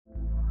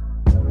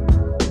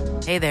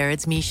Hey there,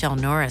 it's Michelle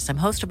Norris. I'm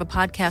host of a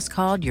podcast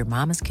called Your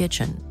Mama's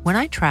Kitchen. When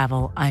I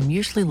travel, I'm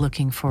usually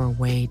looking for a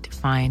way to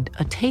find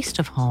a taste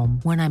of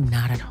home when I'm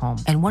not at home.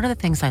 And one of the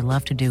things I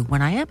love to do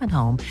when I am at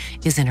home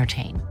is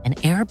entertain. And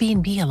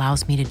Airbnb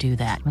allows me to do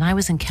that. When I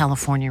was in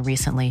California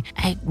recently,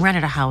 I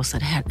rented a house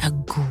that had a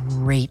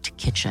great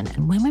kitchen.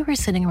 And when we were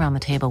sitting around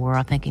the table, we were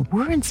all thinking,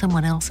 we're in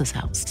someone else's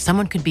house.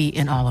 Someone could be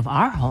in all of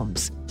our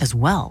homes as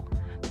well.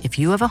 If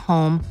you have a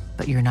home,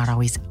 but you're not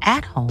always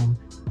at home,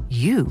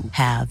 you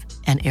have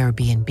an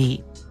Airbnb.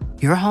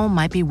 Your home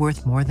might be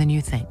worth more than you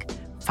think.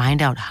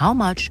 Find out how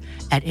much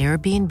at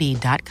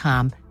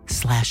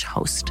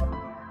airbnb.com/host.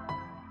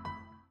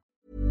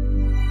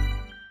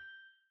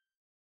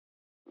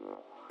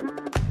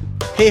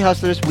 Hey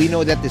hustlers, we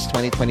know that this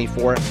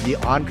 2024, the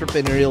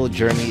entrepreneurial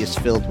journey is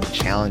filled with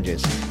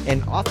challenges.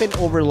 An often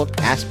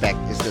overlooked aspect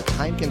is the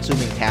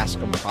time-consuming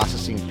task of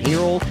processing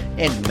payroll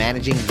and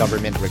managing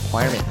government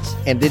requirements.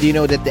 And did you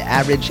know that the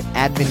average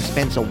admin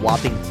spends a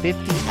whopping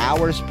 50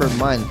 hours per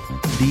month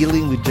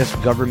dealing with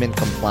just government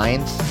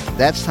compliance?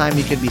 That's time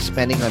you could be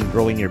spending on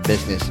growing your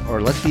business,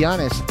 or let's be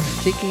honest,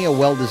 taking a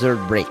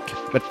well-deserved break.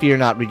 But fear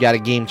not, we got a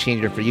game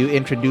changer for you,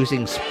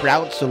 introducing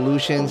Sprout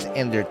Solutions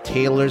and their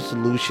tailored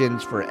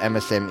solutions for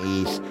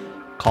MSMEs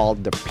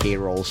called the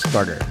Payroll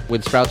Starter.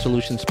 With Sprout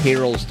Solutions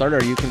Payroll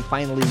Starter, you can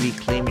finally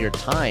reclaim your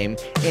time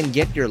and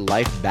get your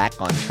life back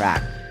on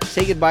track.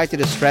 Say goodbye to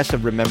the stress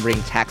of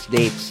remembering tax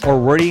dates or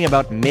worrying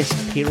about missed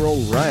payroll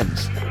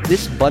runs.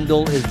 This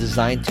bundle is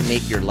designed to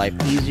make your life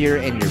easier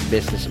and your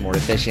business more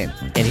efficient.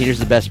 And here's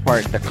the best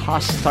part. The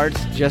cost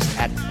starts just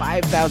at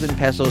 5,000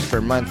 pesos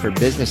per month for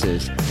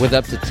businesses with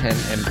up to 10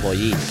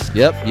 employees.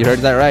 Yep, you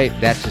heard that right.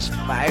 That's just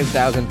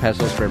 5,000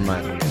 pesos per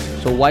month.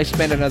 So why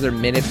spend another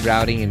minute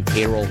drowning in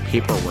payroll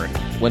paperwork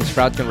when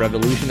Sprout can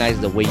revolutionize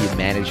the way you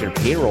manage your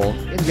payroll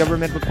and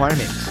government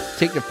requirements?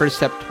 Take the first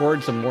step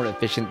towards a more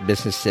efficient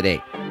business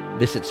today.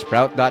 Visit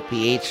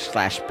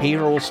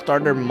sprout.ph/payroll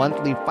starter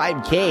monthly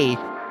 5K.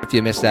 If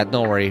you missed that,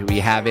 don't worry. We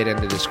have it in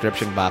the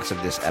description box of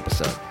this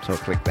episode. So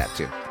click that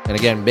too. And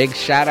again, big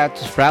shout out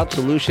to Sprout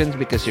Solutions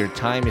because your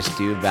time is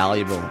too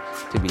valuable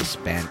to be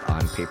spent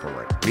on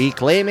paperwork.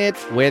 Reclaim it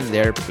with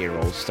their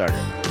Payroll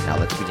Starter. Now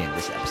let's begin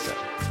this episode.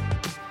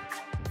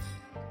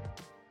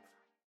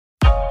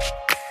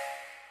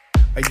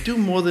 I do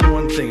more than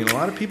one thing, and a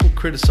lot of people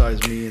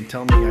criticize me and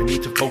tell me I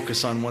need to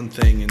focus on one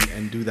thing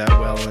and do that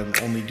well and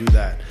only do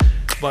that.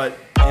 But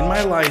in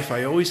my life,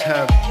 I always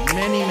have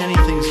many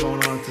things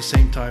going on at the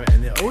same time,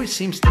 and there always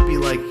seems to be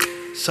like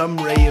some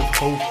ray of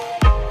hope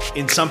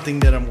in something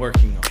that I'm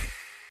working on.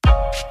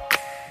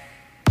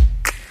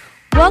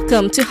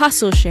 Welcome to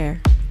Hustle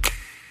Share,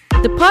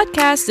 the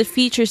podcast that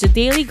features the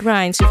daily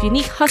grinds of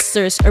unique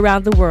hustlers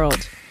around the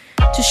world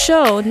to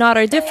show not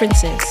our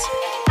differences,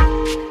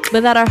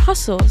 but that our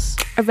hustles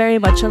are very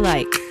much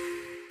alike.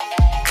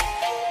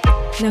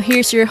 Now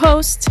here's your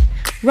host,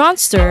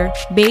 Ronster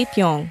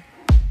Bae-Pyong.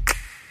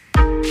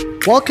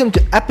 Welcome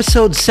to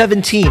episode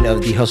 17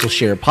 of the Hustle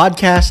Share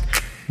podcast.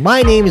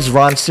 My name is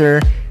Ronster,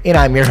 and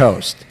I'm your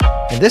host.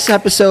 And this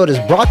episode is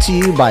brought to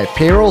you by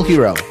Payroll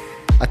Hero,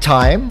 a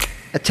time,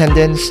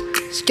 attendance,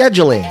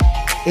 scheduling,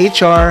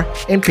 HR,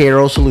 and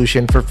payroll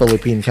solution for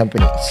Philippine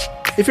companies.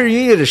 If you're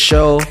new to the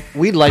show,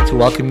 we'd like to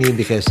welcome you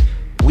because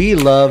we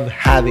love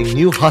having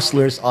new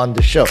hustlers on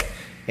the show.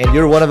 And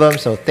you're one of them,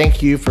 so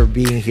thank you for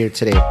being here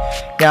today.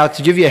 Now,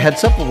 to give you a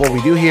heads up of what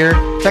we do here,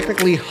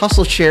 technically,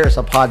 Hustle Share is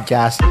a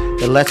podcast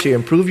that lets you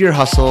improve your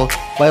hustle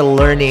by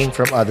learning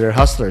from other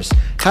hustlers.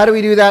 How do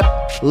we do that?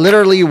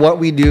 Literally, what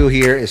we do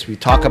here is we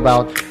talk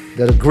about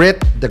the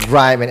grit, the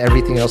grime, and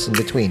everything else in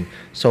between.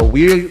 So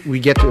we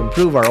get to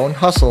improve our own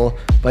hustle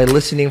by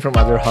listening from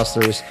other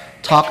hustlers,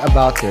 talk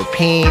about their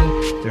pain,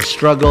 their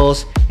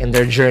struggles, and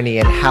their journey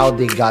and how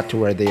they got to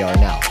where they are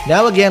now.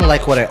 Now again,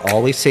 like what I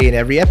always say in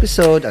every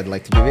episode, I'd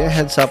like to give you a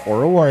heads up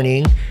or a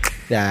warning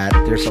that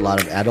there's a lot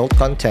of adult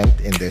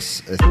content in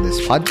this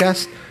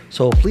podcast.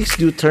 So please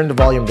do turn the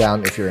volume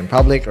down if you're in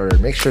public, or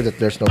make sure that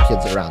there's no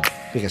kids around,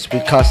 because we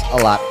cuss a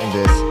lot in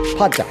this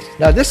podcast.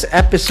 Now this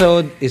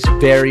episode is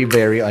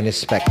very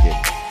unexpected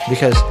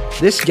because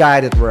this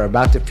guy that we're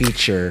about to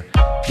feature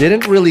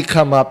didn't really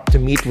come up to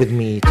meet with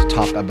me to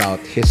talk about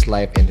his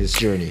life and his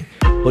journey.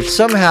 But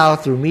somehow,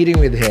 through meeting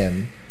with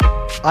him,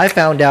 I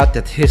found out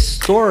that his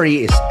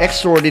story is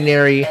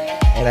extraordinary,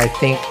 and I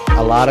think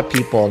a lot of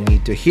people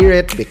need to hear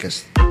it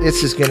because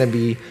this is going to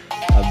be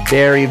a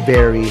very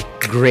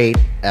great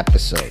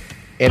episode.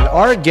 And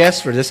our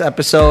guest for this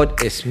episode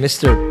is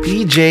Mr.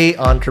 PJ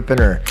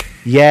Entrepreneur.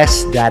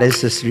 Yes, that is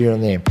his real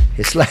name.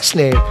 His last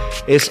name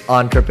is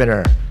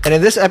Entrepreneur. And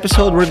in this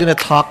episode, we're going to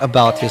talk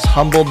about his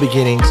humble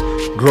beginnings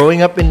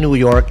growing up in New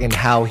York and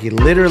how he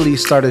literally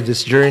started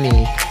this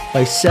journey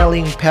by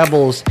selling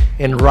pebbles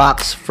and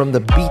rocks from the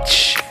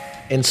beach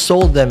and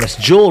sold them as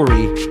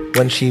jewelry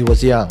when she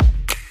was young.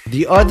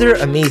 The other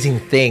amazing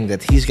thing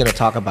that he's going to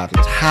talk about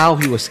is how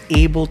he was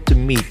able to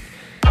meet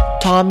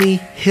Tommy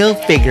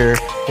Hilfiger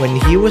when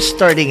he was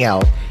starting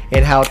out,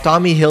 and how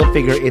Tommy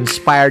Hilfiger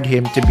inspired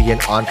him to be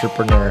an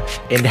entrepreneur,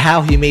 and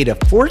how he made a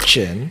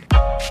fortune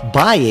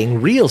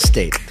buying real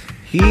estate.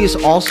 He's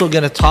also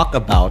going to talk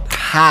about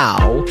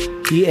how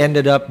he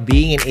ended up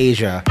being in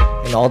Asia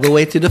and all the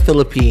way to the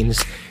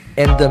Philippines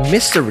and the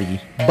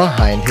mystery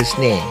behind his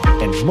name.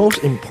 And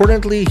most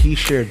importantly, he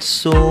shared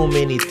so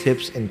many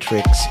tips and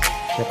tricks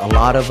that a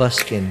lot of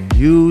us can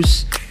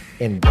use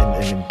and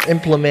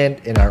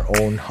implement in our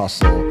own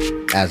hustle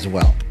as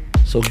well.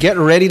 So get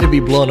ready to be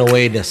blown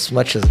away as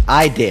much as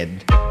I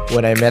did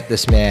when I met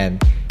this man.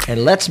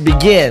 And let's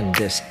begin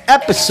this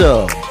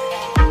episode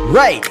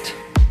right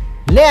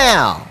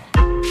now.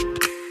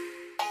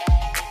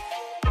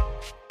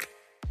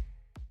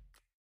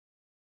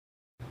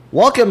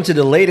 Welcome to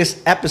the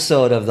latest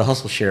episode of the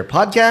Hustle Share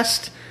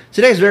podcast.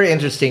 Today is very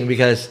interesting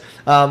because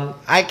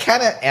I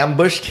kind of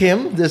ambushed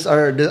him.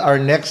 Our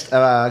next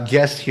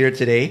guest here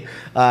today.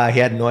 He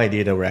had no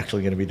idea that we're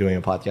actually going to be doing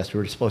a podcast. We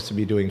were supposed to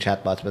be doing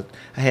chatbots, but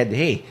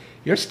hey,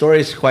 your story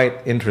is quite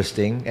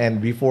interesting.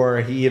 And before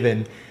he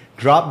even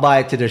dropped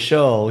by to the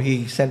show,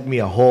 he sent me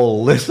a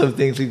whole list of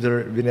things he's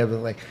been able to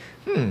like,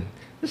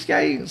 this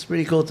guy is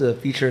pretty cool to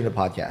feature in the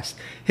podcast.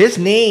 His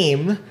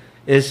name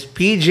is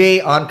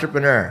PJ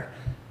Entrepreneur.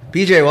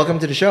 PJ, welcome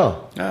to the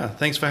show.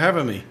 Thanks for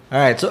having me. All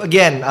right. So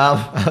again,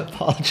 I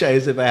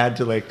apologize if I had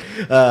to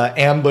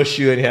ambush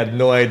you and you had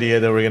no idea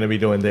that we're going to be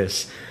doing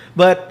this.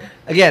 But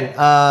again,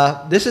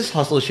 this is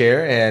Hustle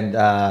Share, and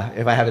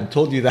if I haven't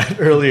told you that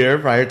earlier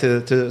prior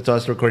to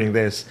us recording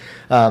this,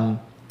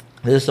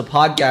 this is a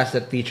podcast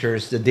that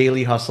features the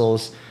daily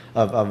hustles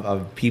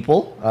of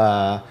people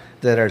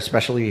that are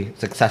especially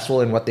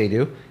successful in what they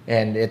do,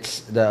 and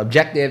the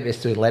objective is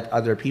to let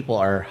other people,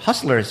 our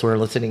hustlers who are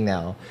listening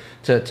now,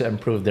 to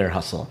improve their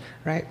hustle,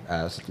 right?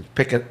 So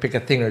pick a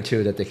thing or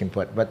two that they can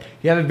put. But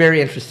you have a very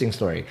interesting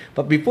story.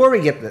 But before we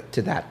get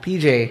to that,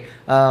 PJ,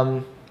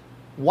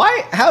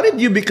 how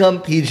did you become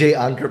PJ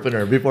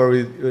Entrepreneur?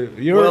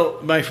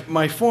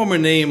 My former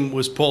name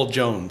was Paul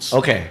Jones.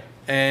 Okay.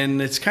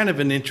 And it's kind of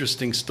an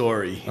interesting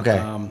story.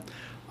 Okay.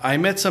 I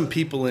met some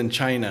people in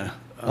China.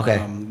 Okay.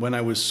 When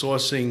I was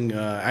sourcing,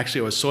 I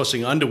was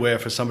sourcing underwear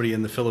for somebody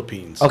in the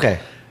Philippines. Okay.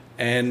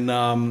 And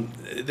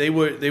they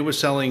were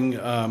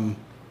selling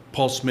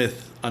Paul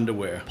Smith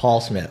underwear.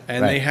 Paul Smith.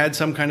 And they had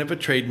some kind of a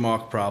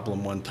trademark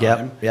problem one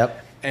time.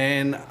 Yep.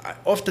 And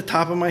off the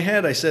top of my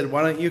head, I said,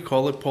 "Why don't you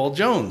call it Paul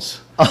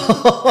Jones?"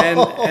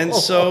 and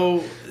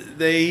so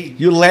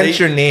you lent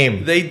your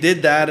name. They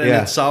did that, and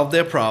it solved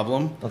their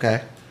problem.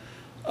 Okay.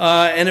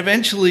 And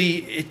eventually,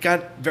 it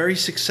got very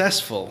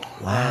successful.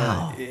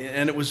 Wow!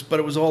 It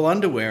was all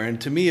underwear, and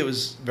to me, it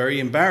was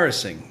very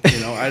embarrassing.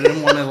 I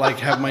didn't want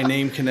to have my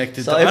name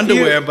connected to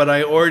underwear, but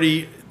I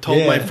already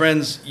told my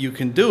friends you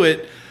can do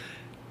it,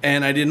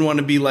 and I didn't want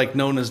to be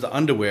known as the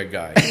underwear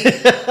guy.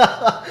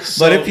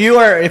 But if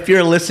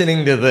you're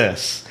listening to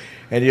this,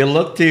 and you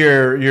look to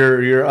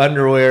your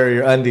underwear,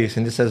 your undies,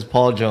 and it says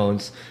Paul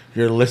Jones,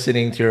 you're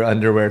listening to your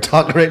underwear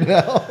talk right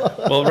now.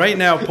 Well, right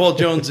now, Paul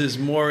Jones is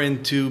more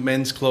into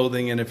men's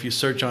clothing, and if you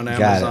search on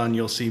Amazon,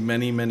 you'll see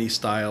many, many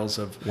styles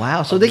of.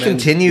 Wow! So they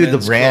continue the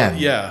brand,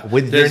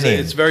 with your name.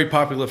 It's very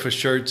popular for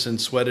shirts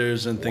and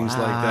sweaters and things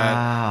like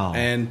that,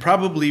 and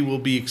probably will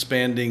be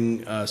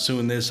expanding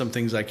soon. There's some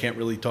things I can't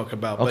really talk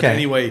about, but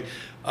anyway,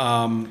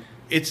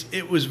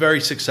 it was very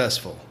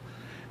successsul.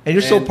 And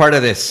you're still part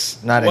of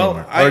this, not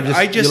anymore.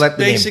 I just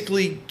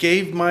basically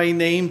gave my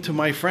name to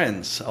my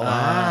friends.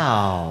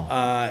 Wow.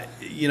 I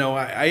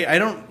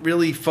don't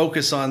really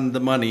focus on the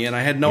money, and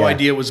I had no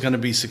idea it was going to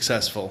be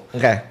successful.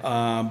 Okay.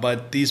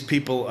 But these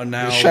people are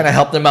now... Just trying to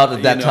help them out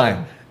at that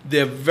time.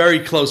 They're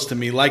very close to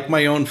me, like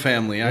my own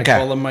family. I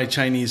call them my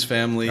Chinese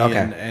family.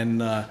 Okay.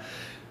 And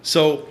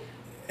so,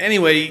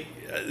 anyway...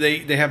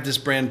 They have this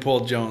brand,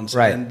 Paul Jones,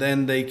 right. And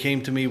then they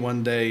came to me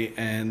one day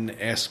and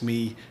asked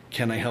me,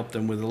 can I help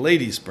them with a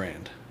ladies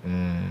brand?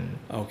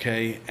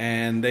 Okay,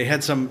 and they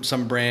had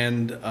some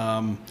brand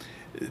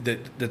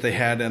that they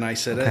had, and I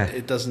said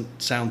it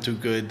doesn't sound too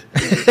good,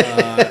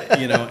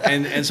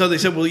 and so they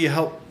said, will you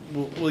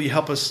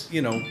help us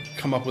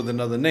come up with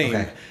another name?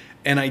 Okay.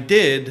 And I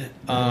did,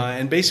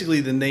 and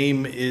basically the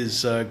name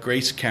is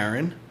Grace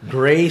Karen.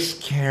 Grace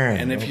Karen.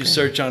 And if you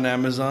search on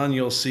Amazon,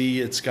 you'll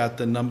see it's got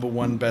the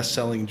 #1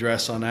 best-selling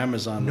dress on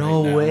Amazon right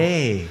now. No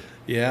way.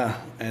 Yeah,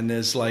 and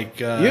there's you're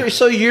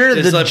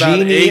the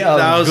genie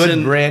of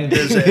good branding.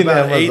 There's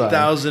about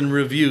 8,000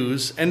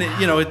 reviews, and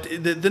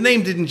the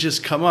name didn't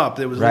just come up.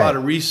 There was a lot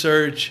of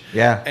research.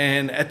 Yeah.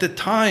 And at the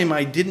time,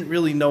 I didn't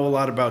really know a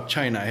lot about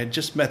China. I had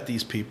just met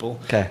these people.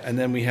 Okay. And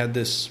then we had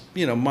this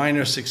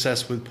minor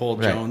success with Paul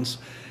Jones,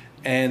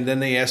 and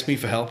then they asked me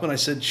for help, and I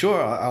said,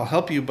 sure, I'll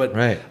help you, but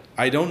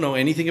I don't know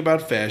anything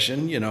about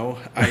fashion.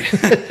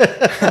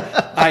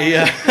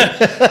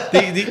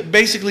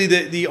 Basically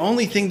the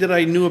only thing that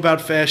I knew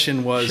about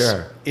fashion was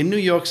in New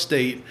York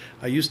State.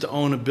 I used to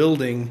own a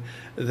building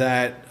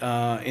that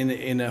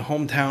in a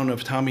hometown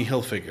of Tommy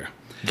Hilfiger.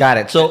 Got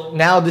it. So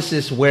now this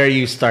is where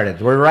you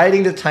started. We're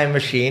riding the time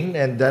machine,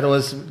 and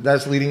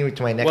that's leading me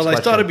to my next question. Well, I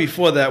started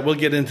before that. We'll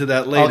get into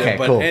that later. Okay,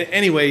 but cool.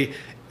 Anyway,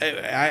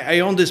 I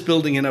owned this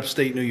building in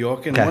upstate New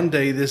York, and one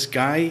day this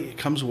guy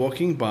comes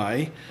walking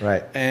by,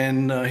 right,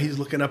 and he's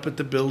looking up at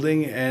the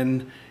building,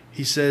 and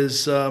he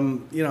says,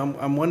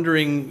 I'm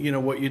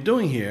wondering, what you're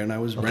doing here. And I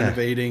was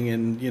renovating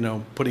and,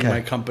 putting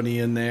my company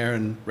in there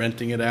and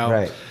renting it out.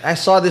 Right. I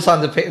saw this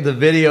on the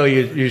video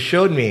you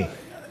showed me.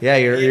 Yeah,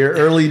 your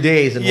early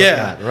days and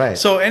whatnot. Right.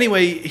 So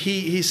anyway,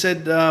 he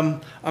said,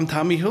 I'm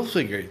Tommy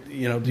Hilfiger. Do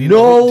you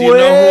know who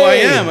I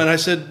am? And I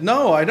said,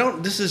 no, I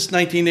don't. This is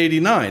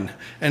 1989.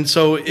 And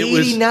so it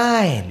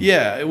 89.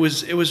 Yeah, it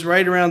was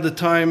right around the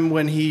time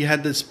when he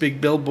had this big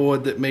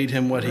billboard that made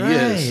him what he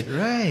is.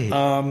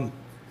 Right.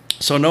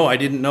 So no, I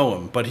didn't know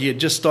him, but he had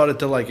just started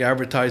to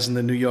advertise in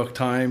the New York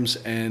Times,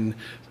 and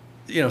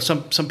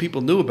some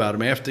people knew about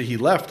him. After he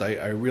left,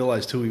 I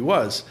realized who he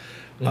was.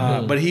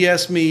 But he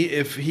asked me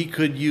if he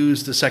could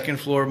use the second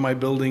floor of my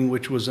building,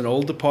 which was an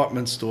old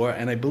department store,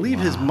 and I believe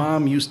his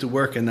mom used to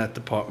work in that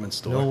department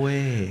store. No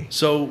way.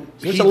 So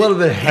there's a little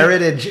bit of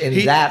heritage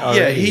in that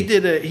already.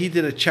 Yeah, he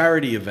did a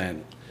charity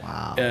event.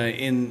 Wow.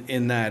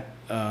 In that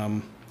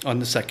on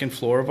the second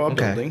floor of our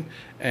building,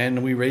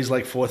 and we raised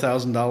like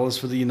 $4,000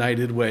 for the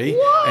United Way.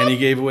 What? And he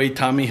gave away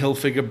Tommy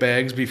Hilfiger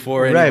bags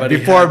before anybody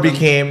before it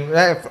became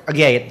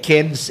again,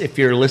 kids, if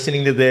you're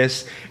listening to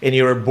this and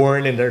you were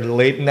born in the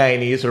late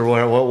 90s or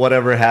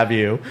whatever have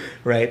you,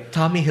 right?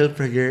 Tommy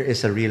Hilfiger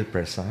is a real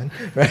person,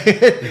 right?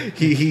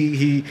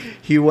 he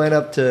went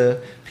up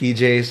to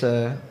PJ's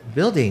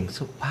building.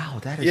 So wow,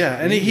 that is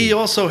and he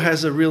also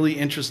has a really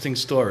interesting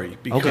story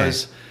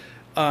because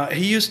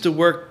he used to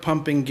work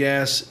pumping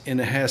gas in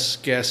a Hess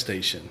gas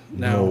station.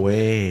 Now, no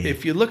way.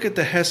 If you look at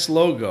the Hess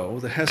logo,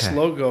 the Hess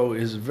logo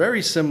is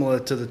very similar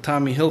to the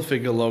Tommy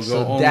Hilfiger logo.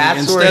 So only that's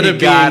instead where of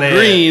being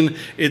green,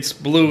 it's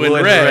blue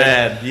and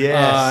red.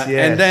 Yes,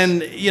 yes. And then,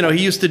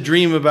 he used to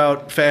dream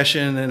about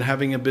fashion and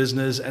having a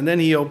business. And then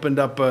he opened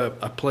up a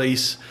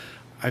place.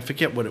 I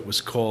forget what it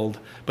was called,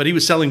 but he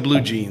was selling blue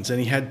jeans, and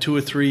he had 2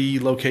 or 3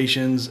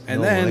 locations,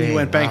 and he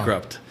went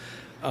bankrupt.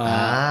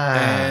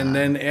 And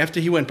then after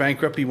he went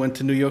bankrupt, he went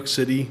to New York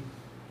City.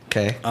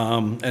 Okay.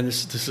 And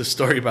this is a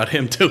story about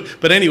him too.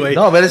 But anyway,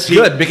 no, but it's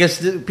good because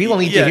people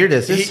need to hear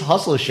this. This is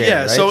Hustle Share.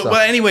 Yeah. Right? So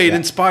anyway, it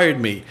inspired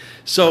me.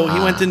 So he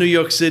went to New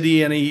York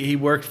City and he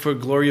worked for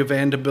Gloria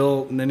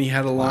Vanderbilt, and then he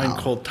had a line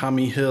called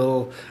Tommy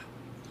Hill.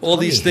 All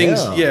these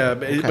things,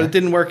 but it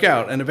didn't work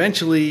out. And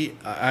eventually,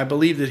 I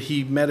believe that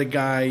he met a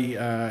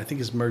guy, I think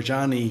it's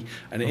Merjani,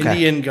 an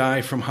Indian guy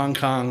from Hong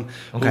Kong,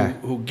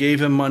 who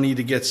gave him money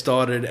to get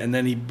started. And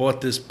then he bought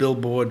this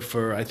billboard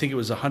for, I think it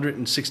was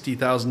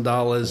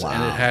 $160,000.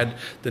 And it had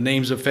the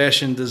names of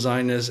fashion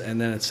designers. And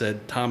then it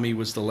said Tommy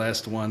was the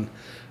last one,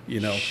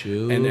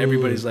 Shoot. And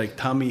everybody's like,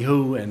 Tommy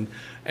who? And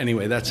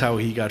anyway, that's how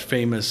he got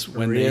famous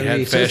when they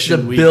had so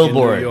Fashion Week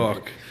billboard. in New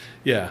York.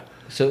 Yeah.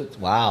 So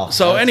wow.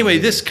 So anyway,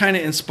 this kind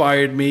of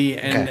inspired me,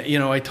 and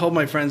I told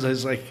my friends, I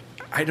was like,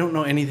 I don't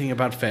know anything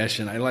about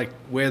fashion. I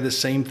wear the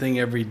same thing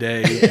every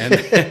day,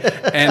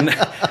 and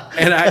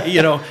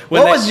I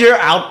what was your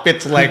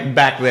outfits like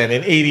back then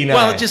in '89?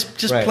 Well, just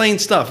plain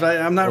stuff.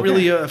 I'm not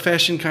really a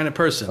fashion kind of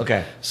person.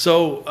 Okay.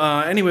 So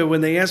anyway, when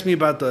they asked me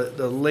about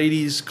the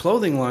ladies'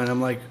 clothing line,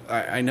 I'm like,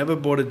 I never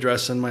bought a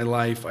dress in my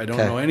life. I don't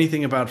know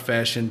anything about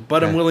fashion,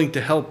 but I'm willing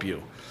to help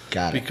you.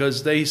 Got it.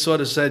 Because they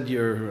sort of said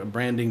you're a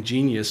branding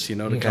genius,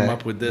 to come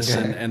up with this,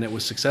 and it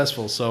was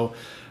successful. So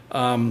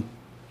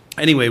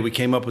anyway, we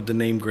came up with the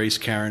name Grace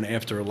Karen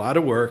after a lot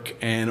of work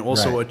and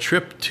also a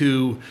trip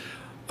to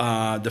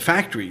the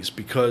factories,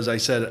 because I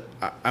said,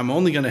 I'm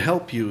only going to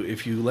help you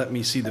if you let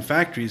me see the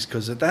factories,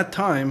 because at that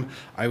time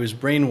I was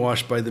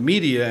brainwashed by the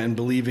media and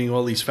believing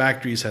all these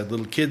factories had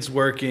little kids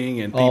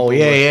working and people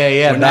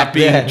were not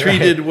being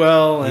treated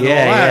well and all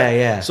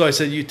that. So I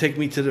said, you take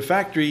me to the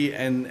factory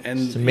and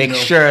to make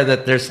sure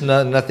that there's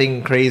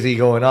nothing crazy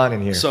going on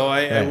in here. So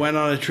I went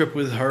on a trip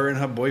with her and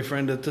her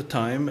boyfriend at the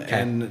time,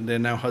 and they're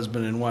now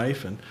husband and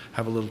wife and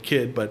have a little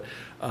kid. But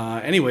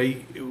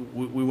anyway,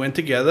 we went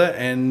together,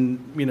 and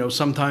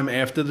sometime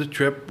after the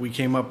trip, we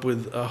came up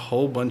with a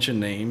whole bunch of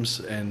names,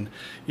 and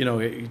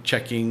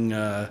checking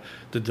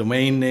the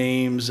domain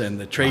names and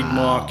the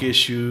trademark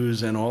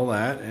issues and all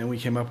that, and we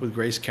came up with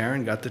Grace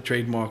Karen, got the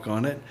trademark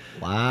on it.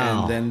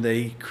 Wow! And then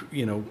they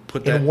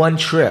put that in one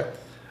trip.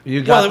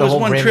 It was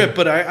one trip,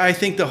 but I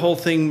think the whole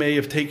thing may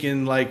have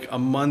taken like a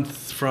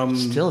month from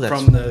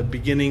the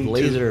beginning.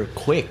 Laser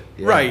quick,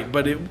 right?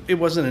 But it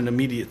wasn't an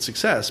immediate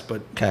success.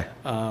 But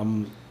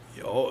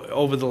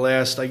over the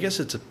last, I guess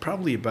it's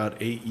probably about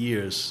 8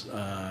 years,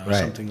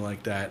 something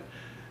like that.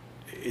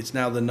 It's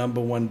now the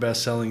 #1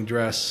 best-selling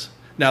dress.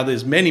 Now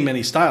there's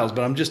many styles,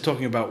 but I'm just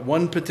talking about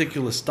one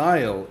particular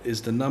style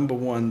is the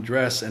 #1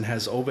 dress and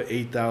has over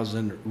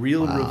 8,000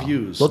 real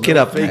reviews. Look it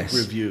up, fake guys.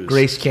 reviews.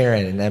 Grace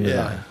Karen and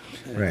Amazon.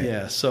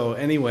 Yeah. So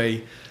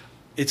anyway,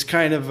 it's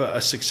kind of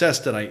a success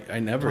that I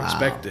never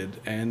expected.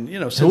 And, you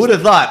know, Who would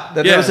have thought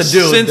that there was a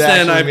dude? Since that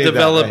then, actually I've made that,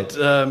 developed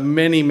right?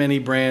 many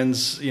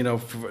brands,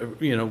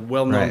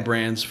 well-known Right.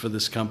 brands for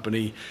this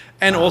company,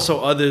 and also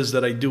others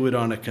that I do it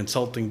on a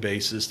consulting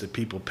basis that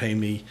people pay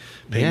me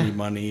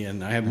money.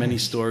 And I have many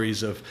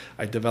stories of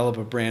I develop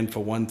a brand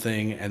for one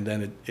thing, and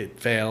then it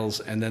fails,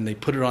 and then they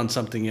put it on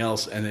something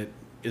else, and it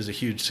is a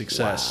huge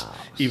success,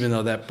 even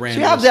though that brand.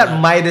 So you have was that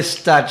not-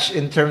 Midas touch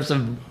in terms of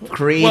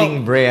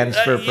creating brands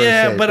per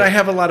yeah, se. but I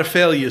have a lot of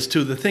failures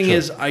too. The thing Sure.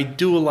 is, I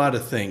do a lot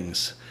of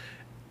things,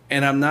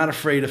 and I'm not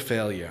afraid of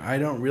failure. I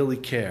don't really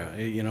care.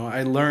 You know,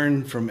 I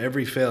learn from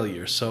every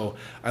failure, so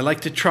I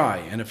like to try.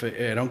 And if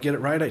I don't get it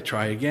right, I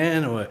try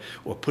again, or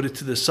put it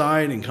to the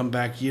side and come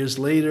back years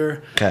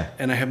later. Okay.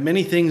 And I have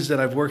many things that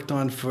I've worked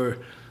on for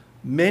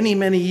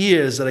many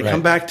years that I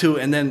come Right. back to,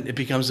 and then it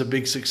becomes a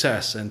big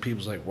success, and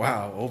people's like,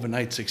 "Wow,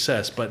 overnight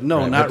success!" But no,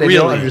 Right, not but they really.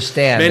 don't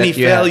understand many that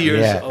you have- failures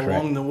yeah, along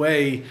correct. the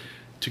way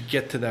to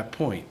get to that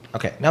point.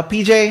 Okay, now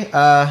PJ,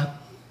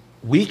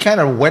 we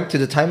kind of went to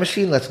the time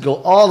machine. Let's go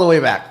all the way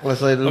back.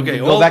 Let's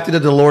go back to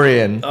the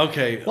DeLorean.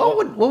 Okay.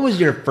 What was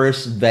your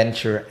first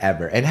venture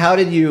ever, and how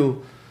did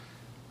you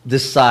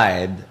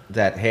decide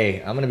that, hey,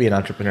 I'm going to be an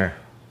entrepreneur?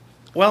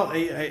 Well,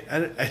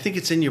 I think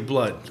it's in your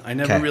blood. I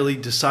never Okay. really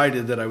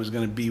decided that I was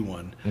going to be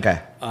one. Okay.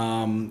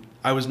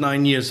 I was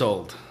 9 years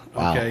old.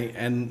 Wow. Okay,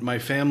 and my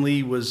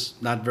family was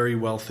not very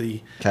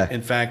wealthy. Okay.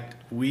 In fact,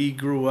 we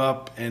grew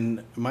up,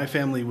 and my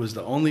family was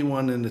the only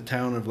one in the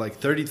town of like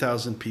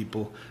 30,000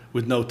 people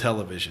with no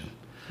television.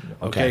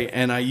 Okay,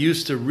 and I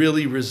used to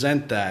really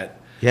resent that.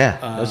 Yeah,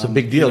 that's a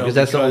big deal because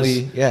that's the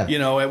only. Yeah. You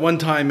know, at one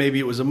time maybe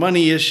it was a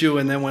money issue,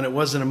 and then when it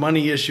wasn't a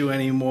money issue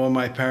anymore,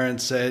 my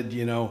parents said,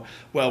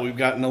 well, we've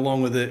gotten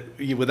along with it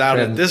without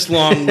it this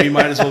long. We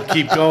might as well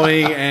keep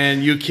going.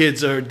 And you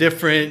kids are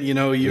different. You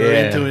know, you're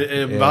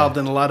involved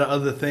in a lot of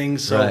other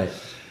things. So Right.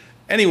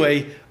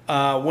 anyway,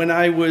 when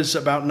I was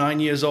about 9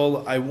 years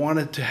old, I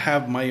wanted to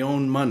have my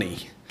own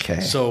money. Okay.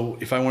 So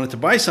if I wanted to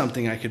buy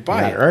something, I could You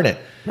buy gotta it. earn it.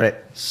 Right.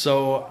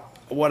 So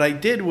what I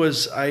did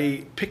was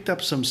I picked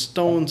up some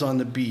stones on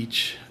the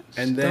beach,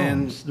 and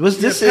Stones. then Was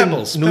this in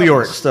New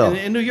York still?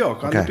 In New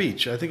York on the Okay.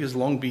 beach. I think it's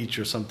Long Beach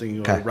or something,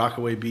 or Okay.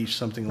 Rockaway Beach,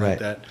 something Right. like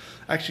that.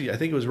 Actually, I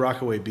think it was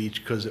Rockaway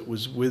Beach because it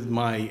was with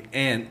my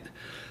aunt,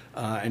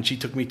 and she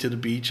took me to the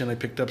beach, and I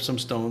picked up some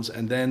stones,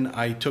 and then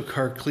I took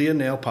her clear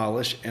nail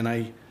polish and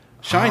I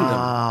shined them.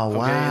 wow.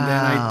 And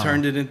then I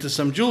turned it into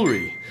some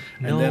jewelry,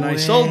 and No then I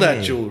sold that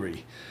way.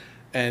 jewelry.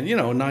 And,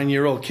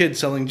 9-year-old kid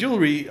selling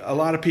jewelry, a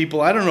lot of people,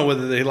 I don't know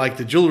whether they like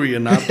the jewelry or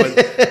not,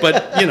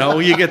 but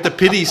you get the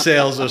pity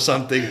sales or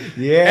something.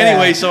 Yeah.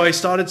 Anyway, so I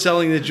started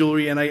selling the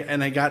jewelry, and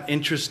I got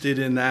interested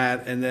in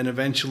that. And then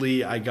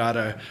eventually I got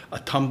a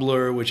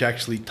tumbler, which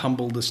actually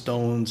tumbled the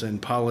stones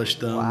and polished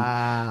them.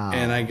 Wow.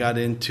 And I got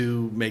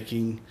into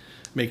making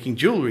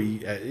jewelry,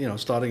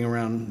 starting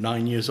around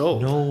 9 years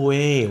old. No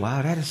way.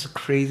 Wow, that is a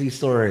crazy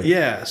story.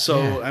 Yeah,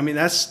 so I mean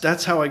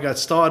that's how I got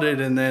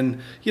started, and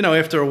then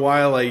after a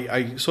while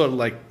I sort of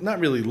like not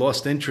really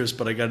lost interest,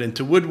 but I got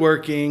into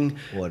woodworking.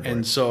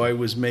 And so I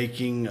was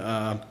making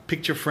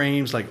picture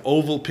frames, like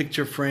oval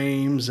picture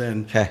frames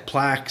and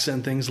plaques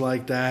and things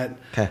like that.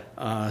 Okay.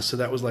 So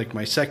that was like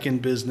my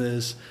second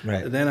business.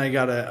 Right. Then I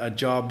got a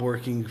job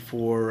working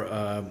for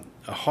a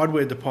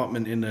hardware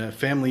department in a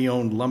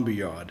family-owned lumber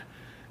yard.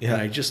 Yeah.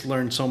 And I just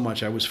learned so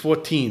much. I was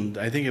 14.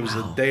 I think it was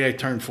the day I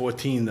turned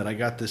 14 that I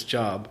got this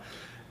job.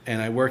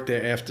 And I worked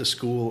there after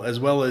school, as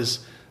well as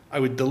I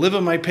would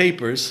deliver my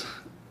papers,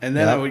 and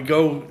then I would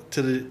go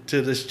to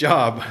this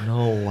job.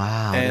 No,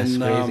 wow.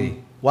 And, that's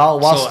crazy.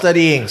 While so-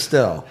 studying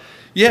still.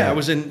 Yeah, I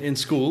was in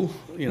school,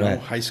 Right.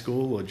 high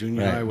school or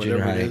junior Right, high, whatever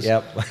junior high, it is.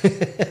 Yep.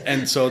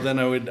 And so then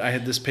I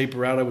had this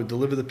paper out. I would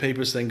deliver the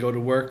papers, then go to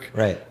work.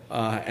 Right.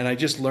 And I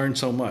just learned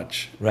so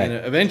much. Right.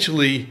 And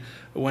eventually,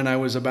 when I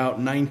was about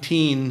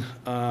 19,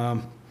 I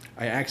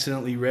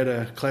accidentally read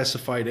a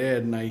classified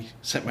ad, and I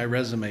sent my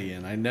resume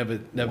in. I never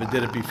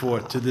did it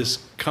before, to this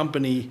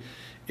company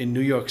in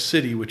New York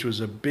City, which was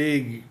a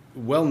big,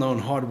 well-known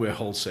hardware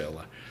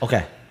wholesaler.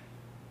 Okay.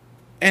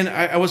 And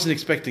I wasn't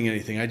expecting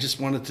anything. I just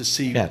wanted to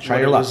see Yeah, try what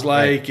your it luck, was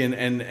like,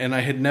 and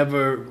I had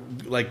never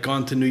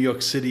gone to New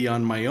York City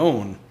on my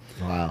own.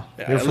 Wow.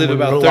 I live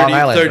about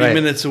 30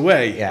 minutes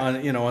away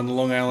on the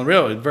Long Island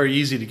Railroad. Very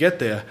easy to get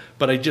there,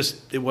 but it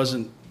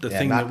wasn't the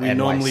thing that we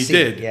normally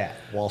did. Yeah,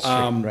 Wall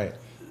Street, right.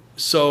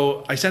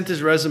 So I sent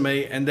his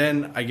resume, and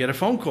then I get a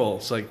phone call.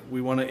 It's like, we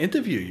want to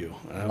interview you.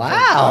 And I was like,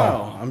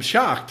 Wow. I'm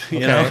shocked,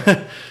 you know.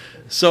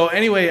 So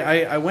anyway,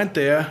 I went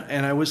there,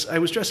 and I was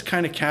dressed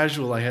kind of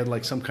casual. I had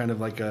like some kind of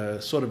like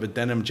a sort of a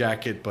denim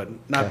jacket, but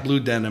not blue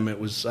denim. It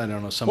was, I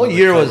don't know, some What other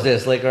year color. was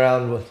this? Like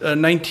around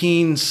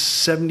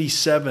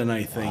 1977,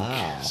 I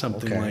think,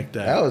 something like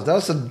that. That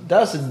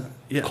was a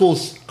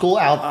cool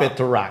outfit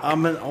to rock.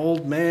 I'm an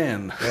old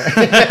man.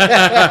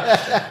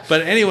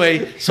 But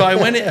anyway, so I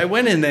went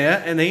in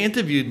there, and they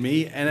interviewed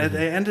me, and at the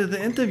end of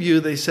the interview,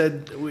 they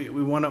said, we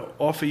want to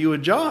offer you a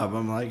job.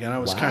 I'm like, and I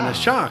was kind of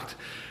shocked.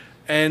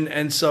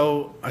 And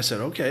so I said,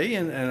 okay.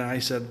 And I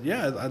said,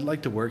 yeah, I'd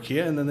like to work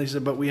here. And then they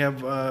said, but we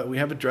have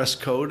a dress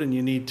code and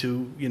you need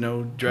to,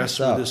 dress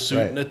with a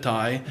suit and a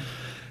tie.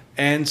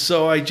 And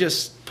so I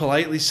just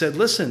politely said,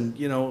 listen,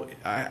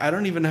 I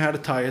don't even know how to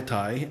tie a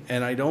tie,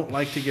 and I don't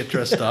like to get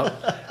dressed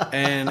up.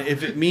 And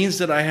if it means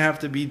that I have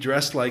to be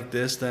dressed like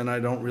this, then I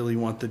don't really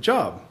want the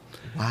job.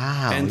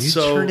 Wow, and you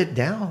turned it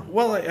down.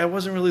 Well, I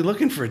wasn't really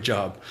looking for a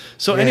job.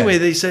 So anyway,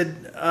 they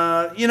said,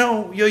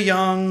 you're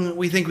young.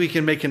 We think we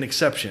can make an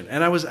exception.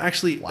 And I was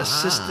actually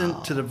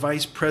assistant to the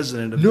vice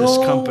president of this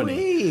company.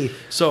 Way.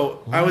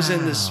 So I was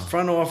in this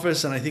front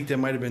office, and I think there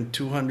might have been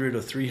 200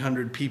 or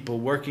 300 people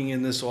working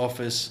in this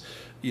office,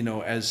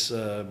 as,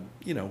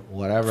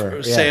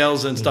 whatever.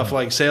 Sales and stuff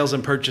like sales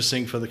and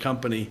purchasing for the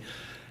company.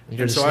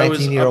 You're this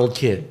 19-year-old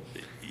kid.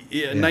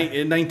 Yeah,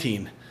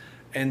 19.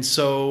 And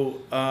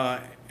so...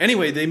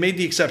 Anyway, they made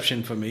the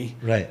exception for me.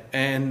 Right.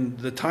 And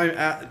the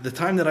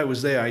time that I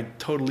was there, I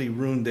totally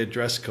ruined their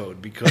dress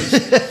code because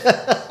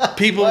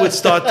people would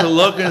start to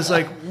look and it's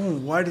like,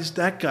 why does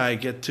that guy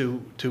get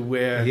to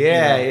wear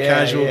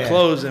casual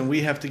clothes and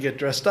we have to get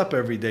dressed up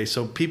every day?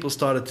 So people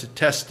started to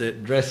test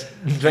it.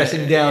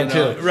 Dressing down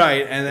too.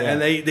 Right.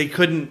 And they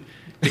couldn't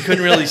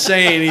really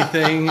say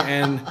anything.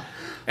 And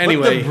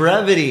anyway, but the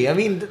brevity. I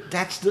mean,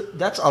 that's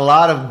a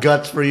lot of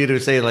guts for you to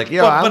say, like,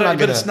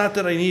 but it's not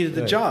that I needed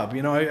the job.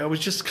 I was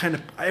just kind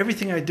of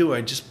everything I do.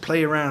 I just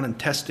play around and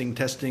testing.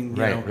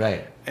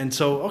 Right. And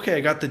so, okay,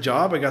 I got the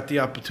job. I got the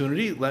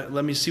opportunity.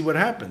 Let me see what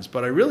happens.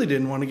 But I really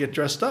didn't want to get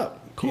dressed up.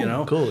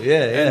 Cool.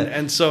 Yeah.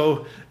 And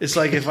so it's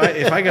like if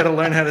I got to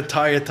learn how to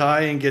tie a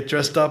tie and get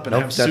dressed up and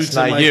have suits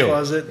in my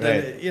closet,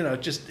 then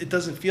it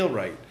doesn't feel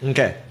right.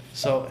 Okay.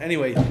 So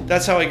anyway,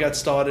 that's how I got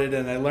started,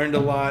 and I learned a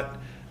lot.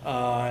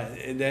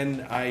 And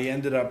then I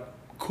ended up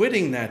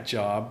quitting that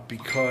job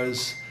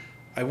because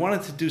I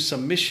wanted to do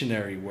some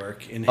missionary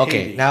work in Haiti.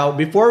 Okay, now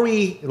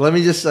let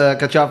me just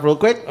cut you off real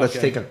quick. Let's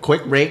take a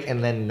quick break,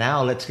 and then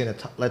now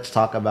let's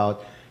talk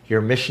about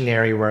your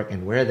missionary work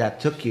and where that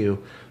took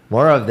you.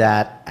 More of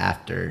that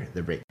after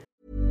the break.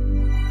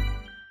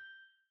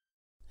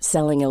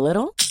 Selling a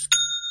little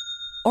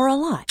or a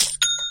lot?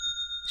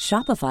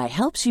 Shopify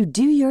helps you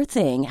do your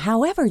thing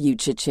however you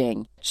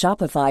cha-ching.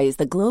 Shopify is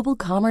the global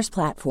commerce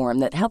platform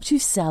that helps you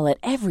sell at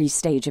every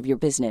stage of your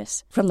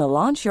business. From the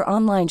launch your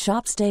online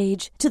shop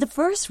stage to the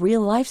first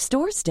real-life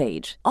store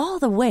stage, all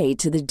the way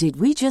to the did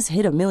we just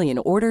hit a million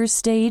orders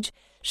stage.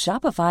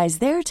 Shopify is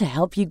there to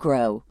help you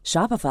grow.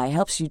 Shopify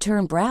helps you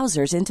turn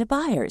browsers into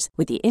buyers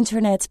with the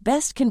internet's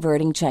best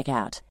converting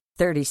checkout.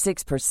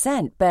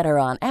 36% better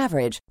on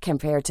average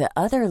compared to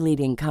other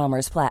leading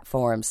commerce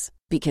platforms.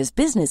 Because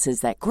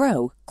businesses that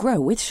grow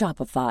with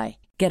Shopify.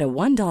 Get a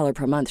 $1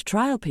 per month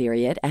trial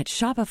period at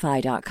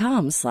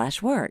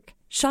shopify.com/work.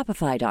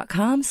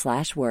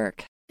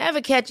 Shopify.com/work.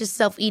 Ever catch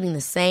yourself eating the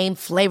same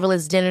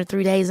flavorless dinner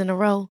 3 days in a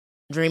row?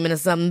 Dreaming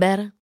of something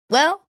better?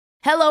 Well,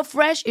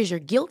 HelloFresh is your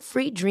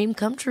guilt-free dream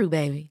come true,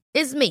 baby.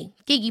 It's me,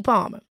 Keke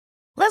Palmer.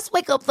 Let's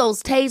wake up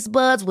those taste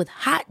buds with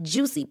hot,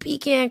 juicy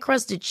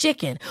pecan-crusted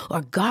chicken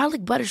or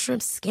garlic butter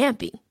shrimp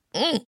scampi.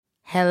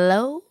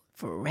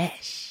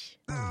 HelloFresh.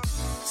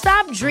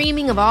 Stop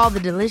dreaming of all the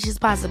delicious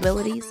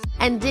possibilities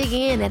and dig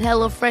in at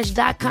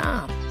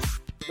HelloFresh.com.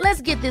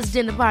 Let's get this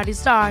dinner party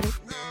started.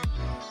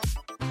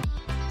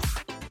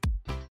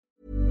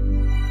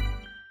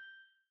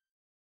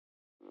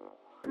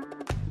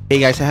 Hey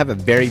guys, I have a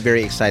very,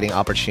 very exciting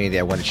opportunity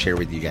I want to share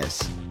with you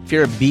guys. If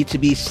you're a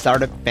B2B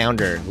startup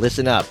founder,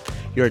 listen up.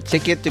 Your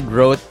ticket to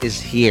growth is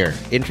here.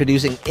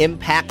 Introducing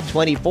Impact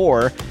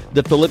 24,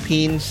 the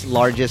Philippines'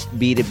 largest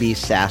B2B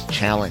SaaS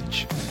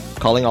challenge.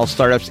 Calling all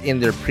startups in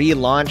their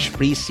pre-launch,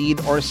 pre-seed,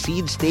 or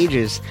seed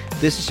stages,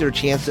 this is your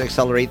chance to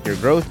accelerate your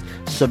growth.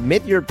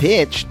 Submit your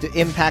pitch to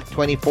Impact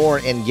 24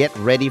 and get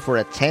ready for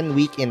a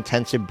 10-week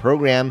intensive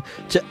program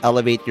to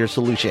elevate your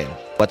solution.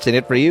 What's in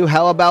it for you?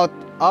 How about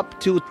up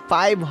to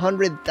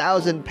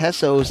 500,000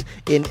 pesos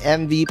in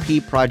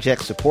MVP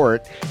project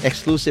support,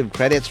 exclusive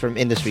credits from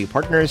industry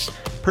partners,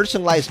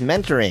 personalized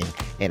mentoring,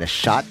 and a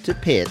shot to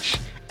pitch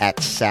at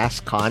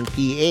SaaSCon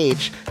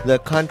PH, the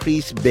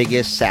country's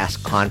biggest SaaS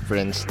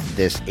conference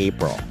this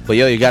April. But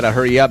you gotta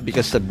hurry up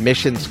because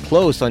submissions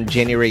close on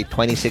January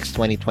 26,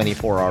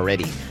 2024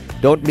 already.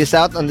 Don't miss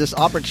out on this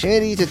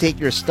opportunity to take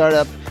your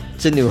startup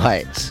to new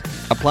heights.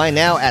 Apply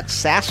now at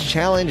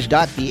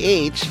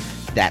SaaSchallenge.ph.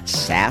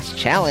 That's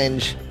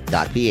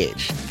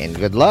SaaSchallenge.ph. And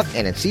good luck,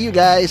 and I'll see you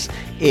guys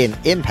in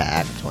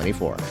Impact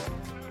 24.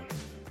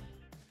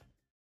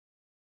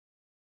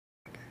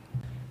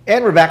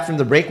 And we're back from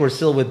the break. We're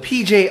still with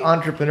PJ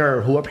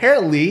Entrepreneur, who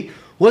apparently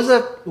was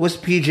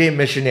PJ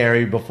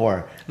missionary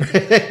before.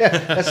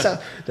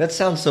 that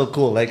sounds so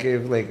cool.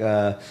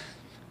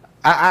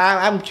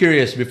 I'm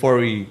curious before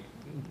we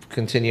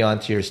continue on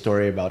to your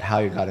story about how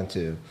you got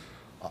into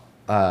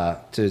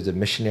to the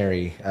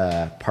missionary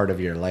part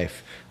of your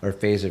life or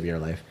phase of your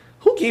life.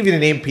 Who gave you the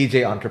name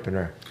PJ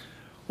Entrepreneur?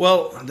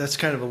 Well, that's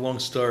kind of a long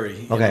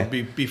story.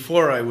 Okay.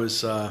 Before I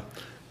was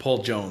Paul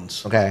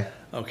Jones. Okay.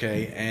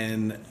 Okay,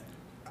 and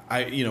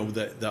I,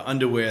 the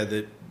underwear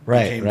that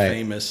became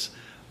famous.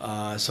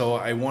 So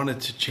I wanted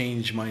to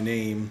change my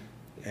name,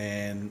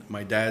 and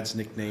my dad's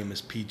nickname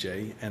is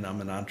PJ, and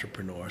I'm an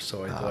entrepreneur.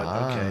 So I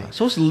thought, okay.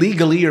 So it's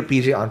legally you're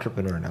PJ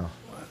Entrepreneur now.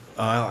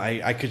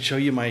 I could show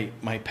you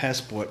my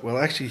passport. Well,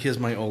 actually, here's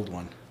my old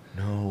one.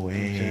 No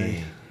way.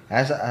 Okay.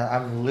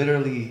 I'm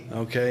literally...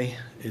 Okay.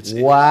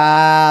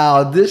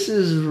 Wow, this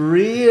is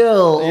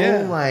real.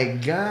 Yeah. Oh my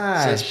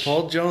gosh. It says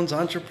Paul Jones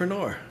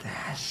Entrepreneur.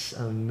 That's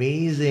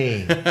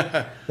amazing.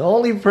 The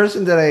only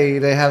person that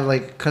I have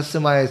like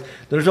customized,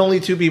 there's only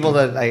two people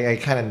that I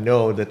kind of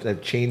know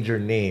that changed their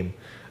name.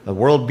 The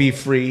World Be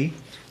Free,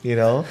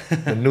 the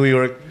New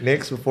York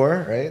Knicks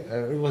before, right?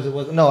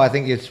 No, I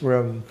think it's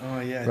from... Oh,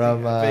 yeah.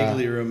 I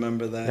vaguely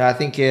remember that. I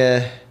think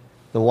the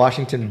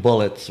Washington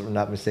Bullets, if I'm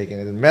not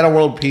mistaken. Meta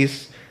World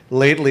Peace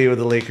lately with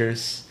the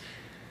Lakers.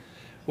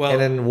 Well,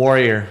 and then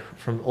Warrior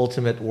from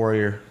Ultimate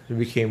Warrior. He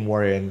became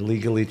Warrior and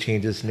legally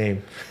changed his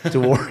name to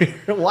Warrior.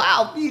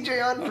 Wow,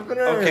 PJ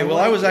Entrepreneur. Okay, well,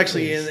 I was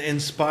actually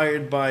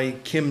inspired by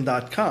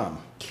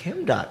Kim.com.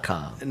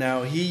 Kim.com.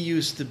 Now, he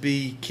used to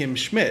be Kim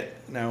Schmidt.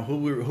 Now, who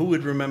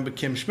would remember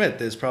Kim Schmidt?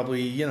 There's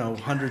probably,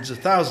 hundreds of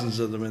thousands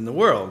of them in the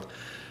world.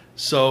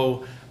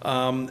 So,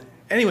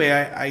 anyway,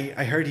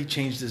 I heard he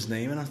changed his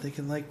name, and I'm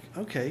thinking, like,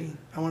 okay,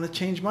 I want to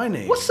change my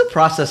name. What's the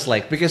process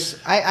like? Because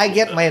I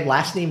get my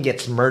last name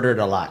gets murdered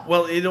a lot.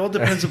 Well, it all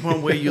depends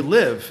upon where you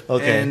live.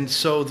 Okay. And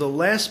so the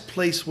last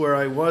place where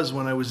I was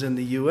when I was in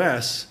the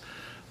U.S.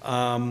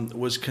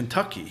 Was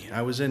Kentucky.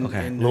 I was in New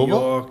Louisville?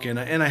 York, and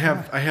I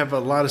have a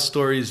lot of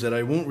stories that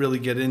I won't really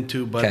get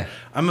into, but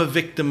I'm a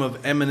victim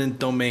of eminent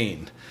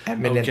domain.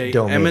 Eminent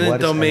domain. Eminent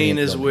What is domain eminent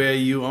is domain? where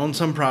you own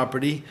some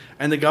property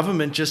and the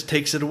government just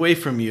takes it away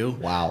from you.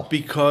 Wow.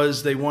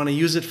 Because they want to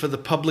use it for the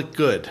public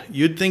good.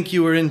 You'd think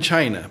you were in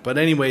China, but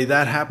anyway,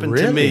 that happened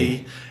to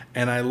me,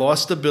 and I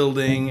lost the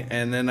building,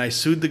 and then I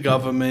sued the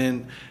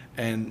government.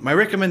 And my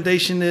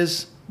recommendation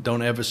is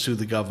don't ever sue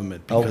the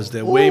government because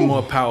they're way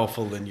more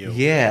powerful than you.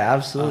 Yeah,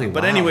 absolutely.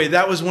 But Wow. anyway,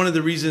 that was one of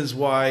the reasons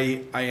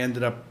why I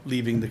ended up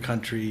leaving the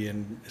country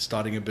and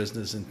starting a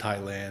business in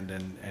Thailand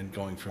and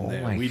going from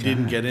there. my We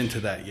didn't gosh. get into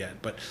that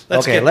yet, but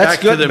let's Okay, get let's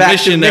back get to the back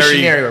to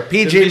missionary, or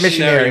PJ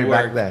missionary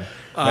work. back then.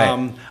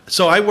 Right.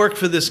 So I worked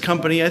for this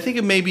company. I think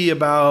it may be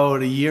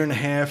about a year and a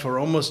half or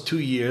almost 2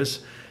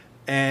 years,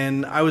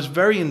 and I was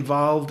very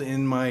involved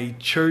in my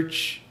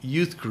church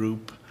youth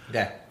group.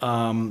 Yeah.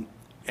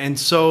 And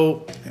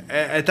so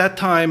at that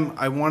time,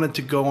 I wanted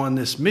to go on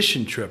this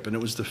mission trip, and it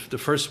was the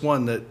first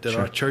one that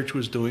our church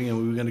was doing, and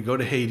we were going to go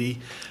to Haiti.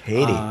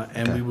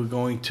 And we were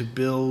going to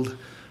build,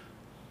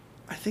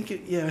 I think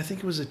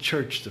it was a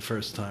church the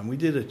first time. We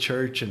did a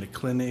church and a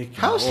clinic.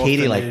 How's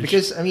Haiti like?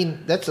 Because, I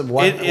mean, that's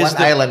one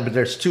island, but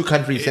there's two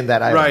countries in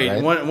that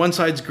island, right? One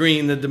side's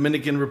green, the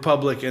Dominican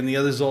Republic, and the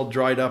other's all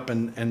dried up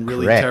and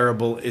really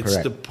terrible. It's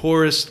the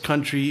poorest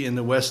country in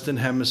the Western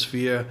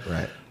Hemisphere.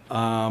 Right.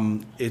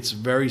 It's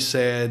very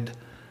sad.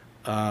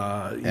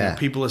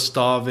 People are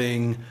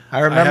starving. I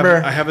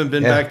remember... I haven't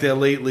been back there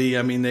lately.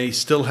 I mean, they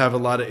still have a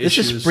lot of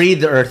issues. This is pre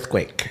the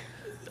earthquake.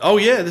 Oh,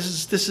 yeah.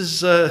 This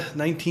is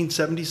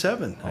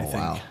 1977, I think.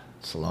 Wow.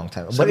 It's a long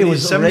time. But it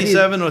was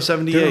 77 or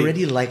 78. They're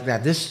already like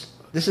that.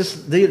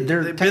 They've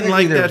been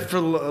like that for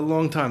a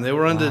long time. They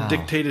were under the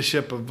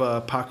dictatorship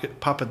of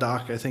Papa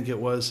Doc, I think it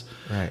was.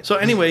 Right. So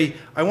anyway,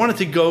 I wanted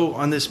to go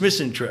on this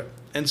mission trip.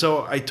 And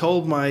so I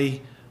told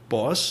my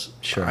boss,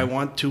 I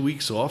want 2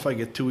 weeks off. I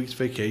get 2 weeks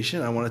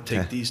vacation. I want to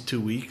take these 2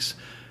 weeks.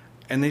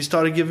 And they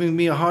started giving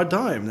me a hard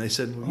time. They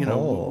said,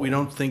 we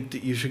don't think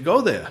that you should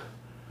go there.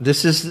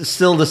 This is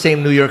still the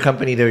same New York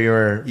company that you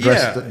were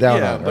dressed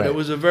down on, but it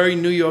was a very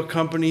New York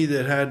company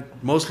that had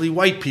mostly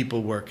white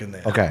people working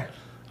there.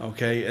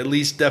 Okay, at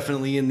least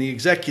definitely in the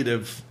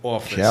executive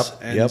office.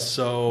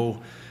 So,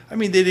 I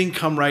mean, they didn't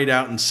come right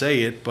out and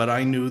say it, but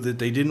I knew that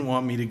they didn't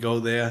want me to go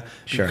there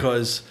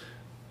because,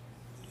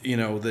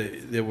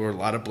 there were a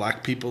lot of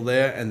black people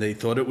there, and they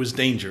thought it was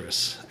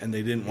dangerous, and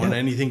they didn't want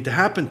anything to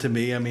happen to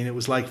me. I mean, it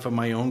was like for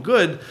my own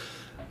good.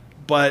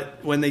 But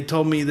when they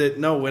told me that,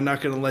 no, we're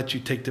not going to let you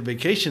take the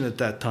vacation at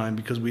that time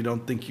because we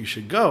don't think you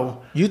should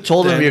go. You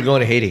told them you're going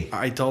to Haiti.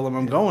 I told them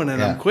I'm going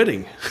and I'm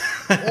quitting.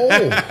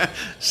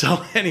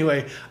 So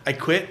anyway, I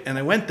quit and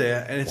I went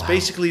there. And it's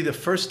basically the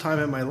first time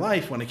in my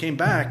life when I came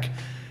back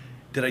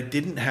that I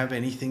didn't have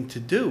anything to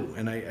do.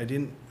 And I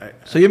didn't.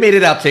 So you made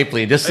it out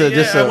safely.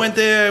 I went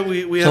there.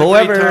 We had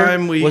a great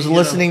time. Whoever was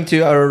listening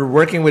to or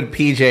working with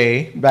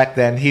PJ back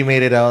then, he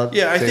made it out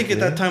I safely. think at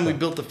that time we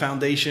built the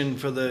foundation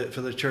for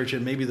the church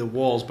and maybe the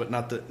walls, but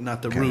not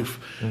the roof.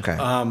 Okay.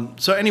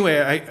 So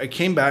anyway, I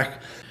came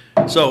back.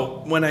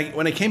 So when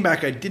I came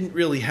back, I didn't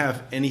really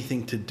have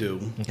anything to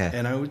do. Okay.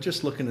 And I was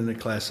just looking in the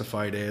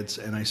classified ads,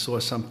 and I saw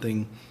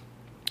something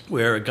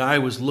where a guy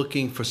was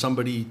looking for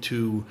somebody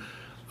to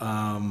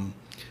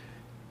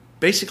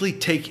basically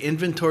take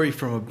inventory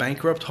from a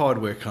bankrupt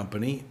hardware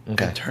company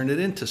and turn it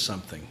into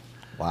something.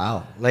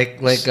 Wow. Like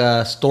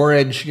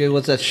storage.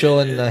 What's that show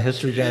in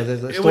History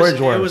Channel? Storage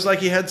Wars. It was like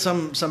he had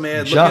some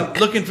ad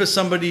looking for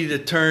somebody to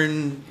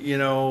turn,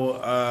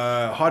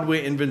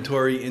 hardware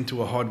inventory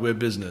into a hardware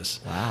business.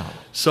 Wow.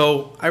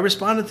 So I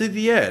responded to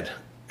the ad.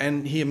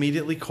 And he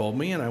immediately called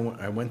me, and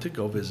I went to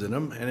go visit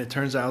him. And it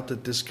turns out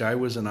that this guy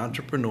was an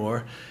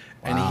entrepreneur,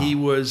 and he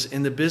was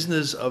in the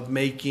business of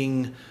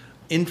making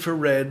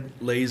infrared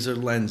laser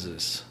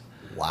lenses.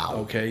 Wow.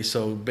 Okay,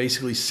 so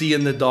basically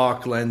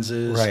see-in-the-dark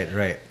lenses.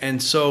 Right.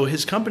 And so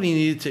his company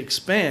needed to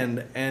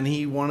expand, and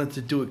he wanted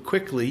to do it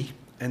quickly.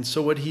 And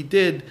so what he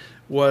did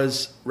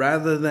was,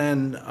 rather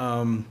than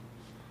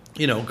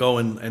go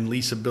and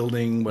lease a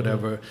building,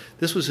 whatever,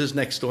 this was his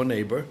next-door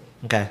neighbor.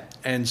 Okay.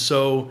 And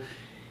so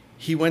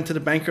he went to the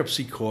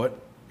bankruptcy court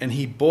and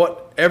he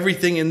bought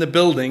everything in the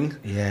building.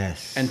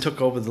 Yes. And took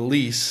over the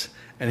lease.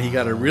 And he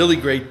got a really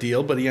great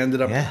deal, but he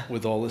ended up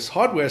with all this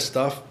hardware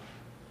stuff.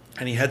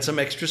 And he had some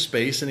extra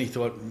space, and he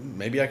thought,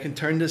 maybe I can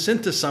turn this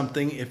into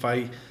something if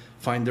I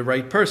find the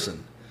right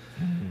person.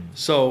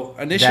 So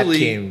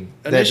initially,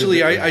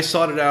 I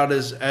started out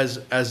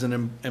as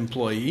an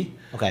employee.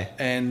 Okay.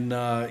 And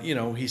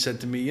he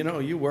said to me,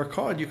 you work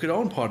hard, you could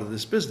own part of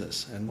this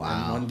business. And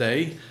one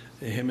day,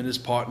 him and his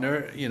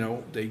partner,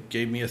 they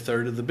gave me a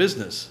third of the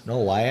business.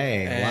 No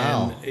way.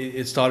 And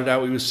it started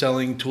out, we were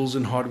selling tools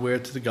and hardware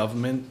to the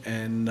government.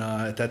 And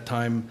at that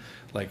time,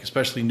 like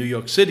especially New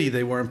York City,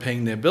 they weren't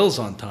paying their bills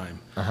on time.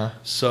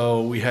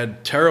 So we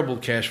had terrible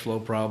cash flow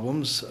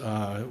problems.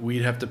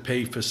 We'd have to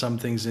pay for some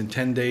things in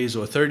 10 days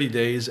or 30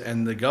 days,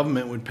 and the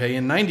government would pay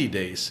in 90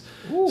 days.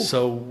 Ooh.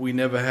 So we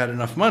never had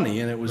enough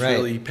money, and it was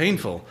really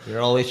painful.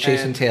 You're always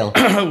chasing tail.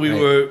 We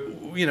were,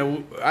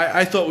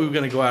 I thought we were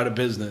going to go out of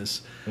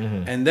business.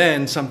 And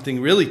then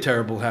something really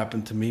terrible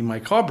happened to me. My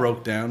car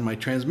broke down. My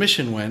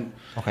transmission went.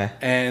 Okay.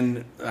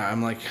 And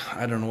I'm like,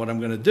 I don't know what I'm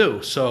going to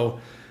do. So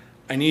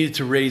I needed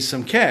to raise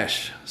some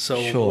cash.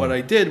 So what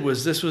I did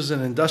was, this was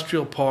an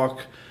industrial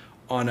park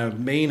on a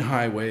main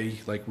highway,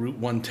 like Route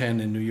 110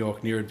 in New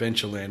York, near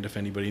Adventureland, if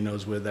anybody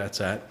knows where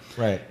that's at.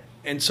 Right.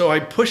 And so I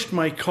pushed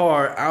my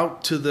car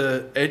out to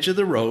the edge of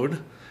the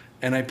road,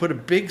 and I put a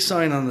big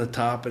sign on the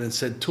top, and it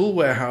said Tool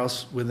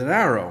Warehouse with an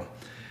arrow.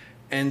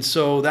 And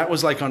so that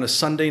was like on a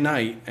Sunday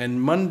night.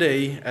 And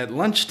Monday at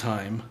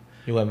lunchtime,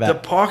 you went back. The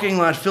parking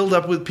lot filled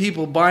up with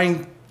people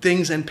buying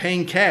things and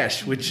paying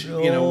cash, which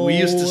we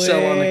used to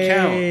sell on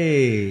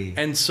account.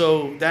 And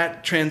so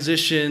that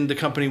transition, the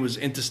company was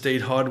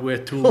Interstate Hardware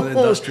Tool and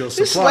Industrial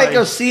Supply. It's like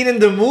a scene in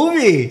the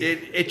movie.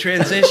 It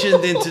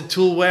transitioned into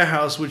Tool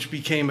Warehouse, which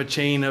became a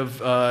chain of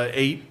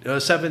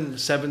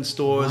seven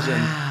stores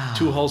and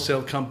 2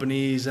 wholesale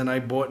companies, and I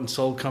bought and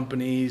sold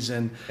companies.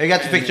 And you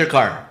got to fix your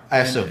car, I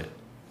assume.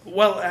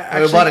 Well,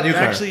 bought a new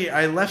car. Actually,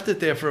 I left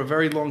it there for a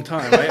very long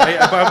time.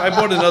 I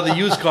bought another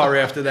used car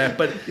after that.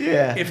 But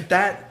if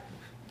that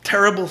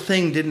terrible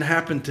thing didn't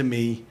happen to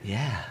me,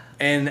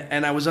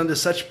 and I was under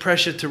such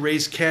pressure to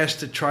raise cash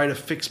to try to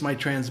fix my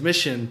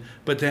transmission,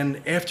 but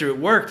then after it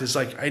worked, it's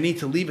like I need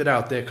to leave it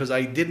out there because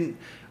I couldn't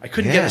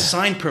get a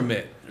sign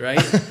permit, right?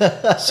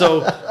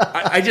 So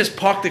I just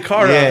parked the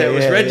car out there. It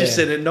was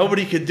registered, and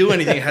nobody could do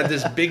anything. It had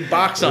this big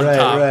box on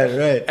top.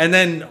 Right. And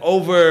then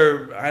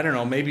over, I don't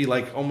know, maybe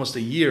like almost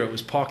a year, it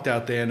was parked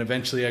out there, and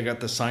eventually I got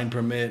the sign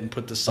permit and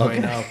put the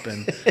sign up.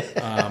 And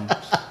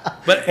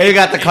but you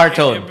got the car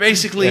towed.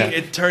 Basically,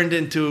 it turned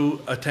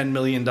into a $10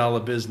 million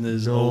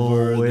business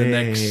the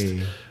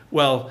next.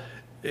 Well,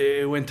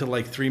 it went to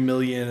like $3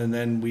 million, and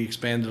then we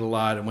expanded a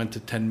lot. It went to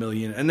 $10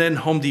 million, and then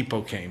Home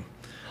Depot came.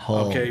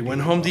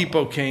 When Home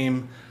Depot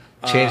came,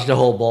 changed the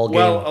whole ball game.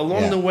 Well,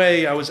 along the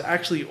way, I was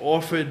actually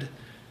offered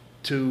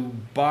to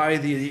buy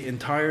the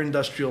entire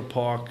industrial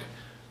park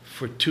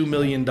for $2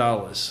 million,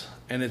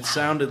 and it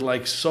sounded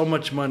like so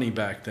much money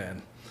back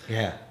then.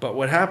 Yeah. But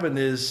what happened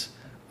is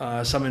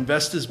some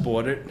investors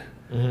bought it,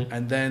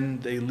 and then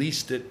they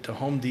leased it to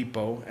Home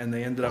Depot, and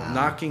they ended up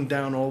knocking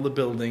down all the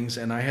buildings,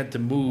 and I had to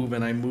move,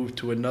 and I moved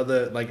to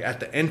another, like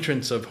at the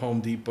entrance of Home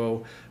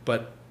Depot,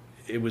 but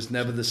it was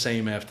never the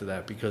same after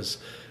that because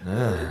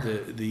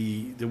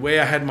the way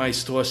I had my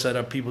store set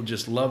up, people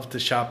just loved to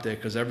shop there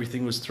because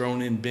everything was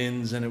thrown in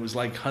bins, and it was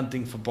like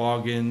hunting for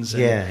bargains.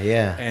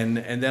 And,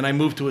 And then I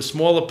moved to a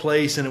smaller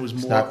place, and it was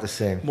not the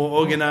same. More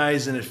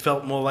organized, and it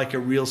felt more like a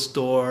real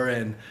store.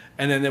 And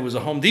then there was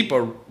a Home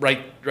Depot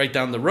right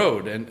down the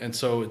road, and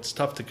so it's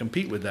tough to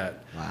compete with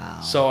that.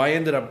 Wow. So I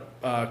ended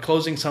up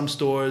closing some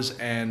stores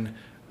and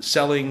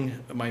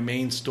selling my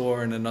main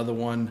store and another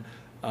one.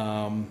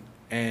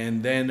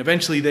 And then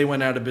eventually they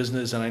went out of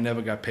business, and I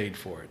never got paid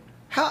for it.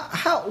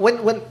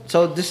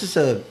 So this is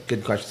a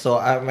good question. So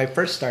my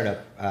first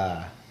startup,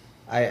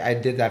 I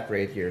did that for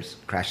 8 years,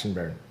 crash and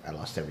burn. I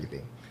lost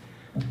everything.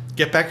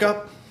 Get back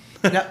up?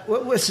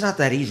 No, it's not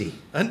that easy.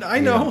 I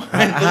know.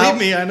 Believe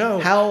me, I know.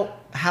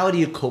 How do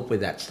you cope with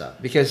that stuff?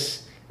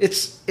 Because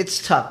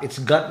it's tough. It's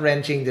gut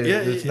wrenching.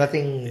 There's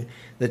nothing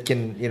that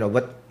can,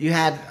 but you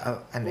had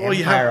an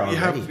empire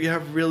already. You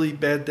have really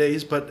bad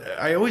days, but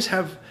I always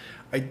have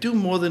I do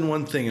more than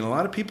one thing, and a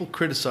lot of people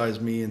criticize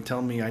me and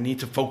tell me I need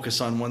to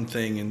focus on one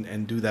thing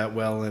and do that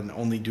well and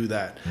only do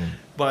that.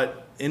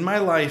 But in my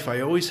life,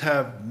 I always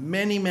have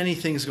many, many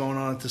things going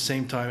on at the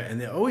same time, and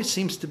there always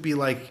seems to be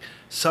like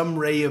some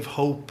ray of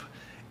hope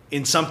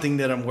in something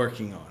that I'm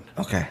working on.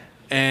 Okay.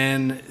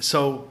 And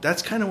so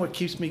that's kind of what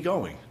keeps me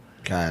going.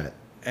 Got it.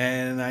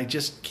 And I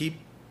just keep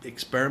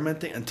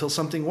experimenting until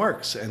something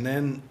works. And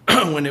then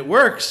when it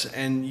works,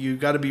 and you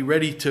got to be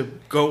ready to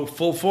go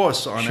full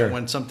force on Sure. it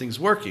when something's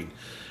working.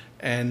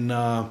 And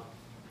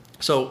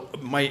so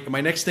my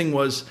next thing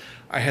was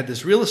I had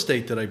this real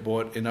estate that I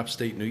bought in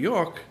upstate New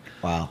York.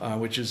 Wow.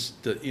 Which is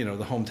the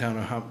hometown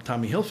of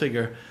Tommy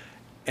Hilfiger.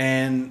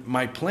 And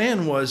my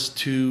plan was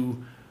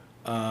to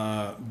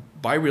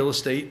buy real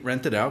estate,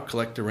 rent it out,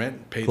 collect the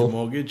rent, pay Cool. the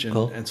mortgage, and,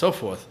 Cool. and so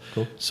forth.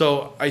 Cool.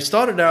 So I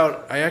started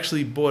out, I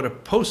actually bought a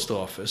post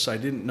office. I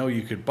didn't know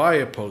you could buy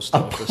a post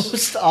office.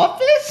 Post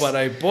office? But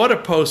I bought a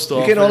post You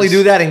office. can only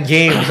do that in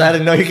games. I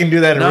didn't know you can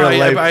do that in No, real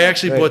life. I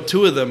actually Right. bought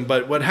two of them.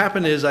 But what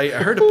happened is I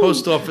heard a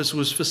post office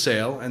was for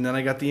sale, and then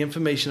I got the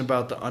information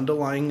about the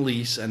underlying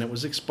lease, and it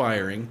was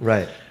expiring.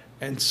 Right.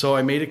 And so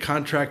I made a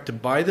contract to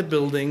buy the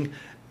building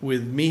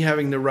with me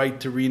having the right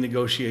to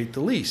renegotiate the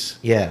lease.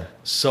 Yeah.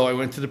 So I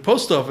went to the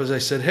post office. I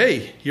said,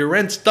 hey, your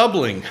rent's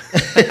doubling.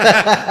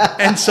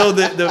 And so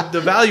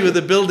the value of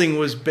the building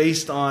was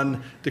based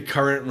on the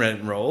current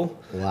rent roll.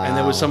 Wow. And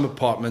there was some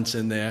apartments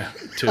in there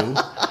too.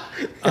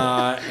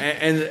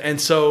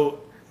 And so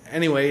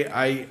anyway,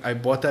 I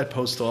bought that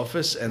post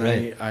office, and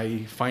Right. I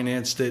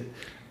financed it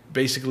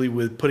basically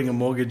with putting a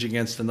mortgage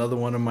against another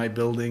one of my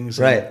buildings.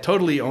 Right. And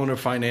totally owner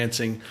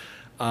financing.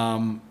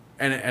 And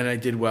I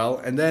did well.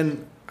 And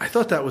then I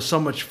thought that was so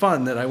much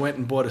fun that I went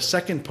and bought a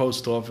second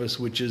post office,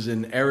 which is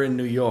in Erin,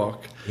 New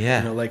York. Yeah.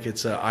 You know, like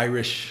it's an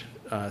Irish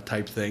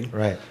type thing.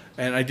 Right.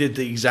 And I did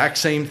the exact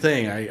same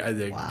thing.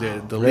 The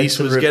Rinse lease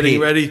and was getting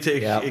repeat. ready to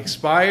Yep.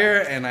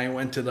 expire, and I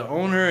went to the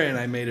owner and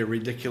I made a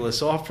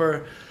ridiculous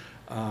offer.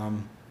 Wow.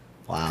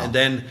 And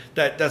then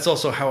that's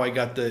also how I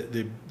got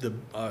the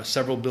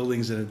several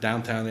buildings in the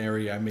downtown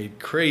area. I made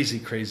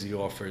crazy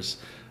offers.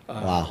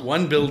 Wow.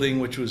 One building,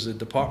 which was a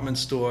department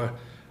store,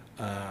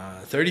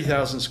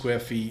 30,000 square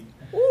feet,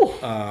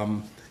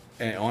 and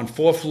on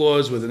 4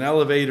 floors with an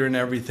elevator and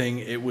everything.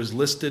 It was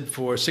listed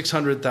for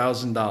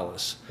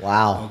 $600,000.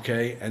 Wow.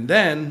 Okay, and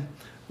then.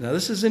 Now,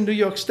 this is in New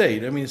York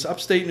State. I mean, it's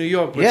upstate New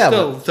York, but Yeah,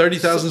 still but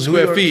 30,000 New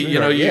square York, feet. New You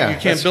know, York, you yeah,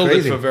 can't that's build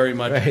crazy. it for very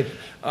much. Right.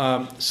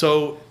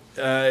 So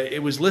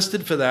it was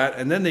listed for that,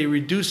 and then they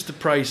reduced the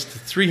price to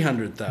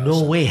 $300,000.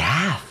 No way,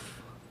 half.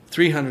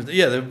 300.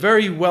 Yeah, they're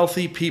very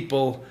wealthy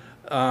people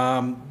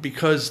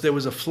because there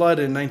was a flood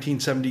in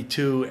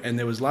 1972, and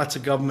there was lots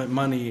of government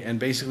money, and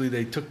basically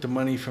they took the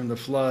money from the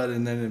flood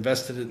and then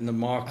invested it in the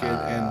market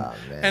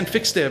and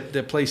fixed their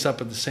place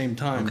up at the same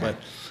time. Okay. But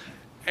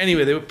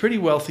anyway, they were pretty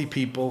wealthy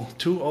people,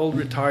 2 old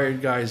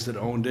retired guys that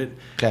owned it,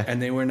 Okay.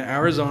 and they were in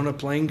Arizona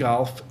playing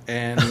golf,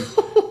 and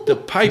the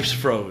pipes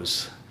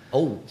froze.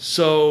 Oh.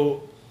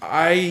 So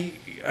I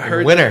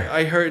heard Winner.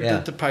 Yeah.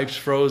 that the pipes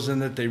froze and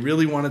that they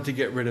really wanted to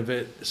get rid of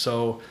it.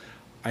 So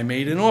I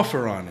made an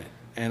offer on it,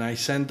 and I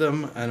sent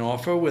them an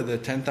offer with a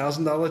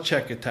 $10,000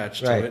 check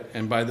attached Right. to it.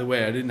 And by the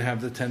way, I didn't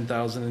have the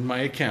 $10,000 in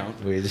my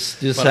account. We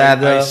just But had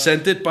the I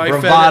sent it by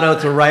bravado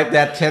FedEx. to write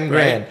that 10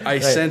 grand. Right. I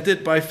sent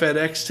it by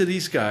FedEx to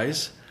these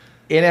guys.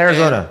 in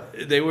Arizona.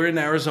 And they were in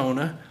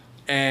Arizona,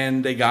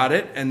 and they got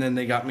it, and then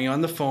they got me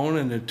on the phone,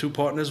 and the 2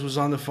 partners was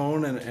on the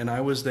phone, and I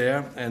was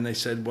there, and they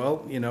said, well,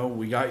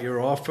 we got your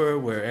offer.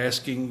 We're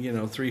asking,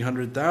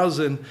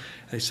 $300,000.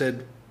 They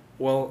said,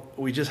 well,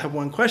 we just have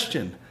one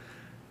question.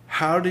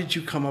 How did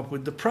you come up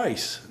with the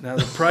price? Now,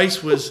 the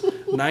price was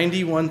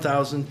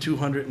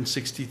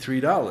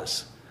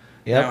 $91,263.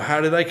 Yep. Now, how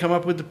did I come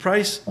up with the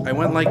price? I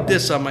went like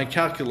this on my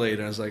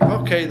calculator. I was like,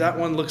 okay, that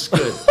one looks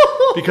good.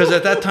 Because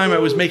at that time, I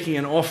was making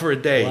an offer a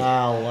day.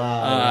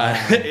 Wow.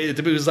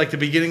 It was like the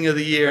beginning of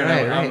the year.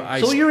 Right, and right.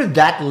 I So you were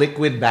that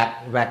liquid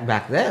back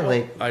then,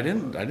 like. I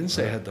didn't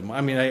say I had the money.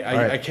 I mean,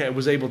 Right. I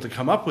was able to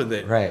come up with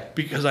it, Right.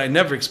 Because I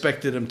never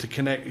expected them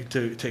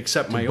to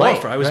accept my bite,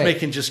 offer. I was right.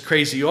 making just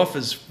crazy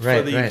offers for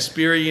Right, the right.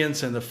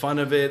 experience and the fun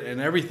of it and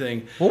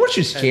everything. Well, weren't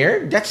you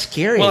scared? That's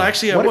scary. Well,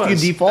 actually, what I was.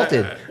 if you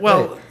defaulted?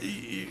 Well,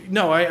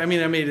 no, I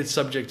mean, I made it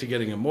subject to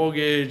getting a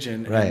mortgage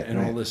and Right, all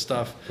right. this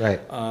stuff. Right.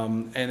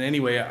 And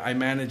anyway, I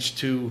managed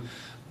to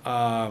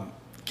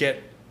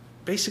get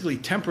basically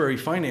temporary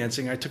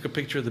financing. I took a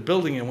picture of the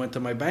building and went to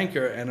my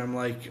banker, and I'm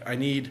like, I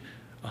need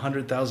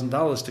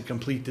 $100,000 to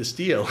complete this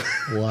deal.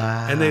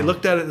 Wow. And they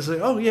looked at it and said,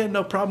 oh, yeah,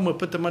 no problem. We'll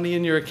put the money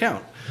in your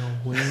account. No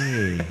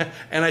way.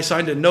 And I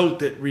signed a note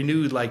that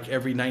renewed like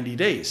every 90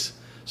 days.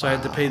 So I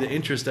had to pay the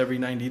interest every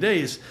 90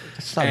 days.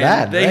 That's not and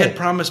bad, They right. had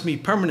promised me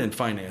permanent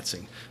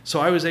financing. So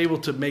I was able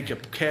to make a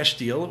cash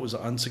deal. It was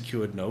an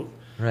unsecured note.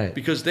 Right.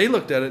 Because they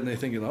looked at it and they're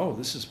thinking, oh,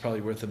 this is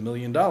probably worth $1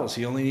 million.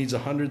 He only needs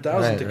 $100,000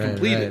 Right, to right,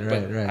 complete right, it.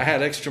 But right, right. I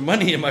had extra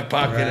money in my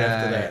pocket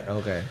after that.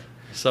 Okay.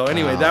 So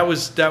anyway, that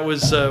was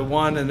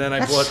one. And then I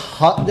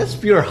That's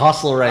pure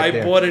hustle right I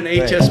there. bought an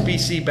Right.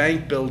 HSBC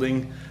bank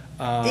building.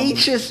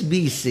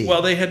 HSBC.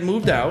 Well, they had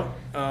moved out,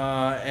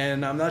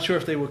 and I'm not sure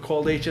if they were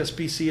called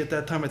HSBC at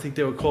that time. I think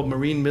they were called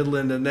Marine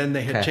Midland, and then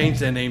they had changed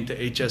their name to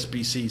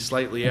HSBC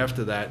slightly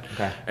after that.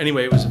 Okay.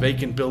 Anyway, it was a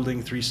vacant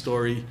building,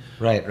 3-story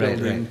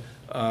building.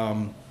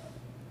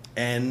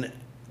 And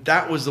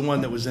that was the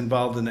one that was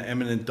involved in the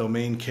eminent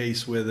domain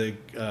case where the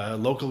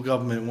local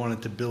government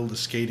wanted to build a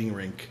skating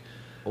rink.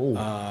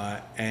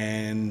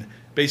 And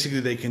basically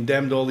they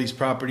condemned all these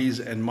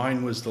properties, and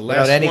mine was the last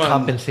one. Without any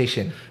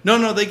compensation?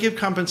 No, they give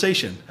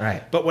compensation.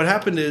 Right. But what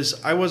happened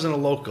is I wasn't a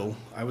local.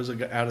 I was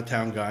an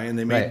out-of-town guy, and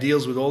they made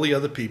deals with all the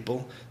other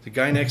people. The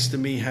guy next to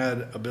me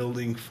had a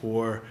building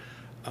for,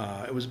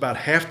 it was about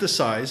half the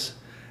size,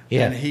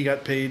 and he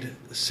got paid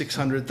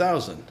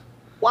 $600,000.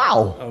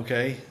 Wow.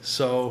 Okay,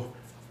 so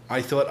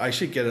I thought I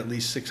should get at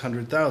least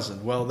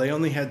 $600,000. Well, they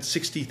only had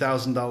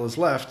 $60,000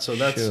 left, so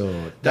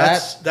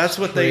that's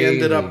what they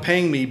ended up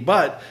paying me.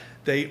 But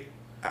they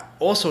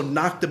also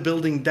knocked the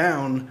building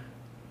down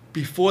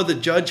before the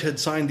judge had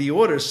signed the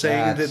order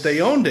saying that they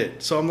owned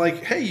it. So I'm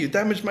like, hey, you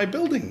damaged my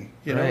building.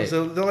 You know,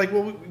 so they're like,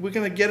 well, we're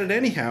going to get it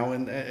anyhow.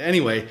 And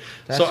anyway,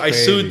 so I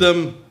sued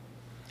them.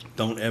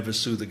 Don't ever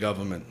sue the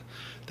government.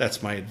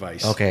 That's my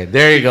advice. Okay,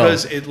 there you go.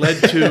 Because it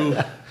led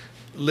to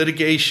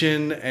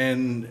litigation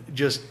and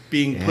just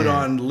being put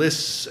on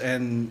lists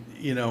and,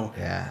 you know,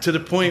 to the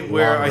point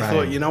where I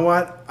thought, you know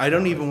what? I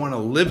don't even want to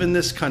live in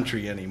this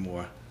country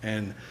anymore.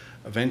 And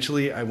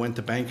eventually I went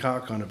to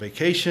Bangkok on a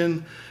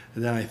vacation,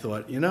 and then I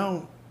thought, you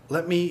know,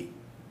 let me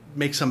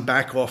make some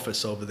back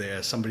office over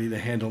there, somebody to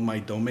handle my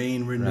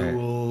domain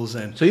renewals.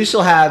 And so you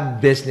still had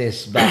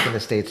business back in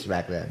the States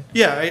back then?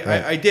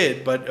 Yeah, I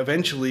did, but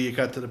eventually it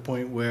got to the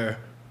point where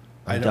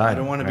I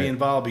don't want to be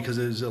involved because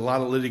there's a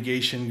lot of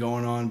litigation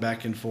going on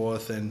back and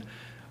forth, and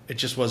it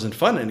just wasn't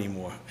fun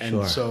anymore.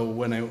 And so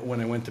when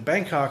I went to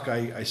Bangkok,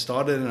 I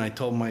started, and I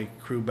told my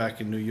crew back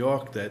in New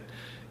York that,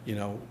 you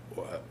know,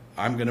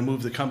 I'm going to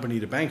move the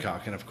company to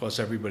Bangkok. And of course,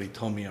 everybody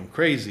told me I'm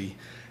crazy.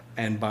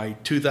 And by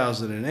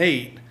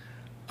 2008,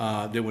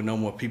 there were no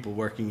more people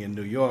working in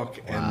New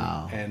York.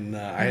 And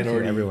I had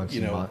already,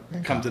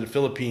 come to the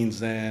Philippines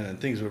then, and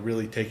things were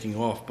really taking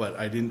off. But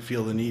I didn't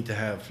feel the need to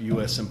have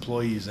U.S.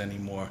 employees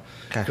anymore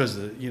because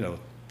of,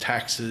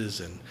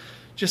 taxes and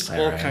just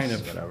all kind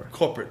of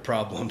corporate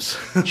problems.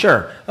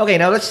 Sure. Okay,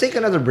 now let's take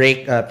another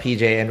break,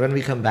 PJ. And when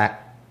we come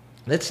back,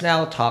 let's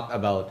now talk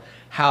about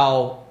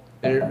how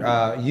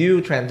you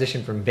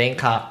transitioned from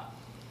Bangkok,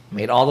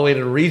 made all the way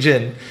to the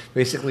region,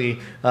 basically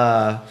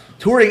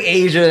touring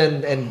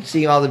Asia and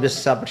seeing all the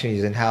business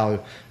opportunities, and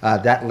how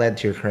that led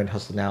to your current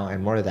hustle now,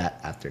 and more of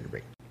that after the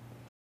break.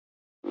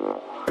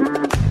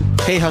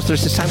 Hey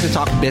hustlers, it's time to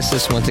talk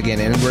business once again,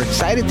 and we're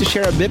excited to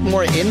share a bit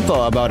more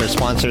info about our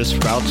sponsor,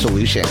 Sprout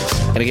Solutions.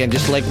 And again,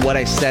 just like what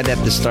I said at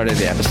the start of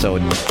the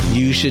episode,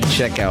 you should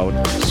check out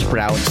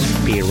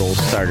Sprout's Payroll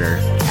Starter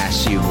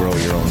as you grow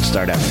your own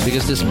startup,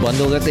 because this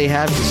bundle that they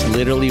have is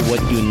literally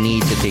what you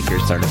need to take your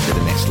startup to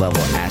the next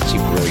level as you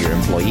grow your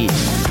employees.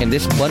 And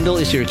this bundle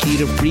is your key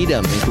to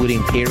freedom,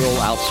 including payroll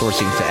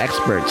outsourcing to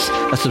experts,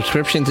 a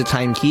subscription to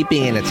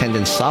timekeeping and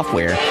attendance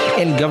software,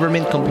 and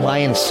government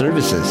compliance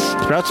services.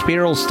 Sprout's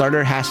Payroll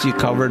Starter has you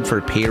covered for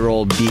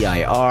payroll,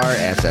 BIR,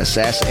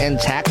 SSS, and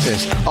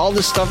taxes. All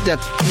the stuff that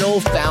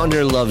no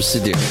founder loves to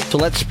do. So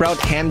let Sprout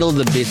handle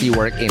the busy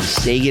work and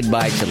say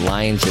goodbye to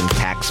lines and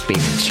tax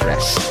payment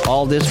stress.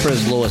 All this for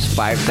as low as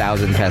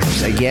 5,000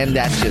 pesos. Again,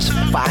 that's just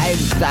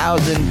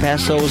 5,000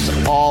 pesos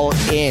all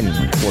in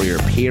for your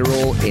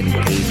payroll and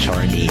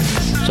HR needs.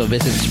 So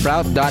visit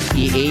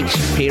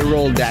sprout.ph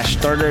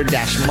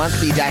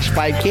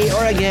payroll-starter-monthly-5K,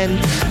 or again,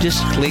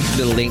 just click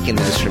the link in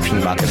the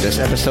description box of this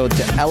episode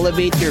to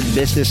elevate your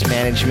business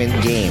management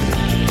game.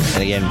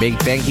 And again, big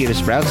thank you to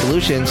Sprout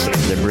Solutions,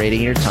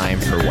 liberating your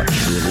time for what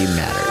truly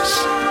matters.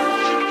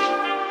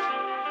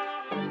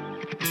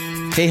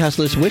 Hey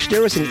hustlers, wish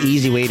there was an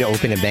easy way to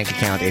open a bank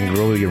account and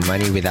grow your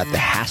money without the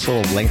hassle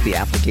of lengthy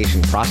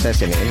application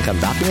process and income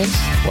documents?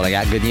 Well, I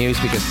got good news,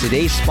 because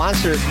today's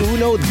sponsor,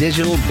 Uno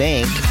Digital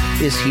Bank,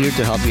 is here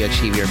to help you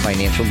achieve your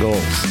financial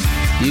goals.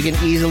 You can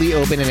easily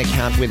open an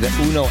account with the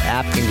Uno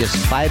app in just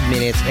 5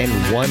 minutes and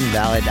one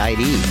valid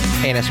ID.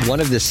 And as one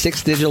of the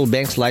 6 digital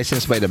banks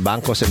licensed by the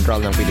Bangko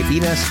Sentral ng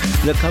Pilipinas,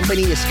 the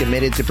company is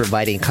committed to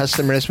providing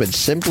customers with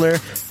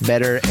simpler,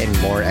 better,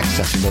 and more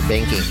accessible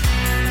banking.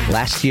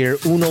 Last year,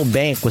 Uno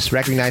Bank was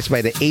recognized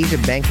by the Asia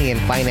Banking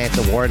and Finance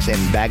Awards and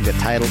bagged the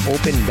title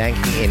Open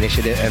Banking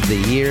Initiative of the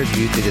Year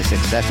due to the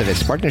success of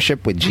its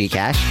partnership with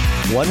GCash,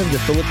 one of the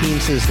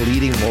Philippines'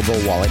 leading mobile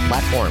wallet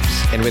platforms.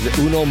 And with the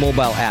Uno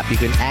mobile app, you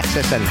can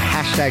access an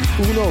hashtag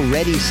Uno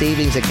Ready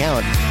savings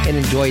account and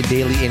enjoy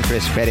daily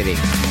interest crediting.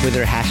 With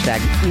their hashtag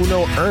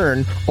Uno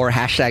Earn or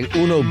hashtag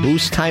Uno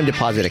Boost time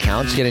deposit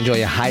accounts, you can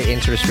enjoy a high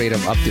interest rate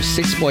of up to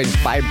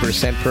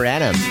 6.5% per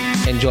annum.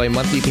 Enjoy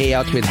monthly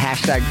payouts with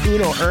hashtag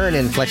Uno Earn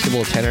and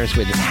flexible tenors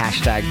with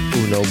hashtag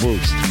Uno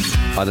Boost.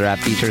 Other app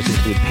features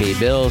include pay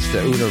bills,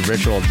 the Uno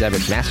Virtual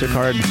Debit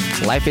MasterCard,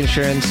 life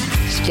insurance,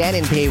 scan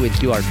and pay with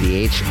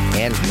QRPH,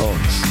 and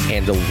phones.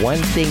 And the one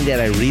thing that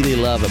I really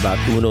love about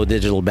Uno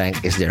Digital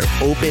Bank is they're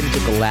open to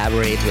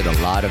collaborate with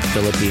a lot of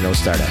Filipino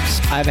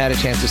startups. I've had a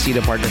chance to see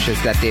the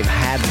partnerships that they've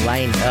had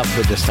lined up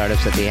with the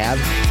startups that they have,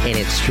 and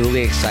it's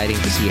truly exciting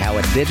to see how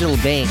a digital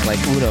bank like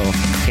Uno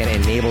can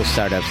enable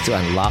startups to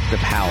unlock the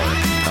power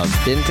of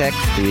fintech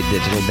through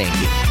digital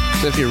banking.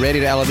 So if you're ready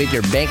to elevate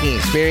your banking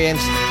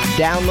experience,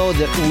 download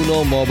the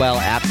Uno mobile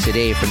app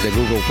today from the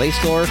Google Play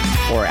Store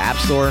or App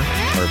Store.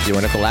 Or if you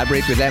want to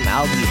collaborate with them,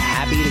 I'll be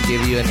happy to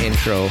give you an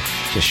intro.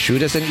 Just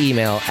shoot us an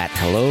email at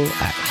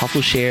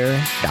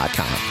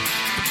hello@hustleshare.com.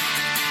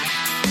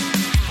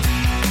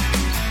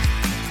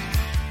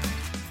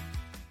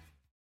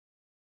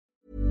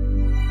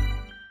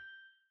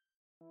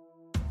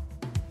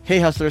 Hey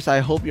hustlers, I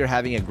hope you're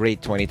having a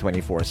great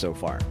 2024 so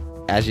far.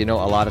 As you know,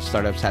 a lot of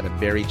startups had a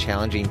very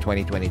challenging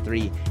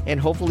 2023, and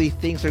hopefully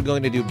things are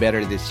going to do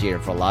better this year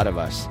for a lot of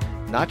us.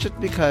 Not just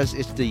because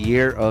it's the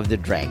year of the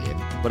dragon,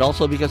 but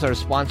also because our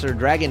sponsor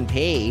Dragon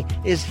Pay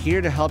is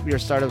here to help your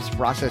startups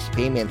process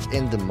payments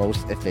in the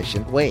most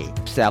efficient way.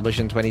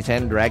 Established in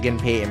 2010, Dragon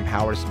Pay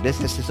empowers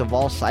businesses of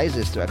all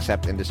sizes to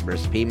accept and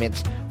disburse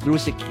payments through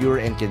secure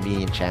and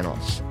convenient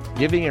channels,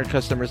 giving your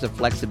customers the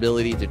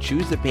flexibility to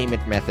choose the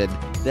payment method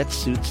that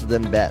suits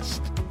them best.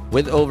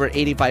 With over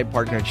 85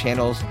 partner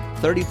channels,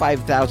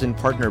 35,000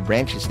 partner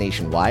branches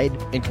nationwide,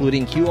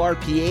 including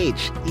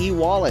QRPH,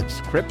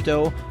 e-wallets,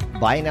 crypto,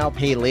 buy now,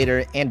 pay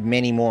later, and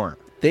many more.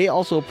 They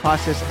also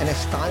process an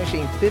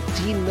astonishing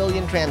 15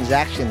 million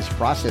transactions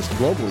processed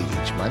globally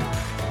each month.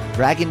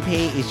 Dragon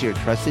Pay is your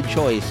trusted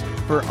choice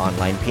for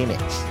online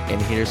payments.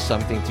 And here's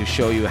something to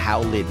show you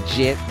how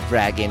legit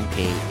Dragon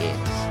Pay is.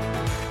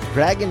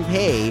 Dragon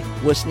Pay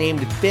was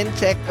named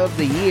FinTech of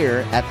the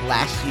Year at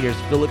last year's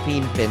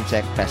Philippine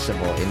FinTech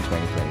Festival in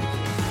 2020.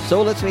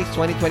 So let's make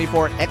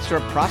 2024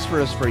 extra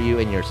prosperous for you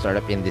and your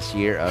startup in this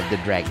year of the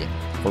dragon.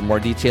 For more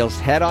details,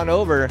 head on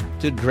over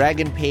to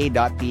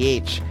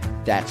dragonpay.ph.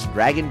 That's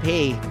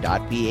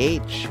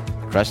dragonpay.ph.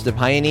 Trust the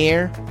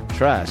pioneer,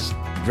 trust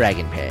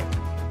Dragon Pay.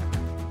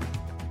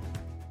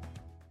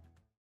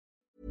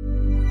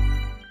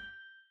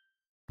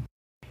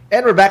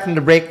 And we're back from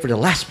the break for the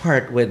last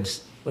part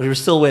we're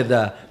still with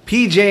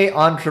PJ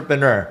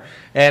Entrepreneur.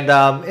 And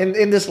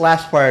in this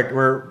last part,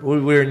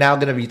 we're now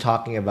going to be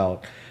talking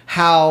about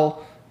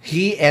how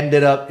he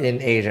ended up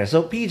in Asia.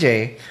 So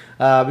PJ,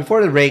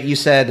 before the break, you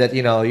said that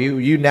you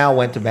now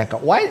went to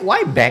Bangkok.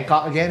 Why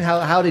Bangkok again?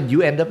 How did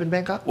you end up in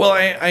Bangkok? Well,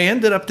 I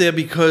ended up there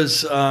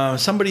because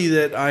somebody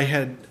that I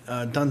had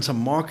done some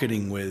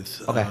marketing with,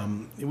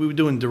 we were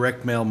doing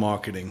direct mail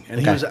marketing,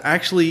 and he was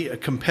actually a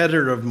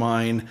competitor of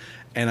mine.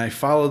 And I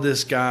followed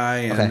this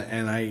guy,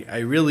 and I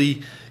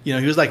really, he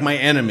was like my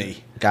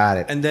enemy. Got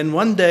it. And then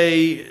one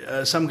day,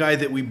 some guy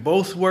that we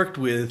both worked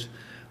with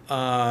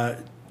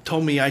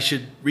told me I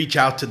should reach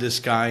out to this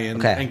guy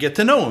and get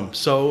to know him.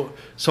 So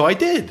I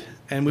did.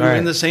 And we were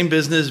in the same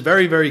business,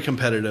 very, very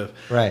competitive.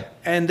 Right.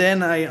 And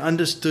then I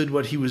understood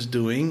what he was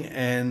doing,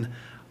 and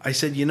I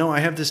said, I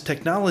have this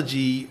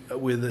technology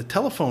with a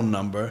telephone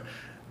number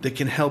that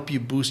can help you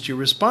boost your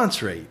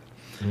response rate.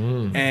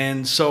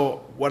 And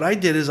so what I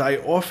did is I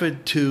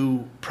offered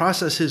to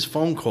process his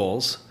phone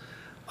calls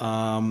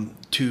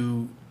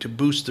to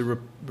boost the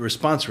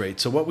response rate.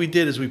 So what we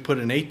did is we put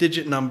an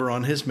 8-digit number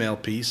on his mail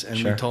piece,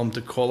 and we told him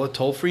to call a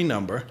toll-free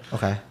number.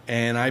 Okay.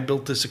 And I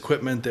built this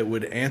equipment that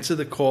would answer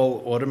the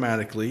call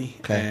automatically.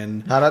 Okay.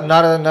 And not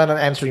an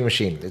answering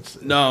machine.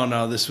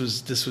 No. This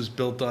was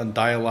built on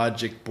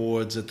Dialogic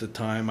boards at the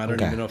time. I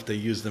don't even know if they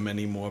use them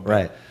anymore.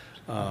 But,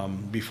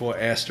 before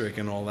Asterisk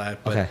and all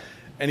that. But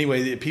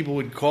anyway, the people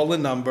would call the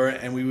number,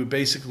 and we would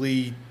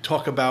basically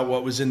talk about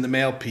what was in the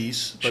mail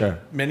piece.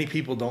 But many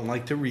people don't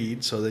like to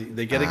read, so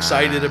they get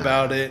excited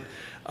about it.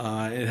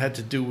 It had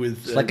to do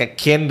with... It's like a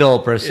Kindle,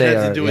 per se. It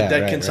had to do with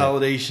debt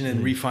consolidation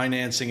and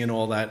refinancing and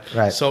all that.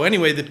 Right. So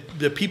anyway,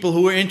 the people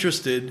who were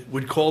interested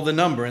would call the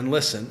number and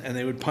listen, and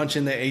they would punch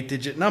in their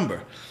 8-digit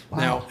number. Wow.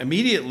 Now,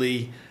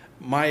 immediately,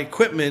 my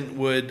equipment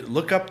would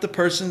look up the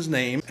person's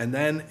name, and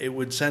then it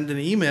would send an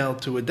email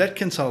to a debt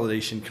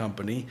consolidation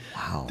company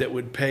that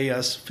would pay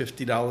us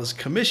 $50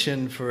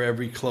 commission for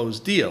every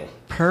closed deal.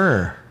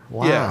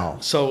 Wow. Yeah.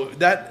 So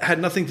that had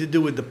nothing to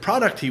do with the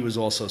product he was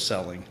also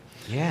selling.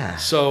 Yeah.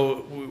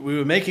 So we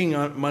were making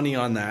money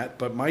on that,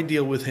 but my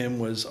deal with him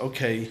was,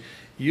 okay,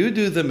 you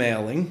do the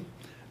mailing,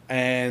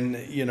 and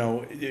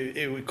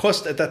it would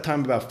cost at that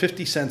time about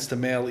 50 cents to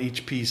mail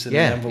each piece in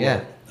an envelope.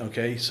 Yeah.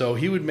 Okay, so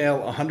he would mail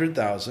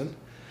 100,000.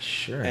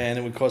 Sure. And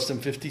it would cost him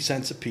 50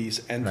 cents a piece,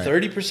 and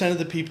 30% of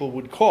the people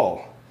would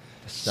call.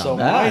 So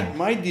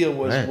my deal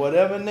was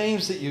whatever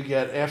names that you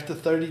get after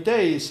 30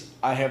 days,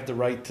 I have the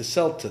right to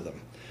sell to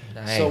them.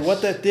 Nice. So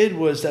what that did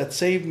was that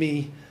saved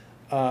me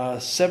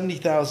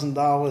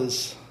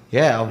 $70,000.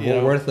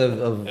 Worth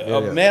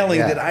of mailing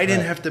that I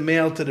didn't have to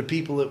mail to the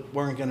people that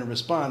weren't going to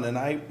respond, and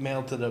I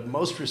mailed to the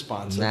most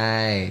responsive.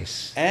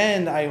 Nice.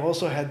 And I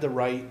also had the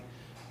right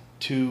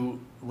to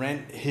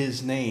rent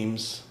his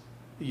names,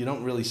 you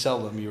don't really sell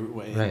them. In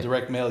Right.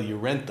 direct mail, you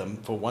rent them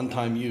for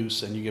one-time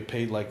use, and you get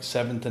paid like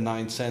 7 to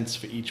 9 cents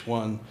for each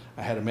one.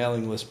 I had a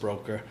mailing list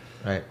broker.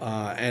 Right.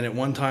 And at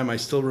one time, I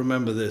still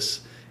remember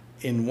this.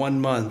 In 1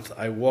 month,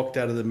 I walked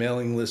out of the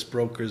mailing list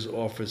broker's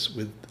office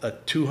with a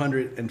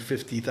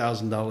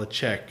 $250,000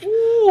 check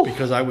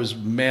because I was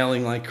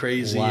mailing like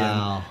crazy.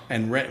 Wow.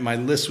 And my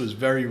list was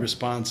very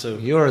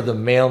responsive. You're the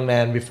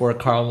mailman before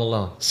Karl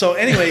Malone. So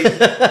anyway,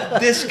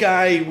 this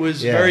guy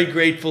was Yeah. very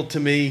grateful to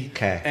me.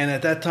 Okay. And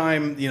at that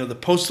time, the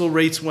postal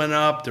rates went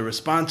up, the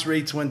response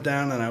rates went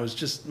down, and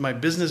my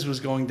business was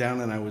going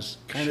down, and I was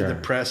kind Sure. of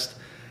depressed.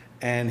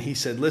 And he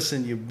said,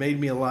 listen, you've made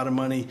me a lot of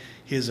money.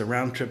 Here's a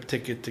round-trip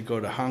ticket to go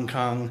to Hong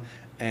Kong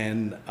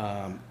and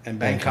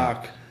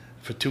Bangkok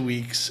for 2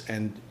 weeks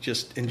and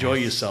just enjoy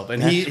yourself.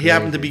 And he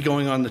happened to be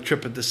going on the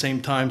trip at the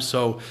same time,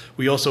 so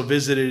we also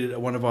visited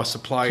one of our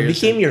suppliers.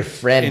 He became your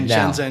friend in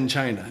now. Shenzhen,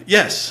 China.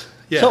 Yes.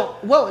 Yeah. So,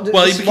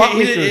 just walk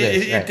me through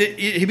this. Right.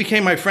 He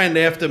became my friend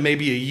after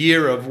maybe a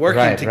year of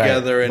working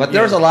together. Right. And, But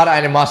there was a lot of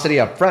animosity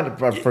up front,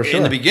 for sure.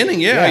 In the beginning,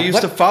 yeah. I used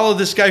to follow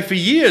this guy for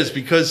years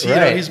because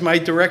he's my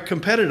direct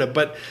competitor.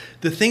 But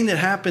the thing that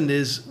happened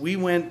is we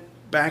went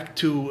back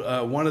to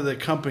one of the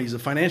companies, the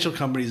financial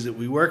companies that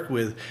we worked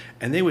with,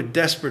 and they were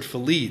desperate for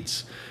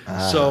leads.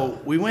 So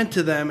we went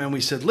to them and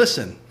we said,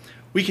 listen,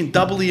 we can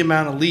double the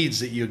amount of leads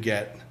that you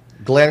get.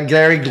 Glenn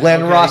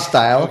Ross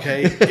style.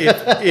 Okay,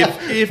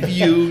 if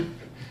you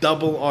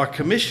double our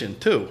commission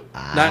too,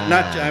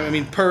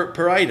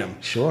 per item.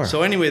 Sure.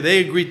 So anyway, they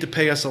agreed to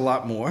pay us a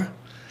lot more,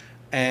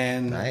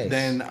 and Nice.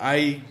 then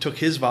I took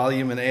his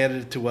volume and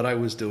added it to what I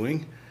was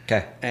doing.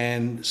 Okay.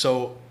 And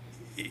so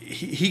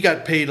he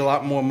got paid a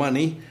lot more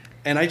money,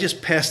 and I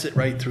just passed it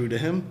right through to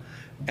him,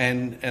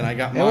 and I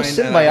got mine. It was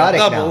and I got symbiotic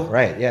double. now,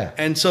 right? Yeah.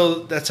 And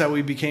so that's how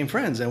we became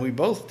friends, and we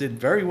both did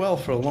very well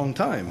for a long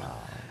time.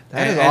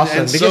 That is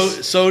awesome. And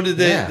because, so did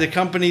the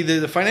company,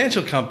 the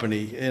financial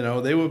company.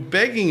 They were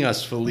begging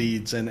us for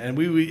leads, and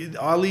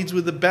our leads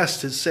were the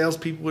best. His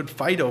salespeople would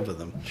fight over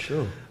them.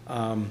 True.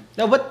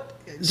 No, but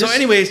So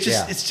anyway,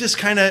 it's just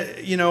kind of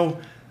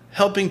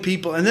helping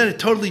people, and then it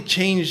totally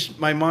changed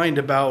my mind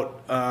about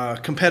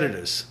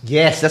competitors.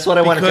 Yes, that's what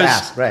I wanted to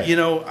ask. Right.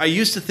 I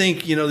used to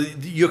think,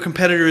 your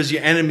competitor is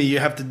your enemy. You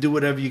have to do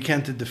whatever you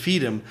can to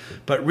defeat him.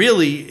 But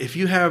really, if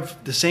you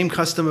have the same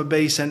customer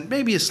base and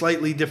maybe a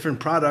slightly different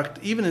product,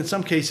 even in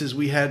some cases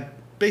we had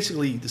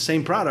basically the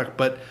same product,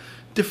 but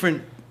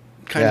different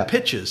kind of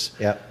pitches.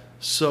 Yeah.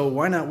 So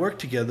why not work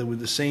together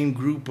with the same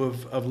group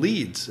of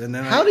leads? And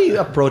then How do you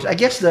approach? I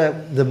guess the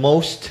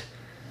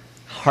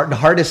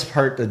hardest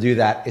part to do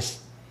that is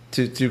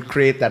to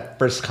create that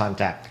first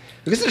contact,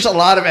 because there's a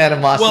lot of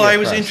animosity. Well, I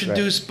was first,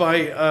 introduced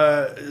by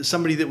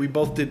somebody that we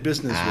both did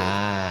business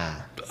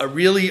with. A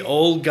really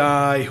old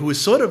guy who was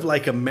sort of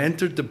like a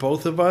mentor to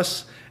both of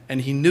us,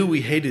 and he knew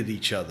we hated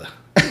each other.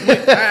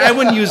 I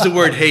wouldn't use the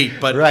word hate,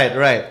 but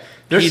right.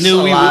 There's he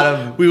knew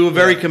we were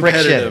very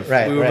competitive. Friction.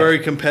 Right, we were very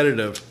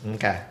competitive.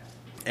 Okay.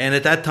 And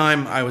at that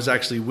time, I was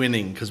actually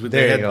winning because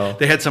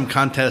they had some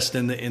contest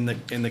in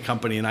the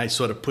company, and I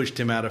sort of pushed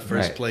him out of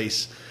first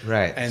place.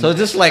 Right. And so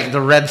just like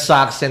the Red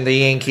Sox and the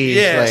Yankees.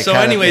 yeah. Like, So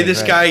kind of anyway, thing,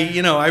 this right.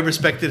 guy, I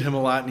respected him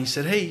a lot, and he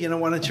said, "Hey,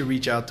 why don't you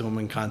reach out to him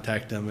and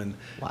contact him?" And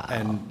Wow.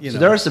 and so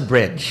there was a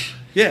bridge.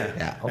 yeah.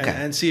 Yeah, okay.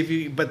 And see if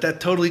you. But that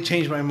totally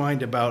changed my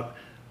mind about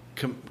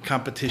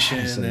competition.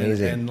 That's and,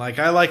 amazing. and like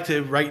I like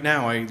to right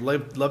now, I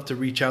love to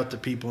reach out to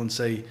people and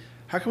say,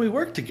 how can we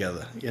work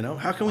together?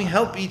 How can we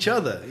help each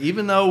other?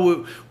 Even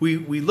though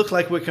we look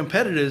like we're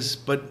competitors,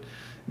 but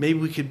maybe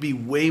we could be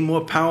way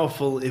more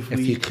powerful if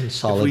we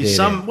consolidate.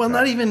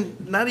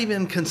 not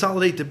even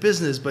consolidate the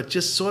business, but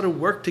just sort of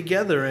work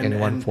together and, In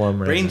one and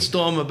form or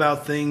brainstorm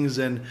about things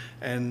and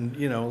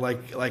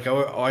like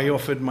I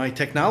offered my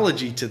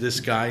technology to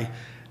this guy.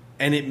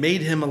 And it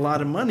made him a lot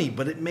of money,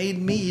 but it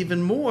made me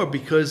even more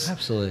because,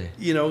 Absolutely.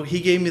 He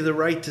gave me the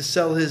right to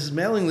sell his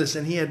mailing list,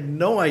 and he had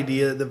no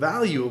idea the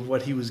value of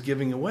what he was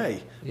giving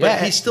away.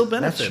 But he still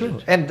benefited.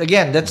 That's true. And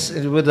again, that's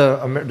with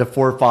the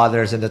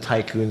forefathers and the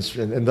tycoons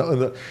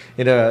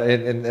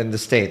in the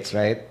States,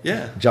 right?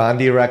 Yeah. John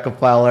D.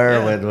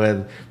 Rockefeller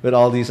with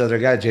all these other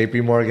guys,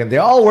 J.P. Morgan. They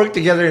all worked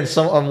together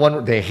on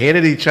one. They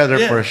hated each other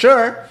for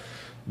sure,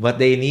 but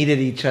they needed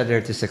each other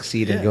to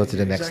succeed and go to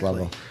the next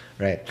level.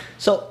 Right.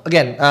 So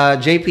again,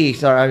 JP.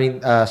 Sorry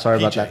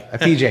about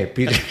that. PJ.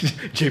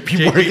 JP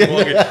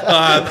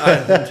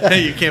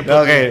Morgan. You can't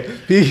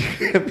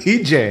put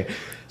PJ.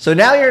 So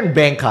now you're in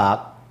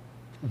Bangkok.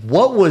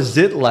 What was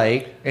it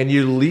like? And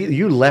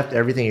you left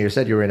everything. You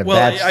said you were in a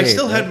bad state. I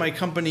still right? had my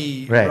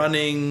company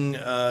running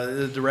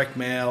the direct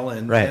mail,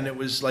 and it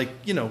was like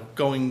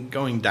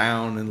going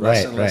down and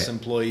less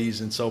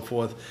employees and so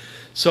forth.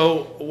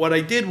 So what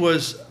I did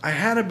was I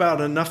had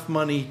about enough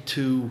money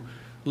to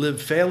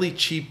live fairly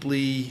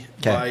cheaply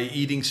by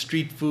eating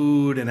street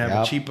food and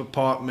have a cheap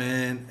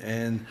apartment.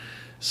 And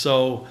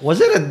so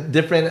was it a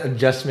different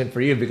adjustment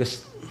for you?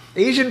 Because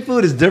Asian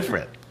food is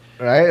different,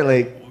 right?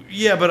 Like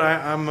Yeah, but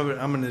I'm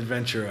an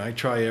adventurer. I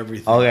try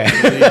everything. Okay.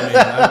 Believe me,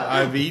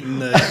 I've eaten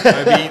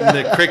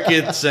the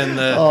crickets and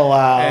the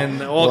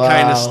and all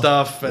kind of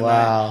stuff. And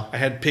I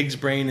had pig's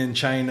brain in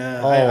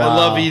China. I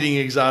love eating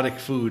exotic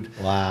food.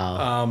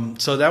 Wow.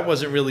 So that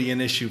wasn't really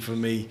an issue for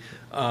me.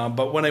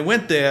 But when I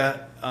went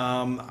there,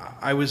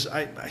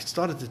 I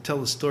started to tell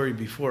the story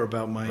before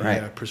about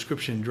my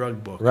prescription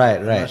drug book. Right.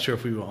 I'm not sure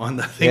if we were on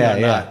that thing or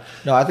not.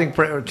 No, I think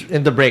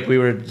in the break we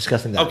were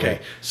discussing that. Okay.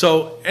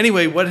 So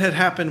anyway, what had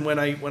happened when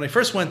I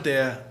first went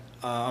there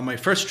on my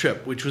first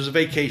trip, which was a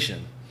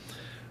vacation.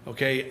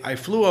 Okay, I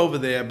flew over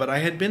there, but I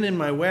had been in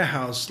my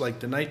warehouse like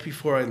the night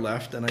before I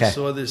left, and I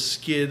saw this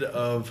skid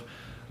of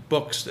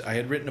books. I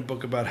had written a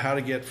book about how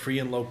to get free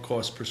and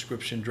low-cost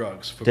prescription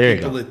drugs for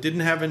people that didn't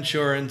have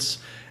insurance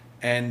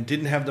and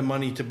didn't have the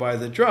money to buy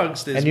the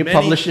drugs. And you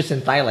published this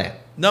in Thailand?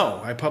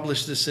 No, I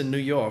published this in New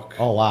York.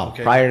 Oh, wow.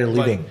 Okay. Prior to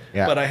leaving.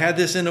 But I had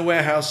this in a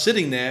warehouse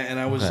sitting there, and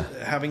I was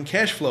having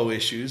cash flow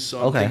issues.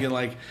 So I'm thinking,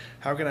 like,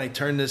 how can I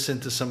turn this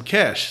into some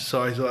cash?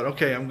 So I thought,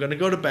 okay, I'm going to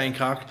go to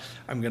Bangkok.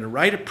 I'm going to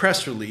write a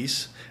press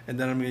release, and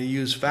then I'm going to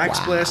use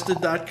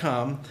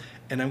faxblasted.com,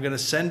 and I'm going to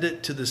send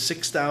it to the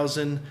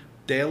 6,000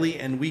 daily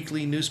and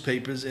weekly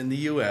newspapers in the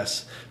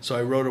U.S. So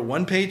I wrote a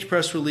one-page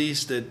press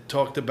release that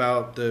talked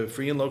about the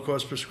free and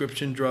low-cost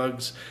prescription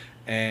drugs,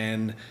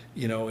 and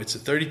it's a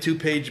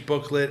 32-page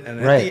booklet.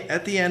 And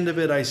at the end of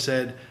it, I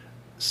said,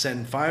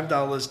 send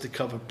 $5 to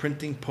cover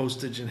printing,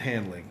 postage, and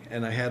handling.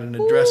 And I had an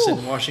address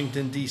in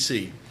Washington,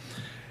 D.C.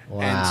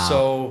 Wow. And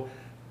so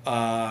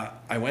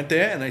I went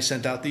there and I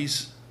sent out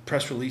these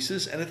press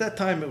releases, and at that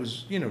time it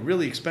was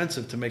really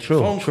expensive to make a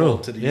phone call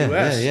to the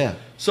U.S.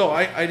 So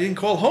I didn't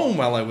call home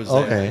while I was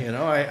there.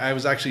 I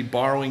was actually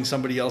borrowing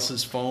somebody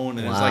else's phone,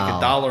 and it was like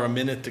 $1 a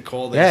minute to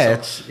call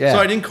there. So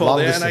I didn't call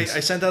there, and I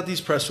sent out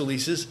these press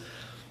releases.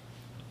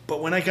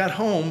 But when I got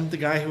home, the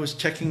guy who was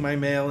checking my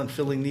mail and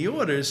filling the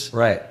orders,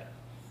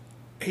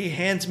 he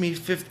hands me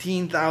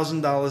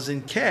 $15,000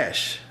 in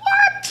cash.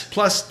 What?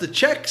 Plus the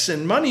checks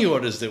and money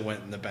orders that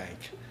went in the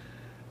bank.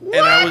 What?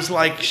 And I was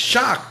like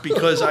shocked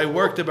because I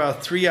worked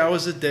about 3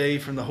 hours a day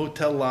from the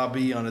hotel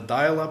lobby on a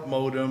dial-up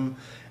modem.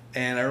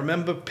 And I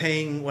remember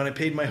when I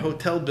paid my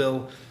hotel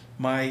bill,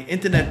 my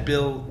internet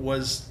bill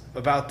was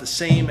about the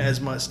same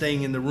as my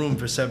staying in the room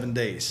for 7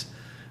 days.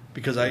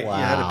 Because you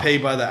had to pay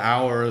by the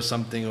hour or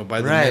something, or by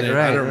the minute.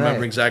 I don't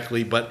remember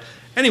exactly. But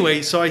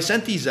anyway, so I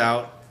sent these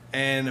out,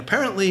 and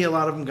apparently a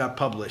lot of them got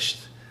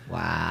published.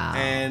 Wow.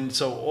 And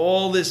so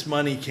all this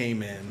money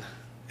came in.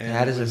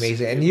 That is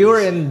amazing. And you were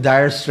in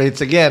dire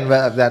straits again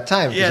at that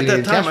time. Yeah, at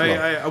that time,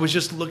 I was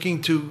just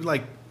looking to,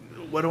 like,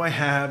 what do I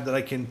have that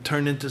I can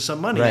turn into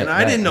some money? And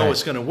I didn't know it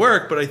was going to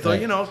work, but I thought,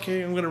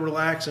 okay, I'm going to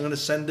relax. I'm going to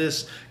send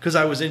this, because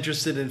I was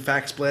interested in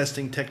fax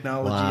blasting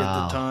technology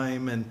at the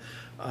time. And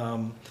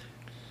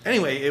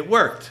anyway, it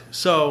worked.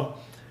 So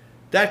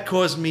that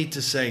caused me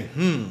to say,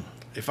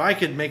 if I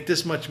could make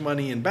this much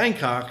money in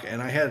Bangkok, and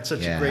I had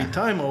such a great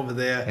time over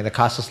there, and the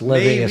cost of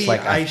living is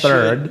like a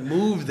third, I should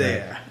move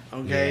there.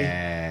 Okay.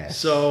 Yes.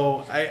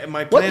 So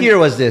my plan. What year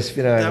was this?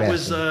 That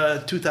was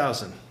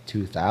 2000.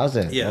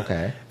 2000. Yeah.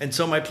 Okay. And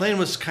so my plan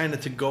was kind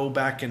of to go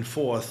back and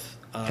forth,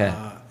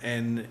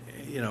 and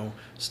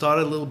start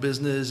a little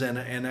business,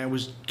 and I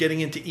was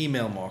getting into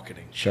email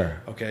marketing.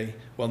 Sure. Okay.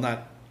 Well,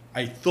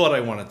 I thought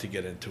I wanted to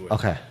get into it.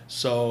 Okay.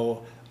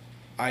 So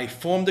I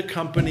formed a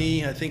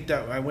company. I think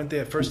that I went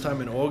there first time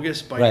in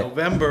August. By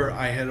November,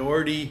 I had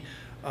already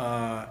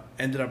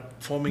ended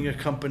up forming a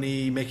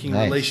company, making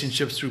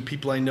relationships through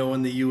people I know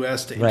in the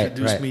U.S. to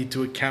introduce me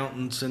to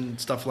accountants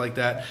and stuff like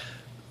that.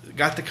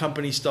 Got the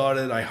company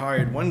started. I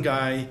hired one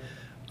guy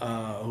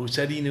who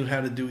said he knew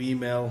how to do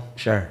email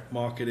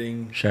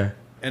marketing. Sure.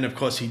 And, of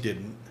course, he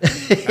didn't.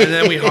 And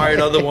then we hired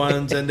other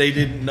ones, and they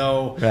didn't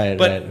know.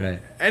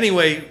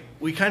 Anyway,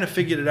 we kind of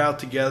figured it out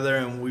together,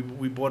 and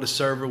we bought a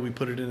server. We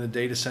put it in a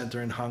data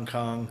center in Hong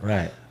Kong.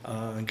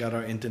 And got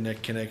our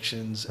internet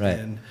connections.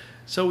 And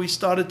so we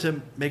started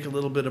to make a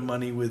little bit of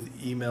money with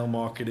email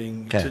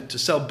marketing to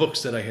sell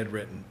books that I had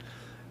written.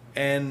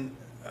 And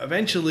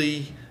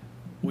eventually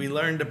we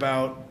learned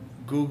about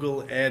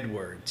Google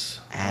AdWords.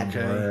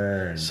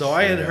 AdWords. So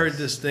I had heard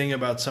this thing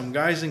about some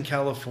guys in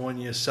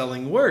California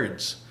selling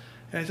words.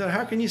 And I thought,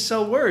 how can you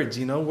sell words?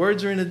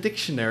 Words are in a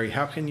dictionary.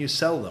 How can you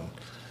sell them?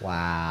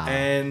 Wow.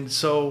 And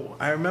so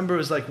I remember it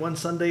was like one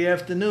Sunday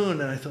afternoon,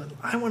 and I thought,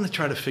 I want to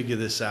try to figure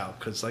this out,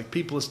 because like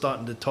people are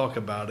starting to talk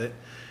about it.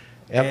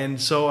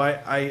 And so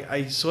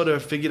I sort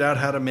of figured out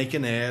how to make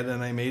an ad,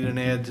 and I made an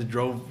ad to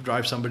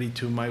drive somebody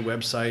to my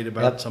website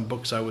about some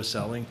books I was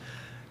selling.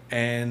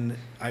 And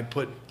I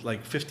put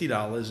like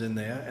 $50 in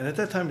there, and at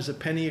that time it was a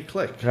penny a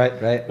click.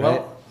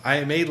 Well,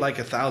 I made like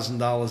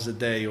 $1,000 a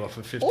day off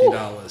of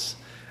 $50.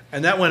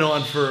 And that went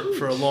on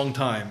for a long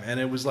time. And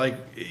it was like,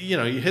 you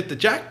hit the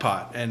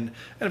jackpot. And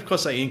of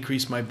course, I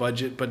increased my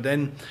budget. But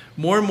then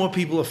more and more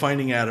people are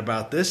finding out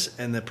about this,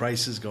 and the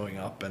price is going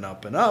up and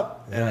up and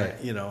up. And,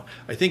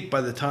 I think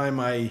by the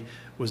time I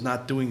was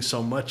not doing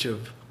so much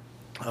of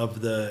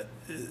the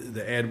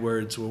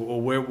AdWords,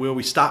 or where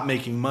we stopped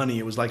making money,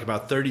 it was like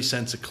about 30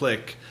 cents a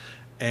click.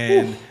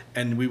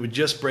 and we were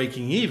just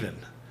breaking even.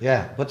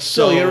 Yeah, but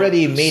still, you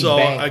already made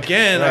bank. So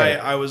again, Right.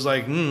 I was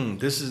like,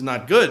 this is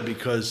not good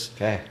because,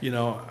 Okay.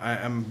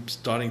 I'm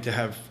starting to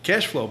have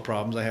cash flow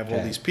problems. I have all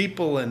Okay. these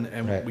people and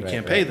Right, we right,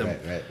 can't pay them.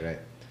 Right.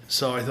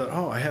 So I thought,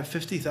 I have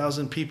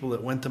 50,000 people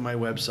that went to my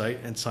website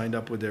and signed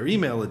up with their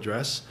email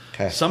address.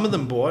 Okay. Some of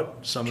them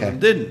bought, some Okay. of them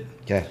didn't.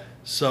 Okay.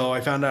 So I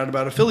found out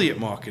about affiliate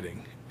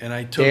marketing. And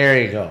I took, There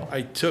you go.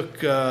 I took,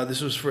 this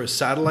was for a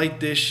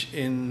satellite dish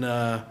in,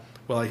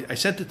 I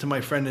sent it to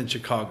my friend in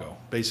Chicago.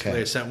 Basically,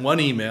 Okay. I sent one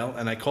email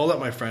and I called up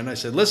my friend. I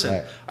said, listen,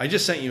 Right. I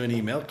just sent you an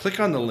email. Click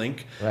on the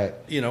link. Right.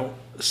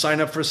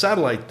 Sign up for a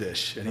satellite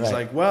dish. And he's Right.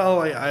 like, well,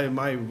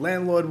 my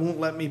landlord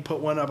won't let me put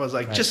one up. I was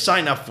like, just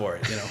sign up for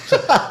it.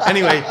 So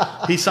anyway,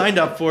 he signed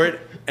up for it.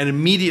 And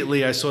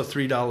immediately I saw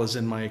 $3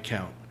 in my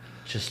account.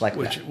 Just like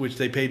that. Which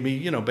they paid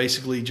me,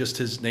 basically just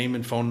his name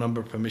and phone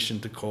number, permission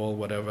to call,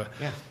 whatever.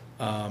 Yeah.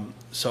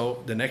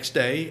 So the next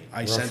day,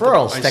 I sent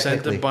Referrals, a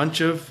technically.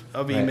 bunch of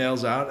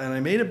emails out, and I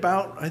made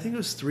about, I think it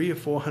was $300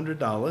 or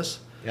 $400.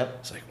 Yep.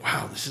 It's like,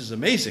 wow, this is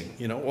amazing.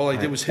 All I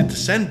did was hit the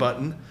send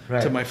button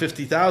Right. to my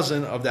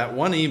 50,000 of that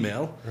one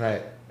email,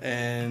 Right.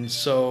 and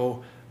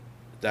so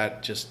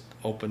that just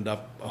opened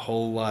up a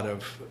whole lot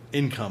of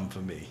income for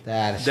me.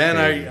 That is then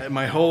crazy.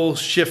 my whole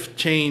shift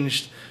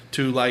changed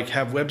to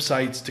have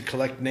websites to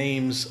collect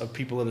names of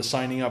people that are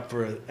signing up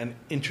for an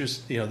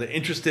interest, they're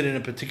interested in a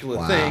particular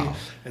Wow. thing,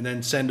 and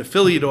then send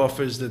affiliate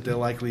offers that they're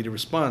likely to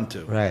respond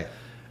to. Right.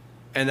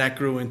 And that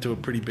grew into a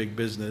pretty big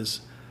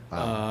business.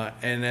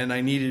 And then I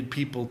needed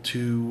people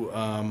to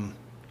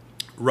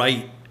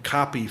write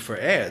copy for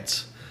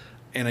ads.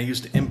 And I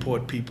used to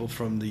import people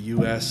from the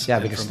U.S. Yeah,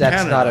 and because from that's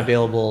Canada. not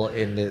available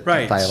in the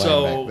Right. Thailand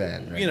So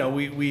back then.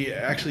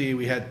 Right?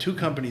 we had two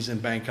companies in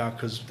Bangkok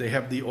because they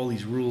have all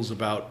these rules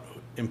about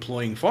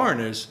employing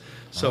foreigners.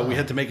 So we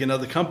had to make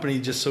another company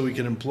just so we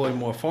could employ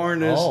more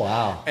foreigners. Oh,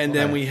 wow. And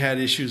then Okay. we had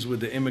issues with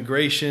the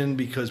immigration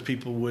because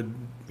people would,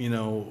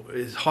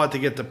 it's hard to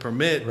get the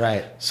permit.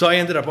 Right. So I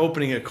ended up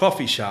opening a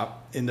coffee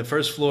shop in the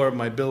first floor of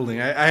my building.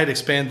 I had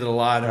expanded a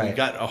lot, and we Right.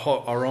 got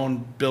our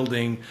own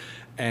building.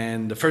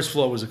 And the first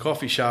floor was a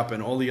coffee shop,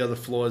 and all the other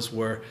floors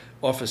were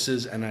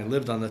offices, and I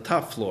lived on the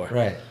top floor.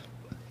 Right.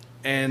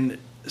 And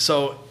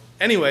so,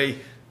 anyway,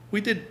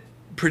 we did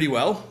pretty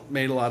well,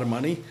 made a lot of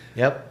money.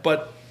 Yep.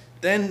 But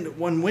then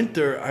one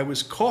winter, I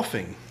was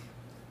coughing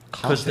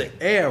because the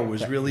air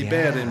was really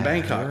bad in Yeah,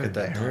 Bangkok I heard, at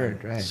that I time.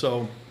 heard, right.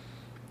 So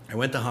I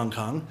went to Hong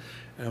Kong,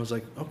 and I was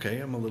like, okay,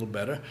 I'm a little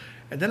better.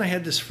 And then I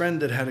had this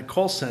friend that had a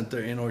call center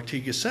in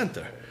Ortigas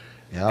Center.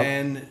 Yep.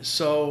 And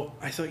so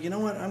I thought, you know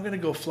what? I'm going to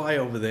go fly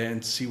over there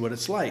and see what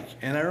it's like.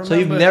 And I remember. So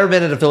you've never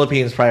been to the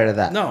Philippines prior to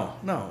that? No.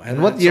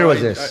 And what year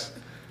was this?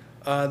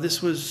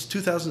 This was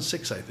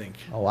 2006, I think.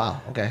 Oh, wow.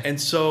 Okay. And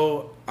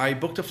so I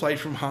booked a flight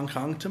from Hong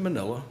Kong to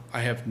Manila. I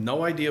have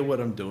no idea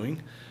what I'm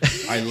doing.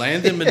 I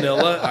land in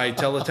Manila. I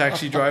tell the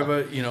taxi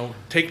driver,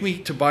 take me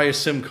to buy a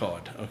SIM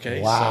card.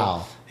 Okay.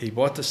 Wow. So he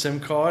bought the SIM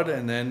card,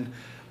 and then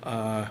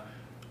I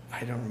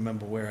don't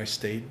remember where I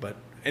stayed, but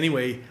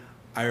anyway,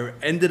 I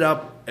ended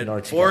up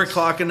at 4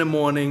 o'clock in the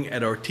morning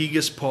at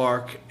Ortigas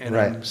Park, and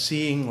Right. I'm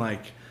seeing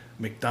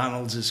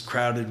McDonald's is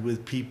crowded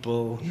with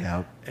people.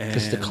 Yeah. And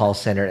Because the call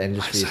center I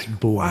industry was is like,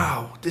 booming.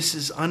 wow, this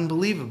is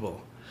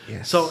unbelievable.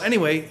 Yes. So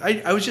anyway,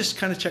 I was just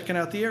kind of checking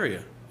out the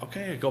area.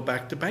 Okay, I go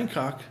back to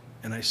Bangkok,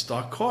 and I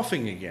start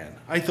coughing again.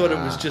 I thought it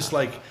was just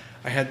like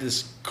I had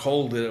this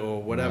cold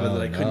or whatever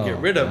that I couldn't get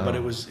rid of, but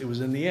it was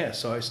in the air.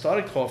 So I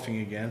started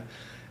coughing again.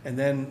 And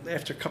then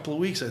after a couple of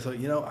weeks, I thought,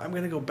 I'm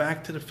going to go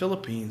back to the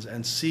Philippines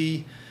and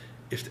see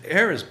if the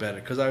air is better,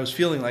 because I was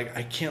feeling like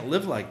I can't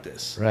live like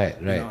this. Right.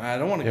 I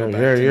don't want to go Your-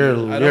 back your- to your- I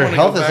your don't want to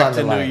health go is back on to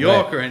the New line,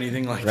 York right. or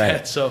anything like Right.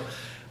 that. So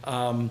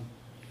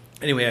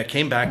anyway, I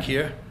came back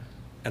here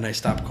and I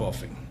stopped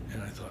coughing.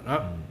 And I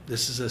thought,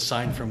 this is a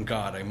sign from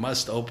God. I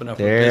must open up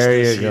a There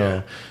business you go.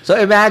 here. So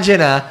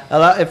imagine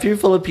if you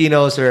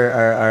Filipinos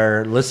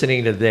are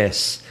listening to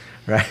this,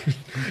 right?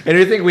 And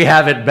you think we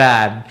have it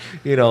bad,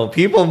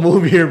 people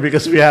move here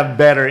because we have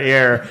better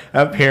air,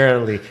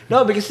 apparently.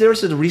 No, because there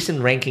was a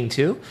recent ranking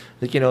too.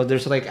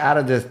 There's out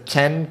of the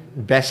 10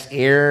 best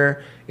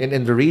air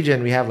in the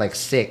region, we have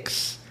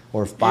 6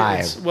 or 5.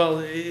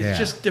 It's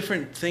just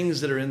different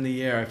things that are in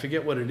the air. I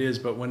forget what it is,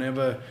 but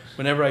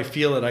whenever I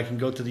feel it, I can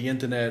go to the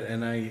internet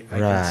and I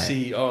can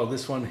see,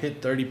 this one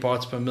hit 30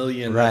 parts per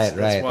million. Right.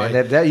 That's why.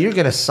 And that you're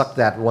going to suck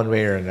that one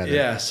way or another.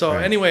 Yeah. So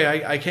Right.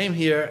 anyway, I came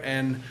here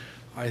and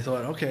I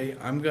thought, okay,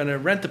 I'm going to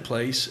rent a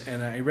place.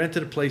 And I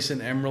rented a place in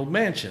Emerald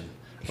Mansion.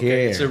 Okay, Here,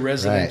 it's a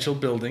residential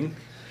building.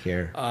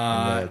 Here.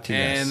 And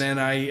then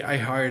I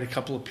hired a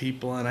couple of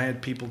people, and I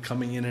had people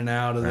coming in and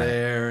out of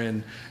there.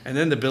 And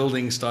then the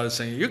building started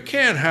saying, you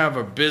can't have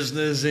a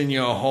business in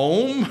your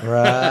home.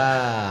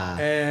 Right.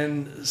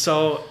 And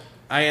so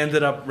I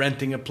ended up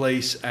renting a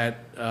place at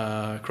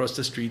across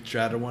the street,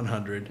 Strata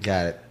 100.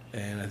 Got it.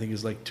 And I think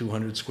it's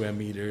 200 square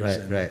meters.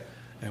 Right.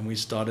 And we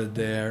started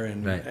there,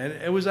 and Right. and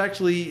it was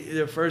actually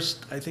the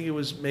first. I think it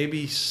was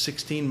maybe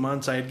 16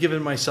 months. I had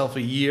given myself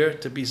a year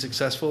to be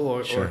successful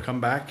or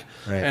come back,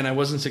 Right. and I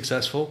wasn't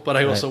successful. But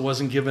I also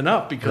wasn't giving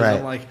up because Right.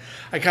 I'm like,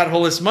 I got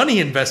all this money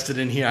invested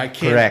in here. I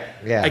can't. Correct,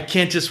 yeah. I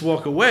can't just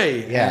walk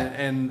away. Yeah.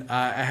 And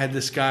I had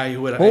this guy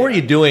who had. What were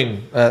you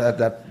doing at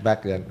that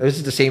back then? Was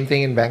it the same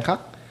thing in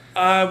Bangkok?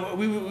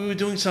 We were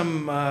doing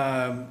some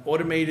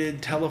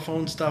automated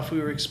telephone stuff. We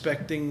were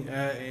experimenting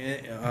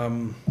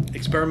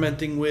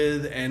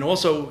with, and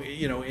also,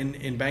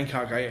 in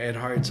Bangkok, I had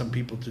hired some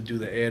people to do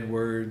the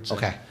AdWords.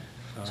 Okay.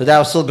 So that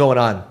was still going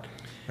on,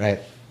 right?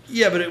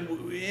 Yeah, but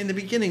in the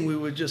beginning, we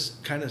were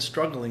just kind of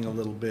struggling a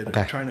little bit,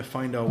 Okay. trying to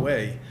find our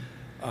way.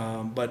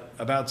 But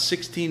about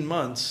 16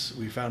 months,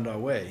 we found our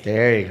way.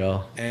 There you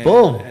go. And,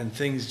 Boom. And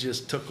things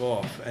just took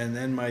off. And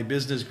then my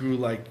business grew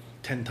like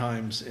 10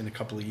 times in a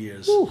couple of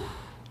years. Whew.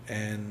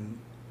 And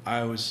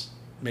I was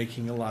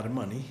making a lot of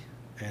money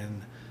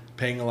and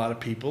paying a lot of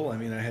people. I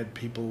mean, I had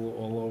people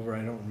all over.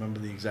 I don't remember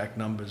the exact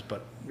numbers,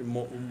 but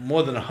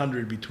more than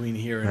 100 between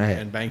here and, Right,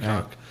 and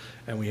Bangkok. right.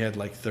 And we had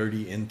like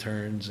 30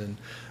 interns and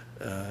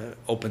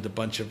opened a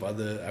bunch of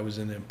other. I was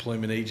in the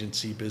employment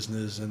agency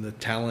business and I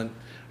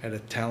had a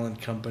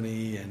talent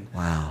company and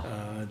Wow.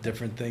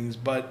 different things.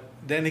 But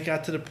then it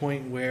got to the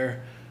point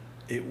where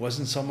it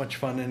wasn't so much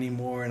fun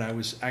anymore, and I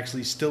was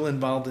actually still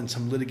involved in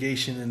some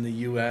litigation in the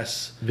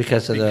U.S.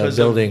 Because of the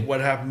building. of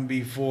what happened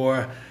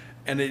before,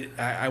 and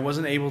I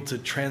wasn't able to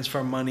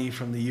transfer money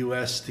from the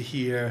U.S. to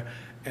here,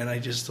 and I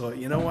just thought,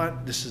 you know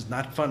what, this is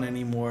not fun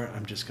anymore.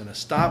 I'm just going to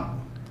stop,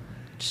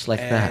 Just like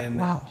that. and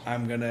Wow.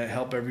 I'm going to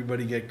help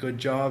everybody get good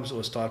jobs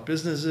or start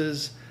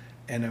businesses,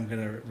 and I'm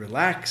going to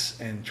relax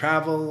and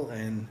travel.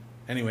 And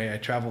anyway, I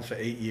traveled for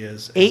 8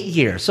 years. 8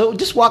 years. So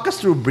just walk us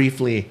through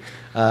briefly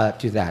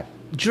to that.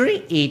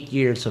 During 8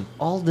 years of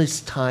all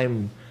this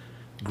time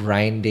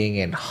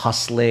grinding and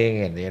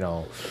hustling and,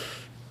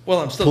 Well,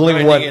 I'm still pulling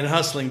grinding what- and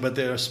hustling, but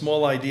there are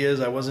small ideas.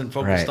 I wasn't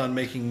focused Right. on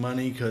making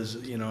money because,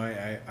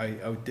 I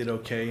did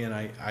okay and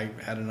I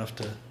had enough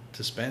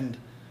to spend.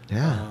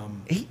 yeah,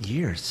 8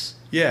 years.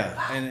 Yeah,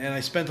 and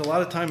I spent a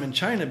lot of time in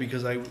China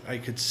because I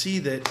could see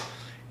that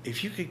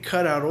if you could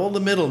cut out all the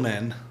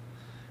middlemen,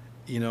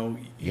 you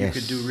Yes.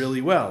 could do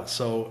really well.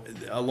 So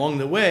along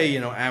the way,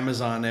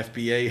 Amazon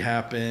FBA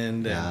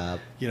happened, and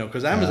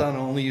because Amazon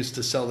only used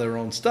to sell their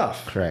own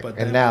stuff. Correct. But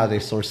And then- now they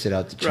source it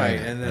out to China.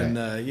 Right, and then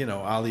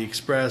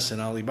AliExpress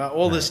and Alibaba,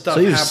 all this stuff.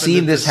 So you've happened seen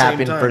at the this same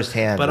happen time.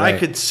 firsthand, But right. I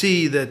could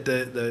see that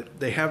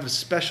they have a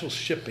special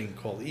shipping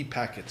called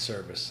e-packet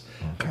service.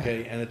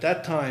 Okay, and at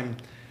that time,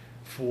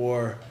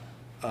 for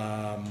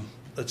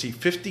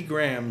 50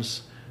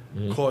 grams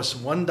costs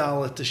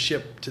 $1 to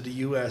ship to the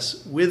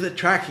U.S. with a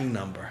tracking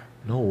number.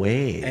 No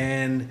way.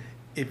 And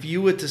if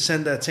you were to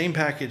send that same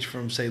package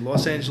from, say,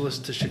 Los Angeles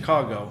to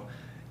Chicago,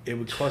 it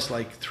would cost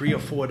like $3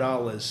 or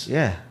 $4.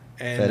 yeah.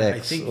 And FedEx, I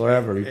think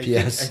wherever, I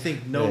UPS.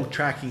 think no Right.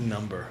 tracking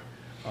number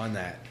on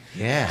that.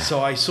 Yeah.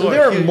 So I saw So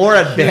they're a huge, more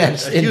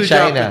advanced a in huge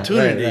China.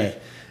 opportunity, Right,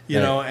 right. you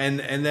know.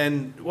 And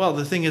then, well,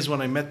 the thing is,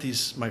 when I met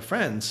my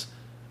friends,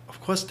 of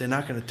course they're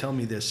not going to tell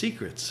me their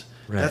secrets.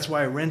 Right. That's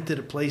why I rented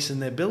a place in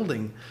their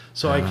building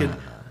so I could.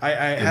 I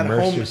had a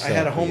Immerse home. I yourself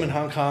had a home in again.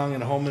 Hong Kong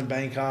and a home in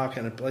Bangkok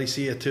and a place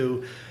here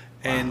too.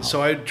 And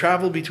so I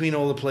traveled between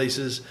all the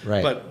places.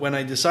 Right. But when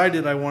I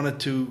decided I wanted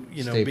to,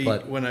 Stay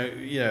put.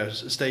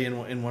 stay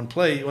in one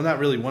place. Well, not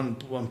really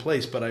one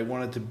place, but I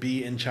wanted to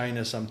be in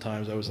China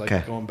sometimes. I was like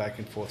Okay. going back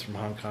and forth from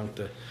Hong Kong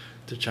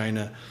to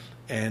China,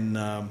 and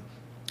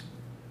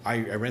I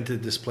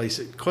rented this place.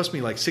 It cost me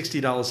like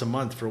 $60 a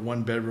month for a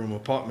 1-bedroom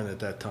apartment at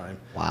that time.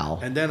 Wow.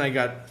 And then I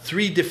got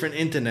 3 different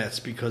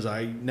internets because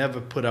I never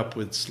put up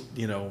with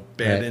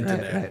bad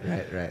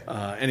internet.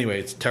 Right. Anyway,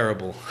 it's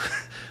terrible.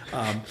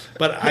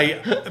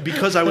 But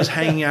because I was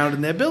hanging out in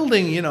their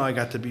building, I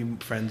got to be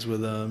friends with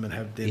them and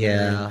have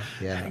dinner.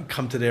 And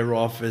come to their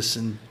office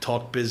and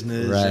talk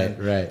business.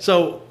 Right.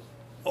 So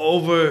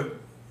over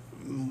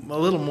a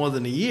little more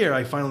than a year,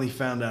 I finally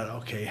found out,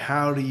 okay,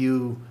 how do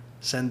you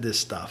send this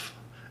stuff?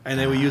 And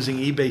they were using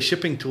eBay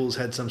shipping tools,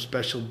 had some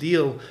special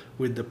deal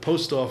with the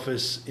post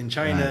office in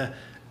China,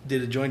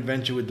 did a joint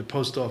venture with the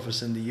post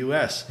office in the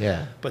U.S.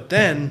 Yeah. But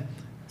then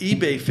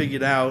eBay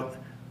figured out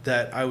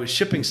that I was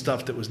shipping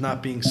stuff that was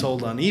not being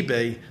sold on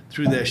eBay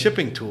through their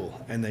shipping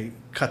tool, and they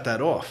cut that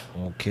off.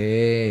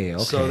 Okay.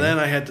 So then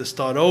I had to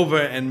start over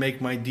and make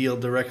my deal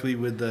directly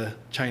with the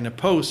China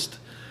Post.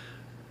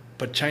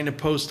 But China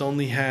Post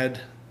only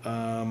had,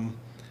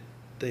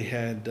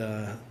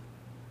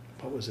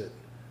 what was it?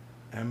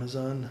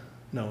 Amazon?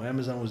 No,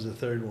 Amazon was the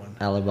third one.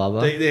 Alibaba.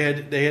 They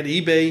had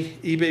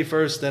eBay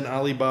first, then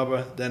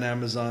Alibaba, then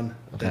Amazon,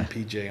 then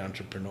PJ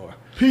Entrepreneur.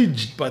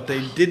 But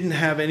they didn't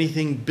have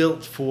anything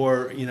built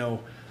for,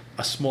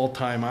 a small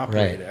time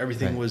operator. Right,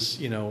 Everything right. was,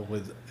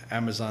 with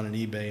Amazon and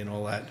eBay and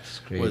all that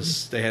great.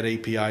 they had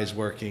APIs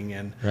working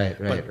Right,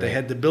 but they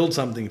had to build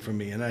something for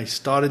me, and I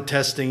started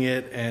testing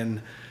it,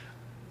 and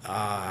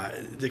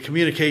the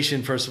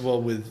communication, first of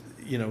all, with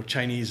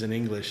Chinese and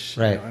English.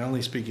 Right. I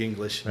only speak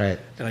English. Right.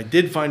 And I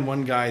did find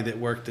one guy that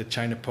worked at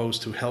China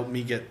Post who helped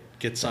me get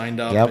get signed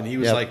up, Yep, and he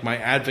was yep. like my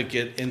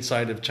advocate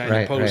inside of China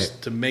Right, Post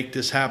right. to make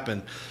this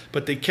happen.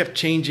 But they kept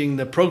changing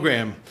the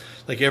program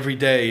like every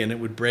day, and it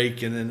would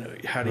break, and then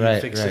how do you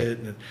Right, fix right. it?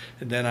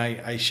 And then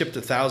I shipped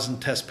 1,000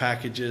 test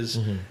packages,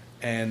 Mm-hmm.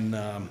 and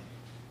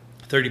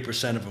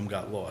 30% of them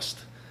got lost.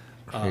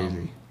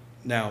 Crazy.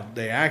 Now,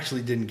 they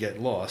actually didn't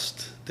get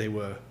lost. They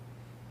were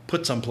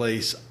put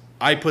someplace.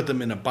 I put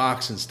them in a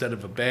box instead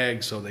of a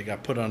bag, so they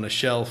got put on a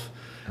shelf.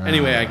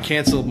 Anyway, I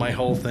canceled my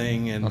whole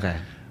thing, and Okay.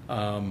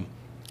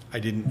 I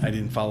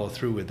didn't follow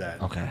through with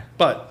that. Okay.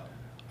 But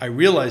I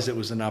realized it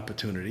was an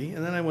opportunity,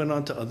 and then I went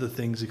on to other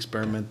things,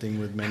 experimenting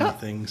with many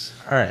things.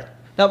 All right.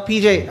 Now,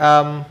 PJ,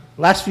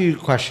 last few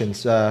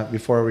questions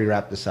before we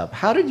wrap this up.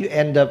 How did you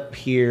end up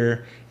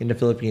here in the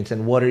Philippines,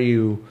 and what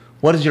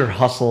is your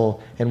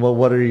hustle, and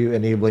what are you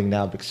enabling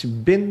now? Because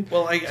you've been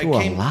Well, I through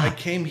a lot. I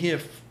came here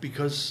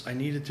because I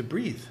needed to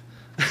breathe.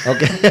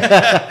 Okay.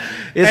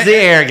 It's the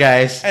air,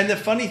 guys. And the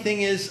funny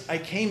thing is, I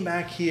came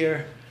back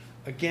here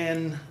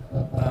again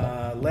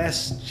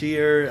last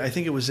year. I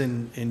think it was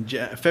in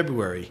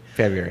February.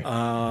 February.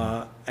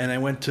 And I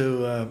went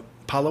to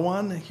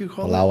Palawan. You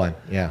call it Palawan,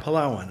 yeah.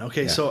 Palawan.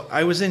 Okay, Yeah. so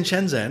I was in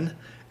Shenzhen.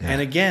 Yeah.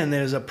 And again,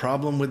 there's a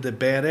problem with the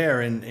bad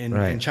air in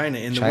Right. China.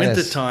 In the China's-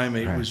 wintertime,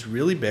 it right. was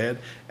really bad.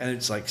 And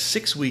it's like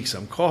 6 weeks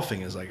I'm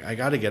coughing. It's like, I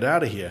got to get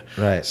out of here.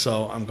 Right.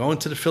 So I'm going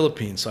to the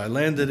Philippines. So I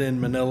landed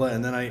in Manila,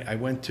 and then I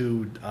went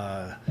to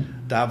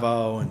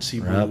Davao and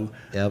Cebu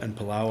Yep. and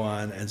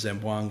Palawan and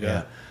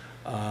Zamboanga.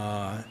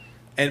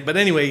 But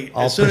anyway,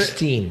 All as soon as-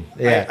 pristine.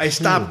 Yeah, I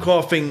stopped clean.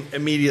 coughing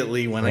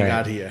immediately when I Right.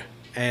 got here.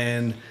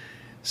 And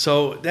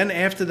so then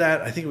after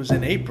that, I think it was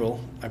in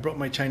April, I brought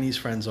my Chinese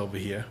friends over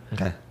here.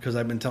 Okay. Because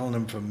I've been telling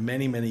them for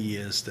many, many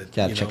years that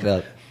Yeah, check it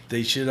out.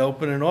 they should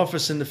open an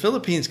office in the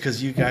Philippines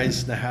because you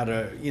guys know how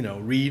to,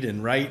 read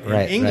and write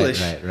Right, in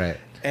English. right.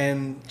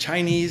 And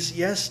Chinese,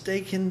 yes, they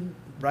can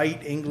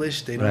write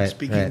English. They don't Right,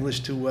 speak right.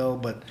 English too well,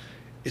 but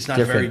it's not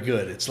Different. very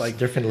good. It's like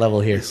Different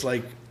level here. It's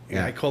like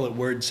Yeah. I call it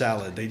word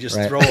salad. They just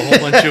Right. throw a whole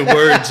bunch of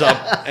words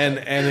up and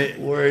it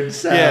Word yeah.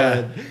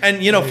 salad. And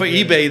for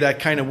eBay that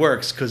kind of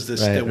works because the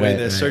Right, way right,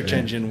 the right, search right.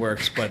 engine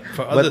works. But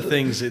for other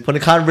things, it For the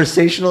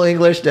conversational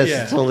English, that's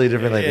yeah. totally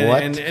different. Like,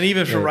 what? And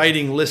even for Yeah.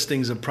 writing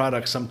listings of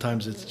products,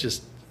 sometimes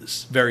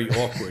it's very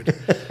awkward.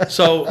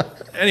 So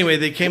anyway,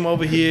 they came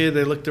over here,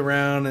 they looked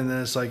around, and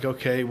then it's like,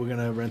 okay, we're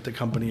gonna rent a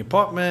company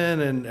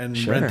apartment and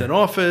Sure. rent an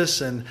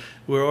office, and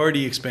we're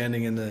already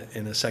expanding in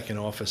the second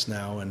office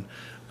now, and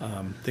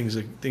things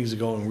are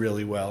going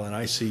really well, and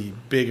I see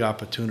big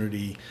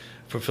opportunity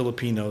for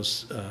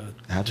Filipinos to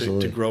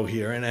Absolutely. grow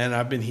here, and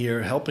I've been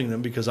here helping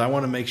them because I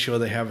want to make sure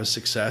they have a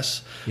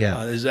success.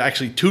 Yeah. There's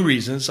actually two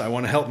reasons. I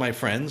want to help my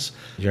friends,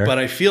 Sure. but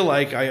I feel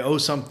like I owe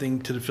something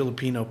to the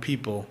Filipino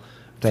people.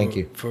 Thank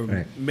you. For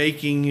Right.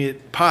 making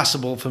it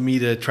possible for me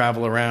to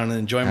travel around and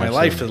enjoy my Absolutely.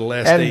 life for the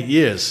last And- 8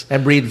 years.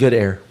 And breathe good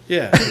air.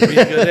 Yeah, really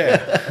good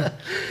air.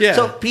 Yeah.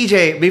 So,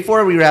 PJ,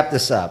 before we wrap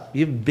this up,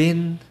 you've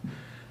been.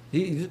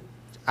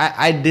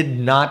 I did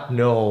not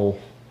know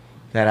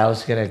that I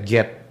was going to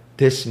get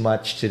this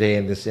much today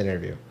in this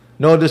interview.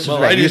 No disrespect.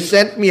 Well, I You didn't-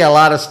 sent me a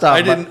lot of stuff.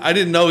 I but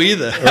didn't know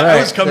either. I Right.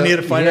 was coming here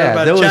to find Yeah,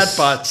 out there about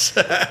was-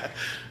 chatbots.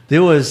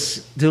 There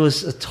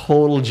was a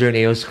total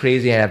journey. It was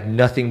crazy. I have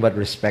nothing but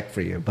respect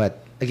for you.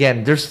 But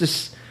again, there's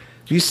this.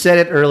 You said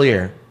it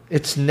earlier.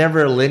 It's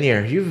never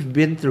linear. You've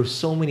been through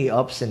so many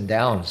ups and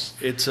downs.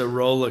 It's a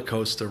roller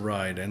coaster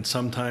ride, and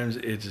sometimes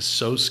it is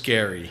so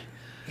scary.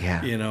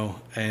 Yeah.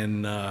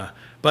 And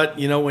but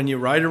when you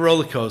ride a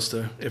roller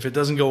coaster, if it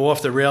doesn't go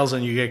off the rails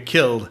and you get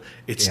killed,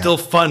 it's Yeah. still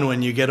fun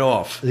when you get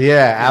off.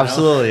 Yeah,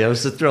 absolutely. It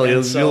was a thrill. And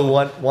You'll, so- you'll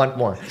want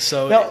more.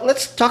 So- now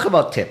let's talk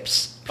about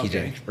tips, PJ.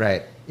 Okay.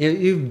 Right?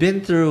 You've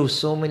been through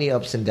so many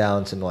ups and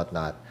downs and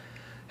whatnot.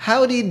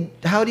 How do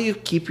you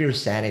keep your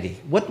sanity?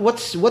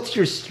 What's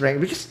your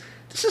strength? Because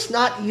this is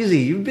not easy.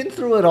 You've been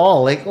through it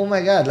all. Like, oh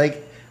my God.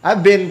 Like,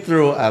 I've been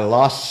through a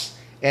loss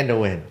and a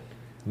win.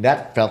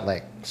 That felt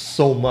like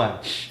so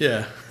much.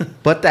 Yeah.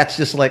 But that's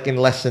just like in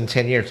less than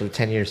 10 years or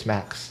 10 years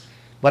max.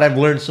 But I've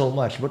learned so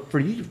much. But for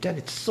you, you've done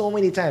it so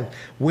many times.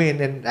 Win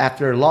and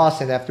after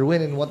loss and after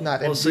win and whatnot.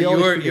 Well, and so we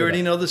always forget you already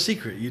that. know the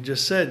secret. You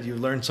just said you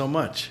learned so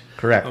much.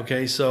 Correct.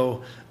 Okay,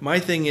 so my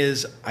thing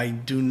is I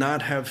do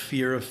not have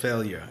fear of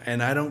failure,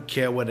 and I don't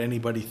care what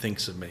anybody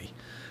thinks of me.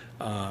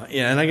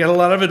 And I get a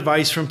lot of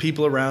advice from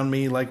people around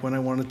me, like when I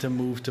wanted to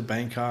move to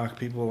Bangkok,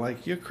 people were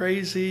like, you're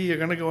crazy, you're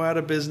going to go out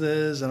of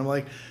business. And I'm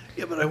like,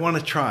 yeah, but I want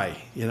to try,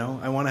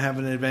 I want to have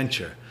an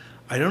adventure.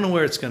 I don't know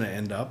where it's going to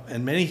end up.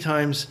 And many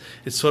times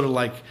it's sort of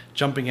like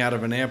jumping out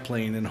of an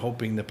airplane and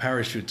hoping the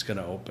parachute's going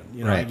to open.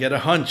 I Right. get a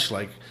hunch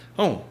like,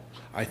 oh,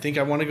 I think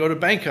I want to go to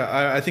Bangkok.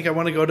 I think I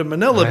want to go to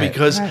Manila Right,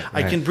 because right,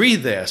 I right. can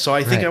breathe there. So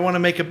I think Right. I want to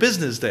make a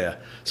business there.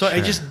 So I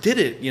Sure. just did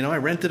it. I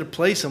rented a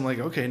place. I'm like,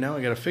 okay, now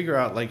I got to figure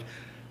out like,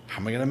 how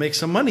am I going to make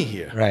some money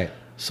here? Right.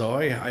 So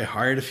I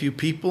hired a few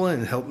people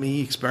and helped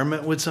me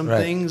experiment with some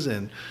Right. things,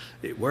 and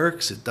it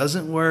works. It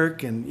doesn't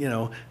work, and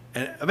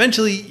and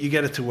eventually you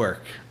get it to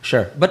work.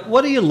 Sure. But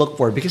what do you look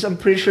for? Because I'm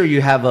pretty sure you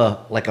have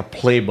a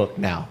playbook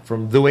now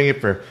from doing it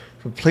for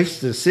from place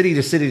to city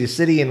to city to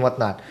city and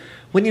whatnot.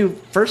 When you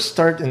first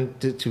start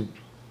to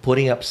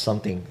putting up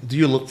something, do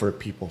you look for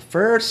people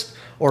first,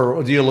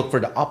 or do you look for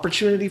the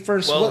opportunity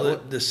first?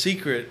 Well, the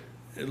secret,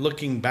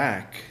 looking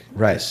back,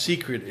 right. the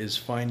secret is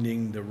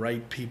finding the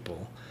right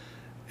people.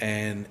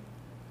 And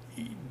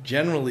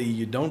generally,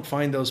 you don't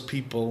find those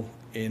people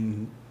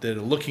that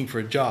are looking for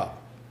a job.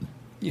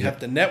 You have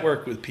to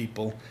network with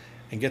people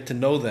and get to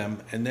know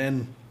them, and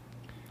then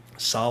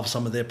solve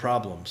some of their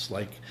problems.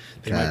 Like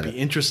they might be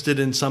interested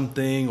in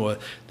something, or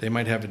they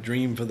might have a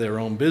dream for their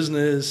own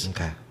business.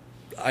 Okay.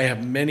 I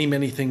have many,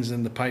 many things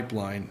in the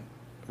pipeline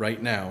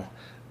right now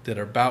that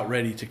are about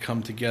ready to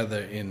come together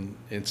in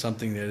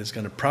something that is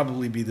going to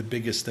probably be the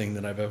biggest thing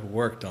that I've ever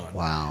worked on.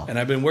 Wow. And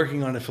I've been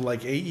working on it for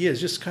like 8 years,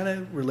 just kind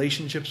of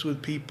relationships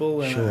with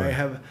people. And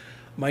Sure.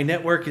 my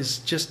network is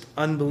just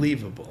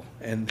unbelievable.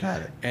 And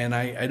Got it. and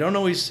I don't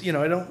always,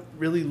 I don't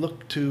really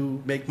look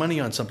to make money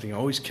on something. I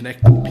always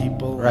connect with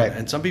people. Right.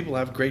 And some people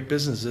have great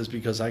businesses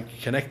because I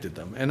connected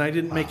them. And I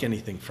didn't make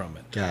anything from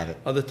it. Got it.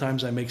 Other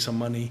times I make some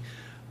money.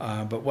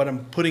 But what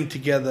I'm putting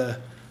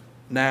together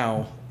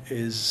now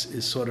is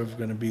sort of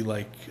going to be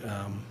like,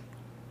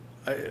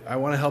 I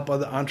want to help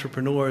other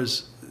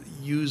entrepreneurs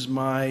use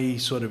my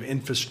sort of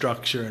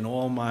infrastructure and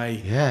all my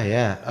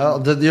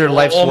your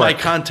life's all work. my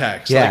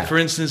contacts. Yeah. Like for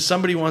instance,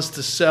 somebody wants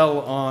to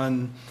sell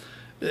on,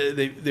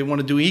 they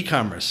want to do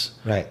e-commerce.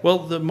 Right. Well,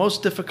 the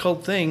most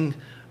difficult thing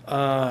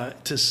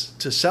to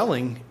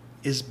selling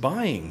is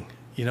buying.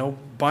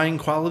 Buying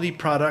quality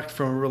product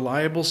from a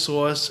reliable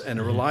source and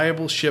a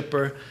reliable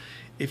shipper.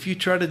 If you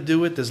try to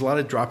do it, there's a lot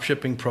of drop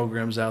shipping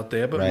programs out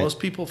there, but Right. most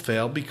people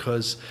fail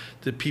because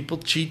the people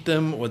cheat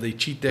them or they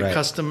cheat their Right.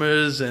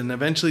 customers, and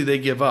eventually they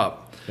give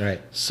up. Right.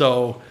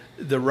 So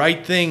the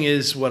right thing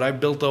is what I've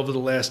built over the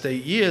last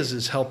 8 years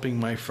is helping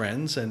my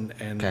friends, and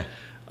Okay.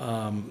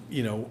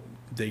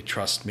 They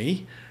trust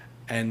me,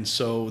 and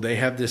so they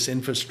have this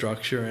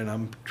infrastructure, and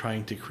I'm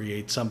trying to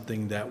create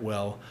something that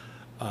will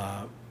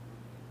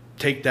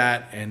take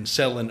that and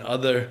sell in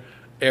other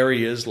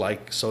areas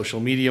like social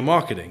media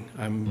marketing.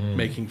 I'm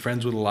making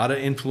friends with a lot of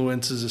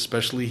influencers,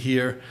 especially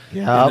here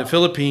in the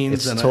Philippines.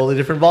 It's a totally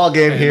different ball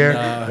game here.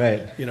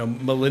 Right.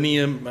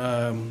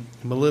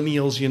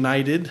 Millennials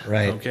United.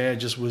 Right. Okay. I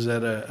just was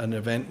at an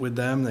event with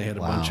them. They had a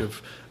bunch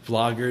of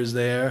vloggers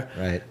there.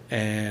 Right.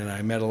 And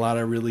I met a lot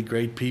of really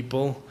great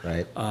people.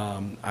 Right.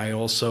 I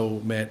also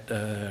met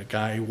a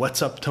guy,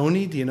 What's Up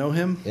Tony? Do you know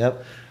him?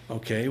 Yep.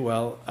 Okay,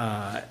 well,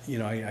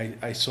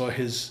 I saw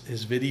his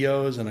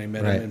videos, and I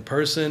met Right. him in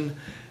person,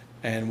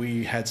 and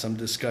we had some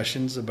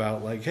discussions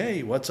about like,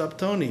 hey, what's up,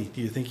 Tony?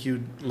 Do you think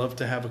you'd love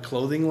to have a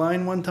clothing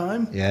line one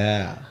time?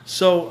 Yeah.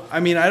 So,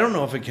 I don't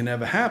know if it can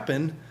ever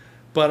happen,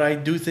 but I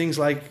do things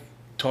like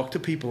talk to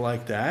people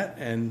like that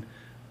and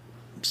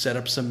set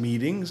up some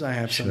meetings. I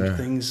have Sure. some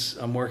things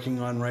I'm working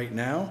on right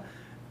now,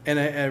 and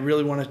I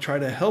really want to try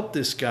to help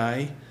this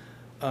guy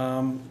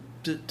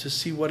to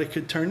see what it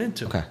could turn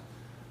into. Okay.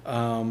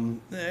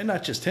 And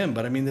not just him,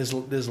 but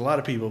there's a lot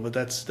of people, but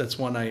that's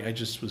one I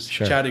just was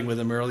Sure. chatting with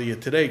him earlier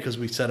today because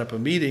we set up a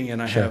meeting,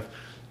 and I Sure. have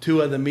 2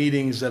 other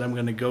meetings that I'm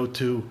going to go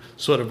to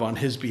sort of on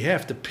his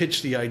behalf to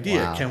pitch the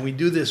idea. Wow. Can we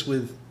do this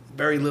with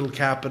very little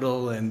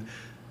capital and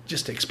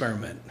just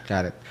experiment?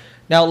 Got it.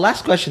 Now,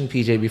 last question,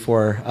 PJ,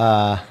 before,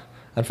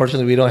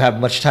 unfortunately, we don't have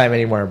much time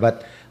anymore,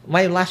 but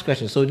my last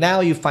question. So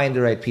now you find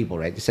the right people,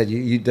 right? You said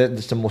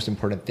that's the most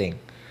important thing.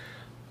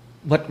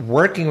 But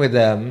working with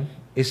them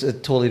is a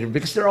totally different,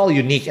 because they're all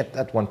unique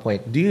at one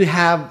point. Do you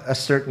have a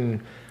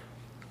certain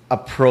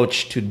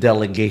approach to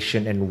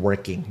delegation and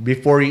working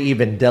before you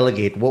even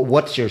delegate?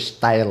 What's your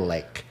style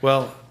like?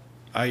 Well,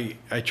 I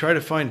try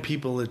to find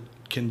people that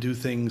can do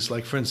things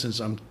like, for instance,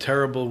 I'm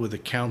terrible with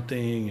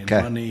accounting and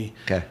money.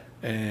 Okay.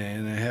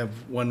 And I have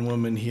one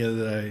woman here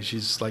that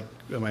she's like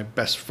my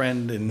best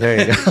friend.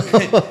 There you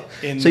go.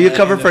 So you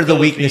cover for the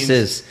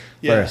weaknesses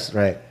first,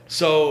 right?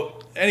 So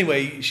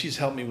anyway, she's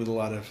helped me with a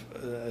lot of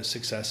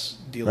success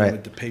dealing Right.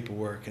 with the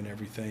paperwork and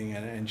everything,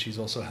 and she's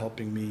also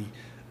helping me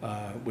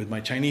with my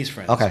Chinese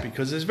friends, Okay.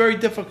 because it's very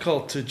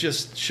difficult to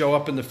just show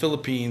up in the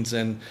Philippines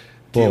and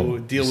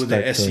Boom. deal with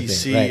the Start doing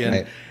SEC things.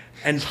 Right.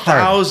 and hard.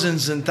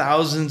 thousands and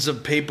thousands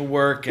of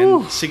paperwork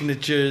and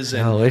signatures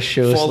and No, it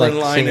shows fall like in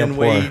line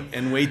Singapore.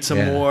 and wait some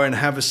Yeah. more and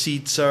have a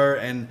seat, sir.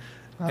 And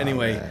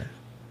anyway, man.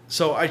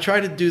 so I try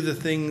to do the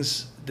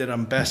things that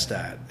I'm best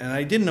at, and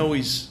I didn't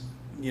always,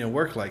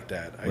 work like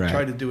that. I Right.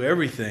 try to do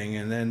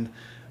everything,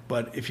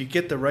 but if you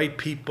get the right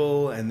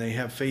people and they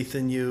have faith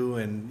in you,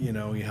 and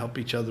you help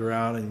each other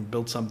out and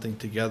build something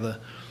together,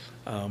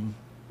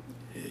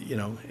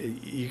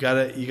 you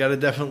gotta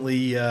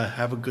definitely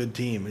have a good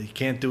team. You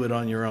can't do it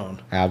on your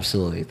own.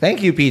 Absolutely.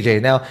 Thank you, PJ.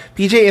 Now,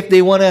 PJ, if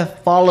they want to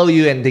follow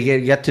you and they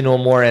get to know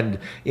more and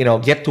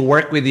get to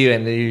work with you,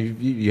 and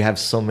you have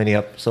so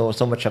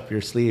much up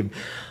your sleeve,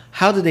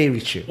 how do they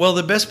reach you? Well,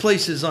 the best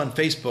place is on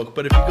Facebook,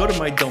 but if you go to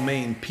my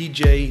domain,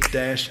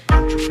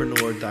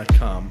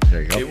 pj-entrepreneur.com,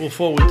 There you go. it will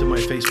forward to my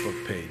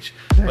Facebook page.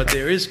 But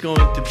there is going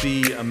to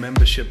be a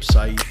membership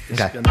site.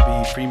 It's Okay. going to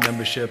be free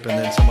membership and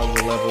then some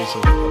other levels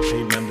of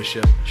paid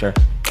membership. Sure.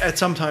 at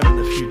some time in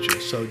the future.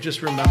 So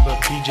just remember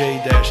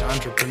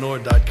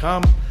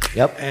pj-entrepreneur.com.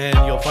 Yep. And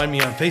you'll find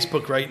me on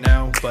Facebook right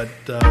now, but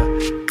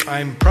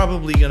I'm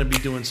probably going to be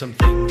doing some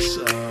things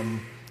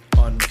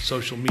on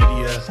social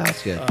media.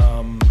 Sounds good.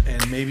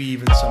 And maybe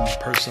even some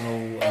personal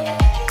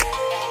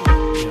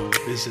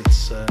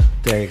visits.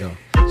 There you go.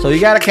 So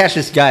you got to catch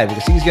this guy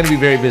because he's going to be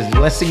very busy.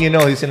 Last thing you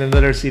know, he's in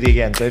another city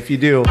again. So if you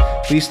do,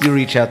 please do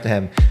reach out to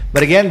him.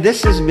 But again,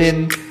 this has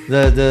been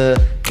the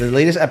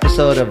latest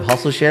episode of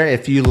Hustle Share.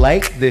 If you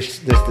like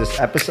this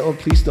episode,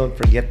 please don't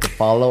forget to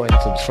follow and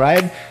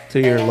subscribe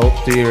to your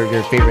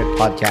favorite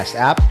podcast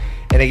app.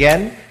 And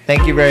again,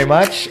 thank you very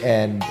much,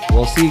 and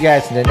we'll see you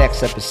guys in the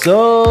next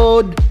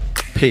episode.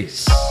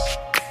 Peace.